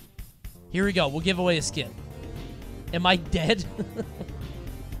 Marbles. Here we go. We'll give away a skin. Am I dead?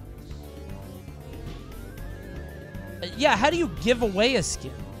 Yeah, how do you give away a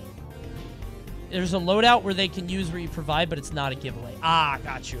skin? There's a loadout where they can use where you provide, but it's not a giveaway. Ah,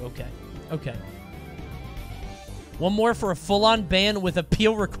 got you. Okay. Okay. One more for a full-on ban with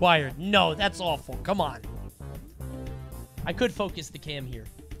appeal required. No, that's awful. Come on. I could focus the cam here.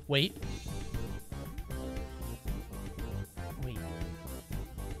 Wait. Wait.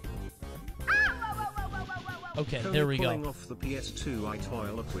 Okay, there we go. Pulling off the PS2, I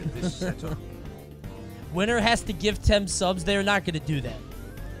toil up with this setup. Winner has to give 10 subs. They're not going to do that.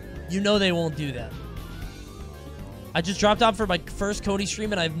 You know they won't do that. I just dropped on for my first Coney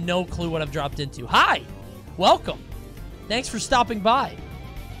stream, and I have no clue what I've dropped into. Hi! Welcome. Thanks for stopping by.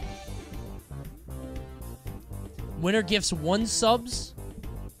 Winner gifts 1 subs.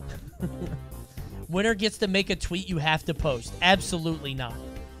 Winner gets to make a tweet you have to post. Absolutely not.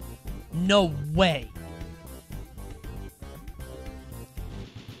 No way.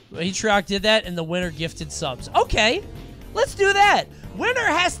 Atriarch did that, and the winner gifted subs. Okay, let's do that. Winner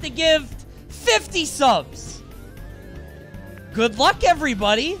has to give 50 subs. Good luck,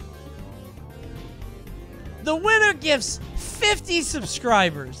 everybody. The winner gives 50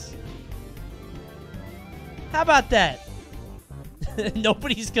 subscribers. How about that?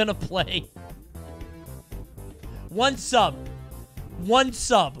 Nobody's gonna play. 1 sub. 1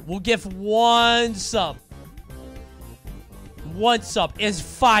 sub. We'll give 1 sub. 1 sub is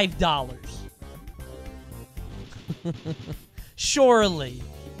 $5. Surely.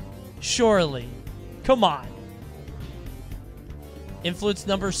 Surely. Come on. Influence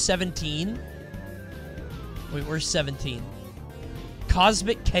number 17. Wait, where's 17?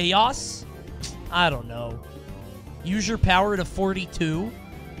 Cosmic Chaos? I don't know. Use your power to 42.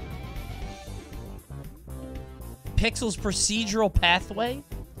 Pixel's Procedural Pathway?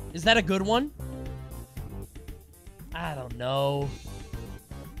 Is that a good one? I don't know.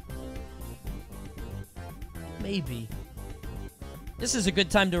 Maybe. This is a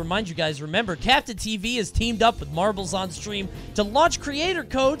good time to remind you guys, remember, Captain TV has teamed up with Marbles on Stream to launch creator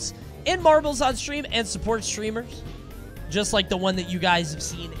codes in Marbles on Stream and support streamers. Just like the one that you guys have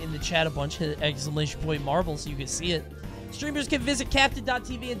seen in the chat a bunch, exclamation point Marbles, so you can see it. Streamers can visit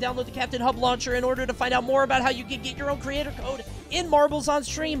Captain.tv and download the Captain Hub launcher in order to find out more about how you can get your own creator code in Marbles on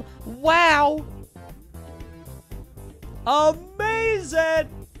Stream. Wow! Amazing!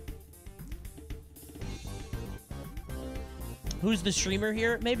 Who's the streamer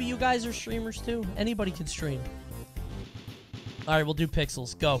here? Maybe you guys are streamers too. Anybody can stream. Alright, we'll do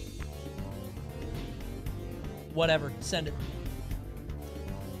Pixels. Go. Whatever. Send it.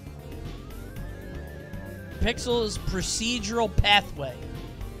 Pixels Procedural Pathway.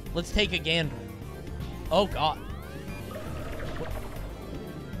 Let's take a gander. Oh, God.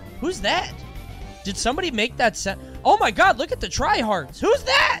 Who's that? Did somebody make that sound? Oh, my God. Look at the tryhards. Who's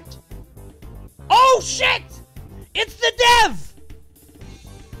that? Oh, shit. It's the dev.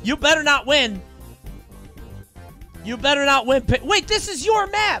 You better not win. You better not win. Wait, this is your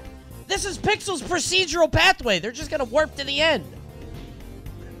map. This is Pixel's Procedural Pathway. They're just going to warp to the end.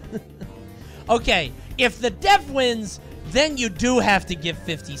 Okay, if the dev wins, then you do have to give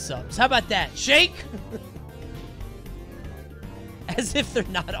 50 subs. How about that? Shake? As if they're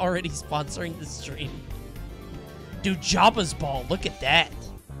not already sponsoring the stream. Dude, Jabba's Ball. Look at that.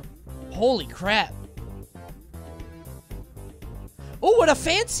 Holy crap. Oh, what a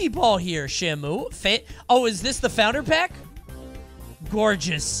fancy ball here, Shamu. Oh, is this the founder pack?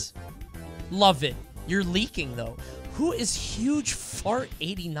 Gorgeous. Love it. You're leaking, though. Who is Huge Fart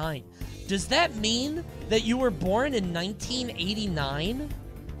 89? Does that mean that you were born in 1989?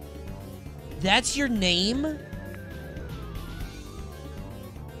 That's your name? Oh,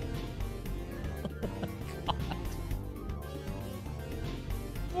 my God.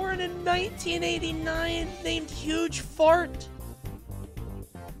 Born in 1989, named Huge Fart.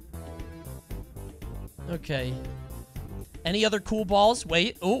 Okay. Any other cool balls?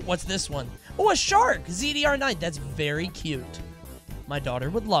 Wait. Oh, what's this one? Oh, a shark. ZDR9. That's very cute. My daughter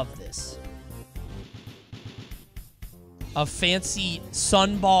would love this. A fancy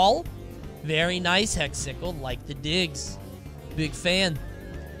sun ball. Very nice, Hexicle. Like the digs. Big fan.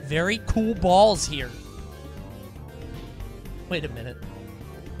 Very cool balls here. Wait a minute.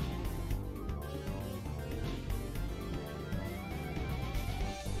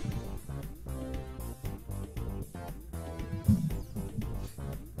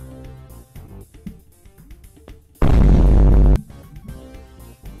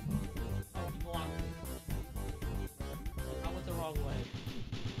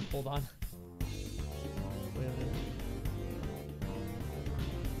 Hold on. Wait a minute.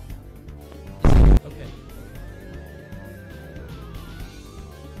 Okay.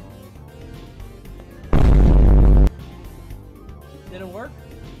 Did it work?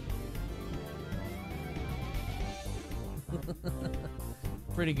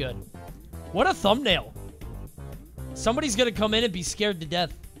 Pretty good. What a thumbnail. Somebody's gonna come in and be scared to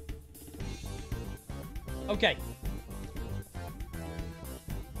death. Okay.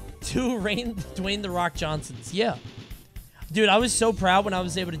 2 Dwayne The Rock Johnsons. Yeah. Dude, I was so proud when I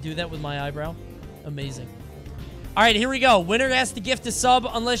was able to do that with my eyebrow. Amazing. All right, here we go. Winner has to gift a sub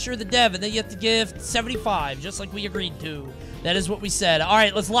unless you're the dev, and then you have to gift 75, just like we agreed to. That is what we said. All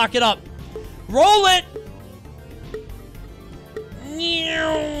right, let's lock it up. Roll it!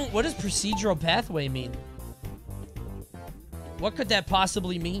 What does procedural pathway mean? What could that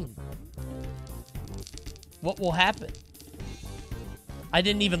possibly mean? What will happen? I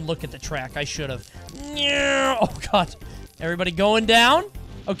didn't even look at the track. I should have. Oh, God. Everybody going down?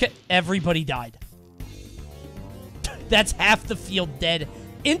 Okay. Everybody died. That's half the field dead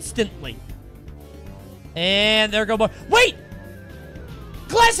instantly. And there go. Wait!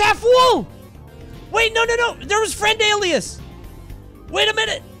 Glass half full! Wait, no, no, no. There was friend alias. Wait a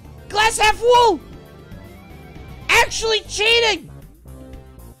minute. Glass half full! Actually cheating!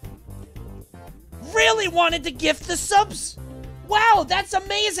 Really wanted to gift the subs. Wow, that's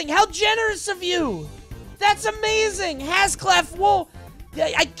amazing. How generous of you. That's amazing. Hasclaff Wool.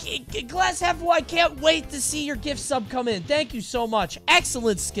 Glass half wool. I can't wait to see your gift sub come in. Thank you so much.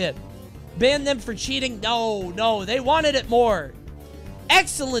 Excellent, Skip. Ban them for cheating. No, no, they wanted it more.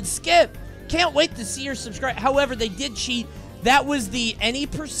 Excellent, Skip. Can't wait to see your subscribe. However, they did cheat. That was the any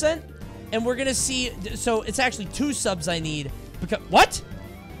 %. And we're going to see. So it's actually 2 subs I need. Because, what?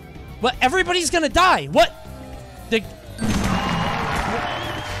 What? Everybody's going to die. What? The...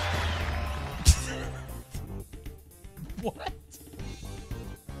 What?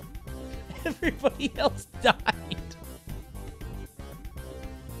 Everybody else died.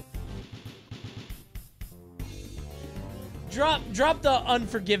 Drop the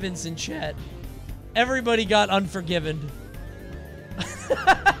Unforgivens in chat. Everybody got unforgiven.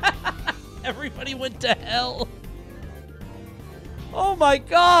 Everybody went to hell. Oh my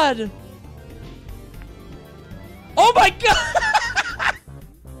God. Oh my God.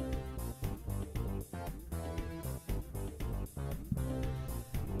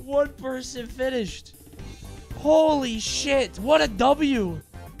 One person finished. Holy shit. What a W.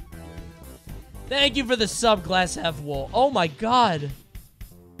 Thank you for the sub, Glass Half Wool. Oh my God.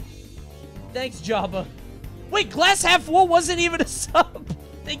 Thanks, Jabba. Wait, Glass Half Wool wasn't even a sub.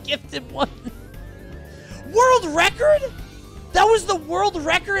 They gifted one. World record? That was the world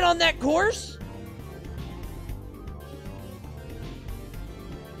record on that course?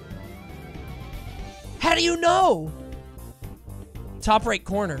 How do you know? Top right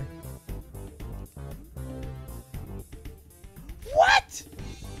corner. What?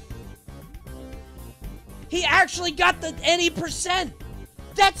 He actually got the any %.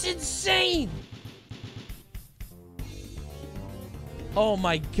 That's insane. Oh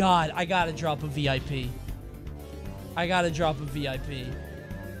my God. I gotta drop a VIP. I gotta drop a VIP.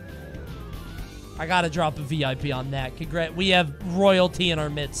 I gotta drop a VIP on that. Congrats. We have royalty in our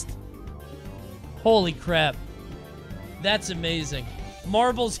midst. Holy crap. That's amazing.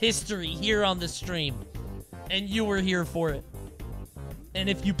 Marbles history here on the stream. And you were here for it. And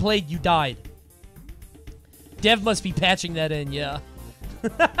if you played, you died. Dev must be patching that in, yeah.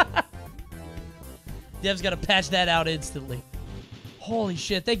 Dev's got to patch that out instantly. Holy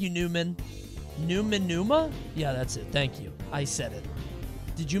shit. Thank you, Newman. Numa? Yeah, that's it. Thank you. I said it.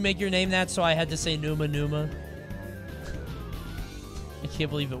 Did you make your name that, so I had to say Numa? I can't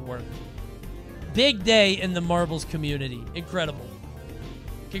believe it worked. Big day in the marbles community. Incredible.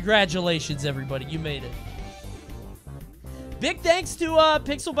 Congratulations, everybody. You made it. Big thanks to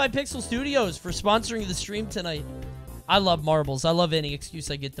Pixel by Pixel Studios for sponsoring the stream tonight. I love marbles. I love any excuse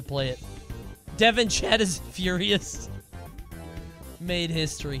I get to play it. Devin Chat is furious. Made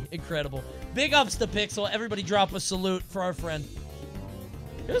history. Incredible. Big ups to Pixel. Everybody drop a salute for our friend.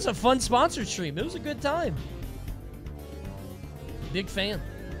 It was a fun sponsored stream. It was a good time. Big fan.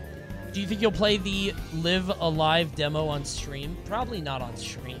 Do you think you'll play the Live Alive demo on stream? Probably not on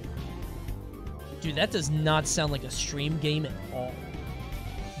stream. Dude, that does not sound like a stream game at all.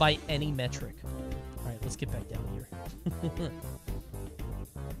 By any metric. Alright, let's get back down here.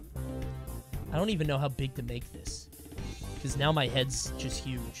 I don't even know how big to make this. Because now my head's just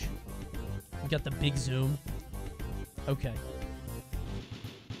huge. We got the big zoom. Okay.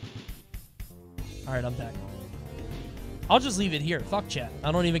 Alright, I'm back. I'll just leave it here. Fuck chat.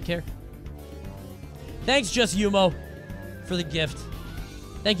 I don't even care. Thanks, Just Yumo, for the gift.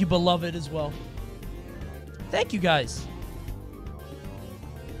 Thank you, Beloved, as well. Thank you, guys.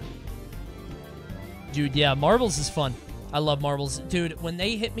 Dude, yeah, Marbles is fun. I love Marbles. Dude, when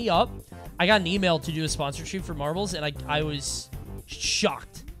they hit me up, I got an email to do a sponsorship for Marbles, and I was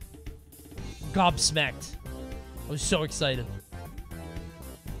shocked. Gobsmacked. I was so excited.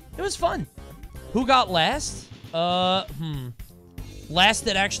 It was fun. Who got last? Last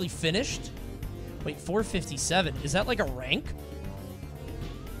that actually finished? Wait, 457. Is that like a rank?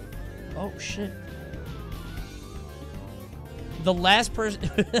 Oh, shit. The last person...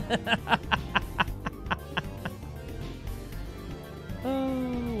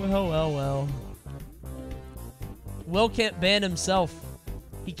 Oh, well. Will can't ban himself.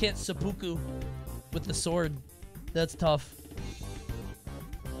 He can't seppuku with the sword. That's tough.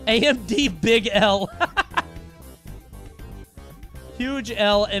 AMD Big L. Huge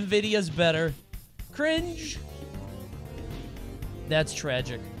L. Nvidia's better. Cringe. That's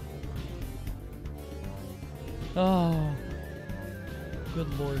tragic. Oh.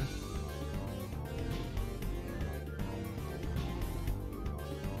 Good lord.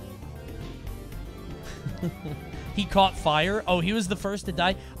 He caught fire? Oh, he was the first to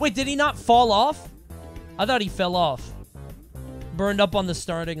die? Wait, did he not fall off? I thought he fell off. Burned up on the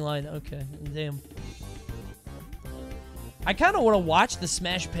starting line. Okay, damn. I kind of want to watch the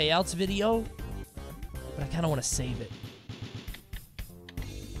Smash Payouts video, but I kind of want to save it.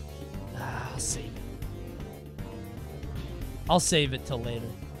 I'll save it. I'll save it till later.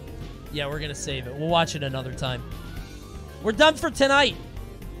 Yeah, we're going to save it. We'll watch it another time. We're done for tonight.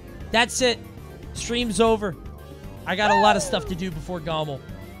 That's it. Stream's over. I got a lot of stuff to do before Gommel,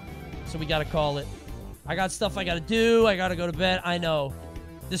 so we got to call it. I got stuff I got to do. I got to go to bed. I know.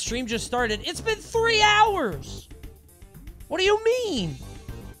 The stream just started. It's been 3 hours. What do you mean?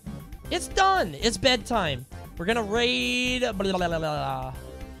 It's done. It's bedtime. We're going to raid. Blah, blah, blah, blah.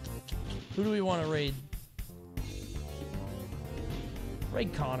 Who do we want to raid?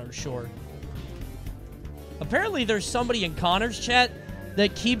 Raid Connor, sure. Apparently, there's somebody in Connor's chat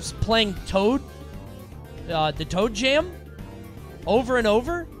that keeps playing Toad. The Toad Jam. Over and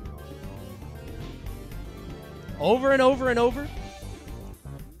over. Over and over and over.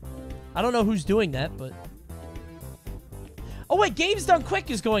 I don't know who's doing that, but... Oh, wait, Games Done Quick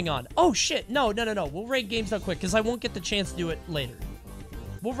is going on. Oh, shit. No. We'll raid Games Done Quick, because I won't get the chance to do it later.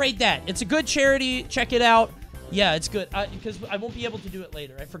 We'll raid that. It's a good charity. Check it out. Yeah, it's good. Because I won't be able to do it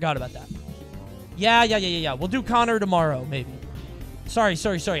later. I forgot about that. Yeah. We'll do Connor tomorrow, maybe. Sorry.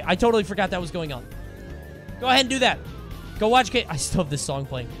 I totally forgot that was going on. Go ahead and do that. Go watch I still have this song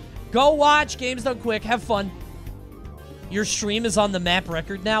playing. Go watch Games Done Quick. Have fun. Your stream is on the map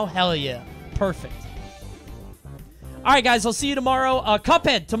record now? Hell yeah. Perfect. Alright, guys. I'll see you tomorrow.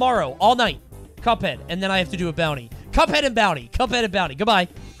 Cuphead tomorrow. All night. Cuphead. And then I have to do a bounty. Cuphead and bounty. Cuphead and bounty. Goodbye.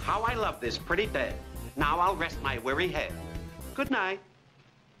 How I love this pretty bed. Now I'll rest my weary head. Good night.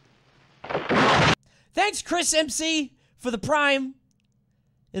 Thanks, Chris MC, for the Prime.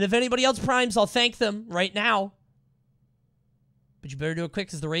 And if anybody else primes, I'll thank them right now. But you better do it quick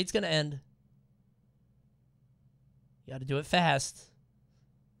because the raid's going to end. You got to do it fast.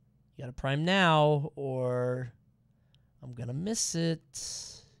 You got to prime now or I'm going to miss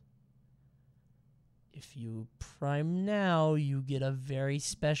it. If you prime now, you get a very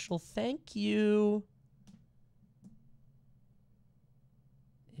special thank you.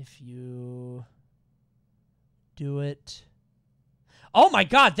 If you do it... Oh my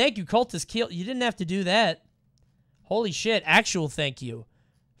god, thank you, Cultist Kill. You didn't have to do that. Holy shit, actual thank you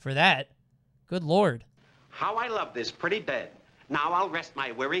for that. Good lord. How I love this pretty bed. Now I'll rest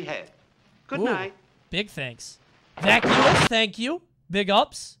my weary head. Good night. Big thanks. Vacuous, thank you. Big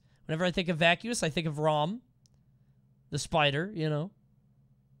ups. Whenever I think of Vacuous, I think of Rom. The spider, you know.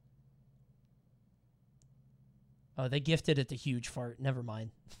 Oh, they gifted it the huge fart. Never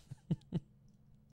mind.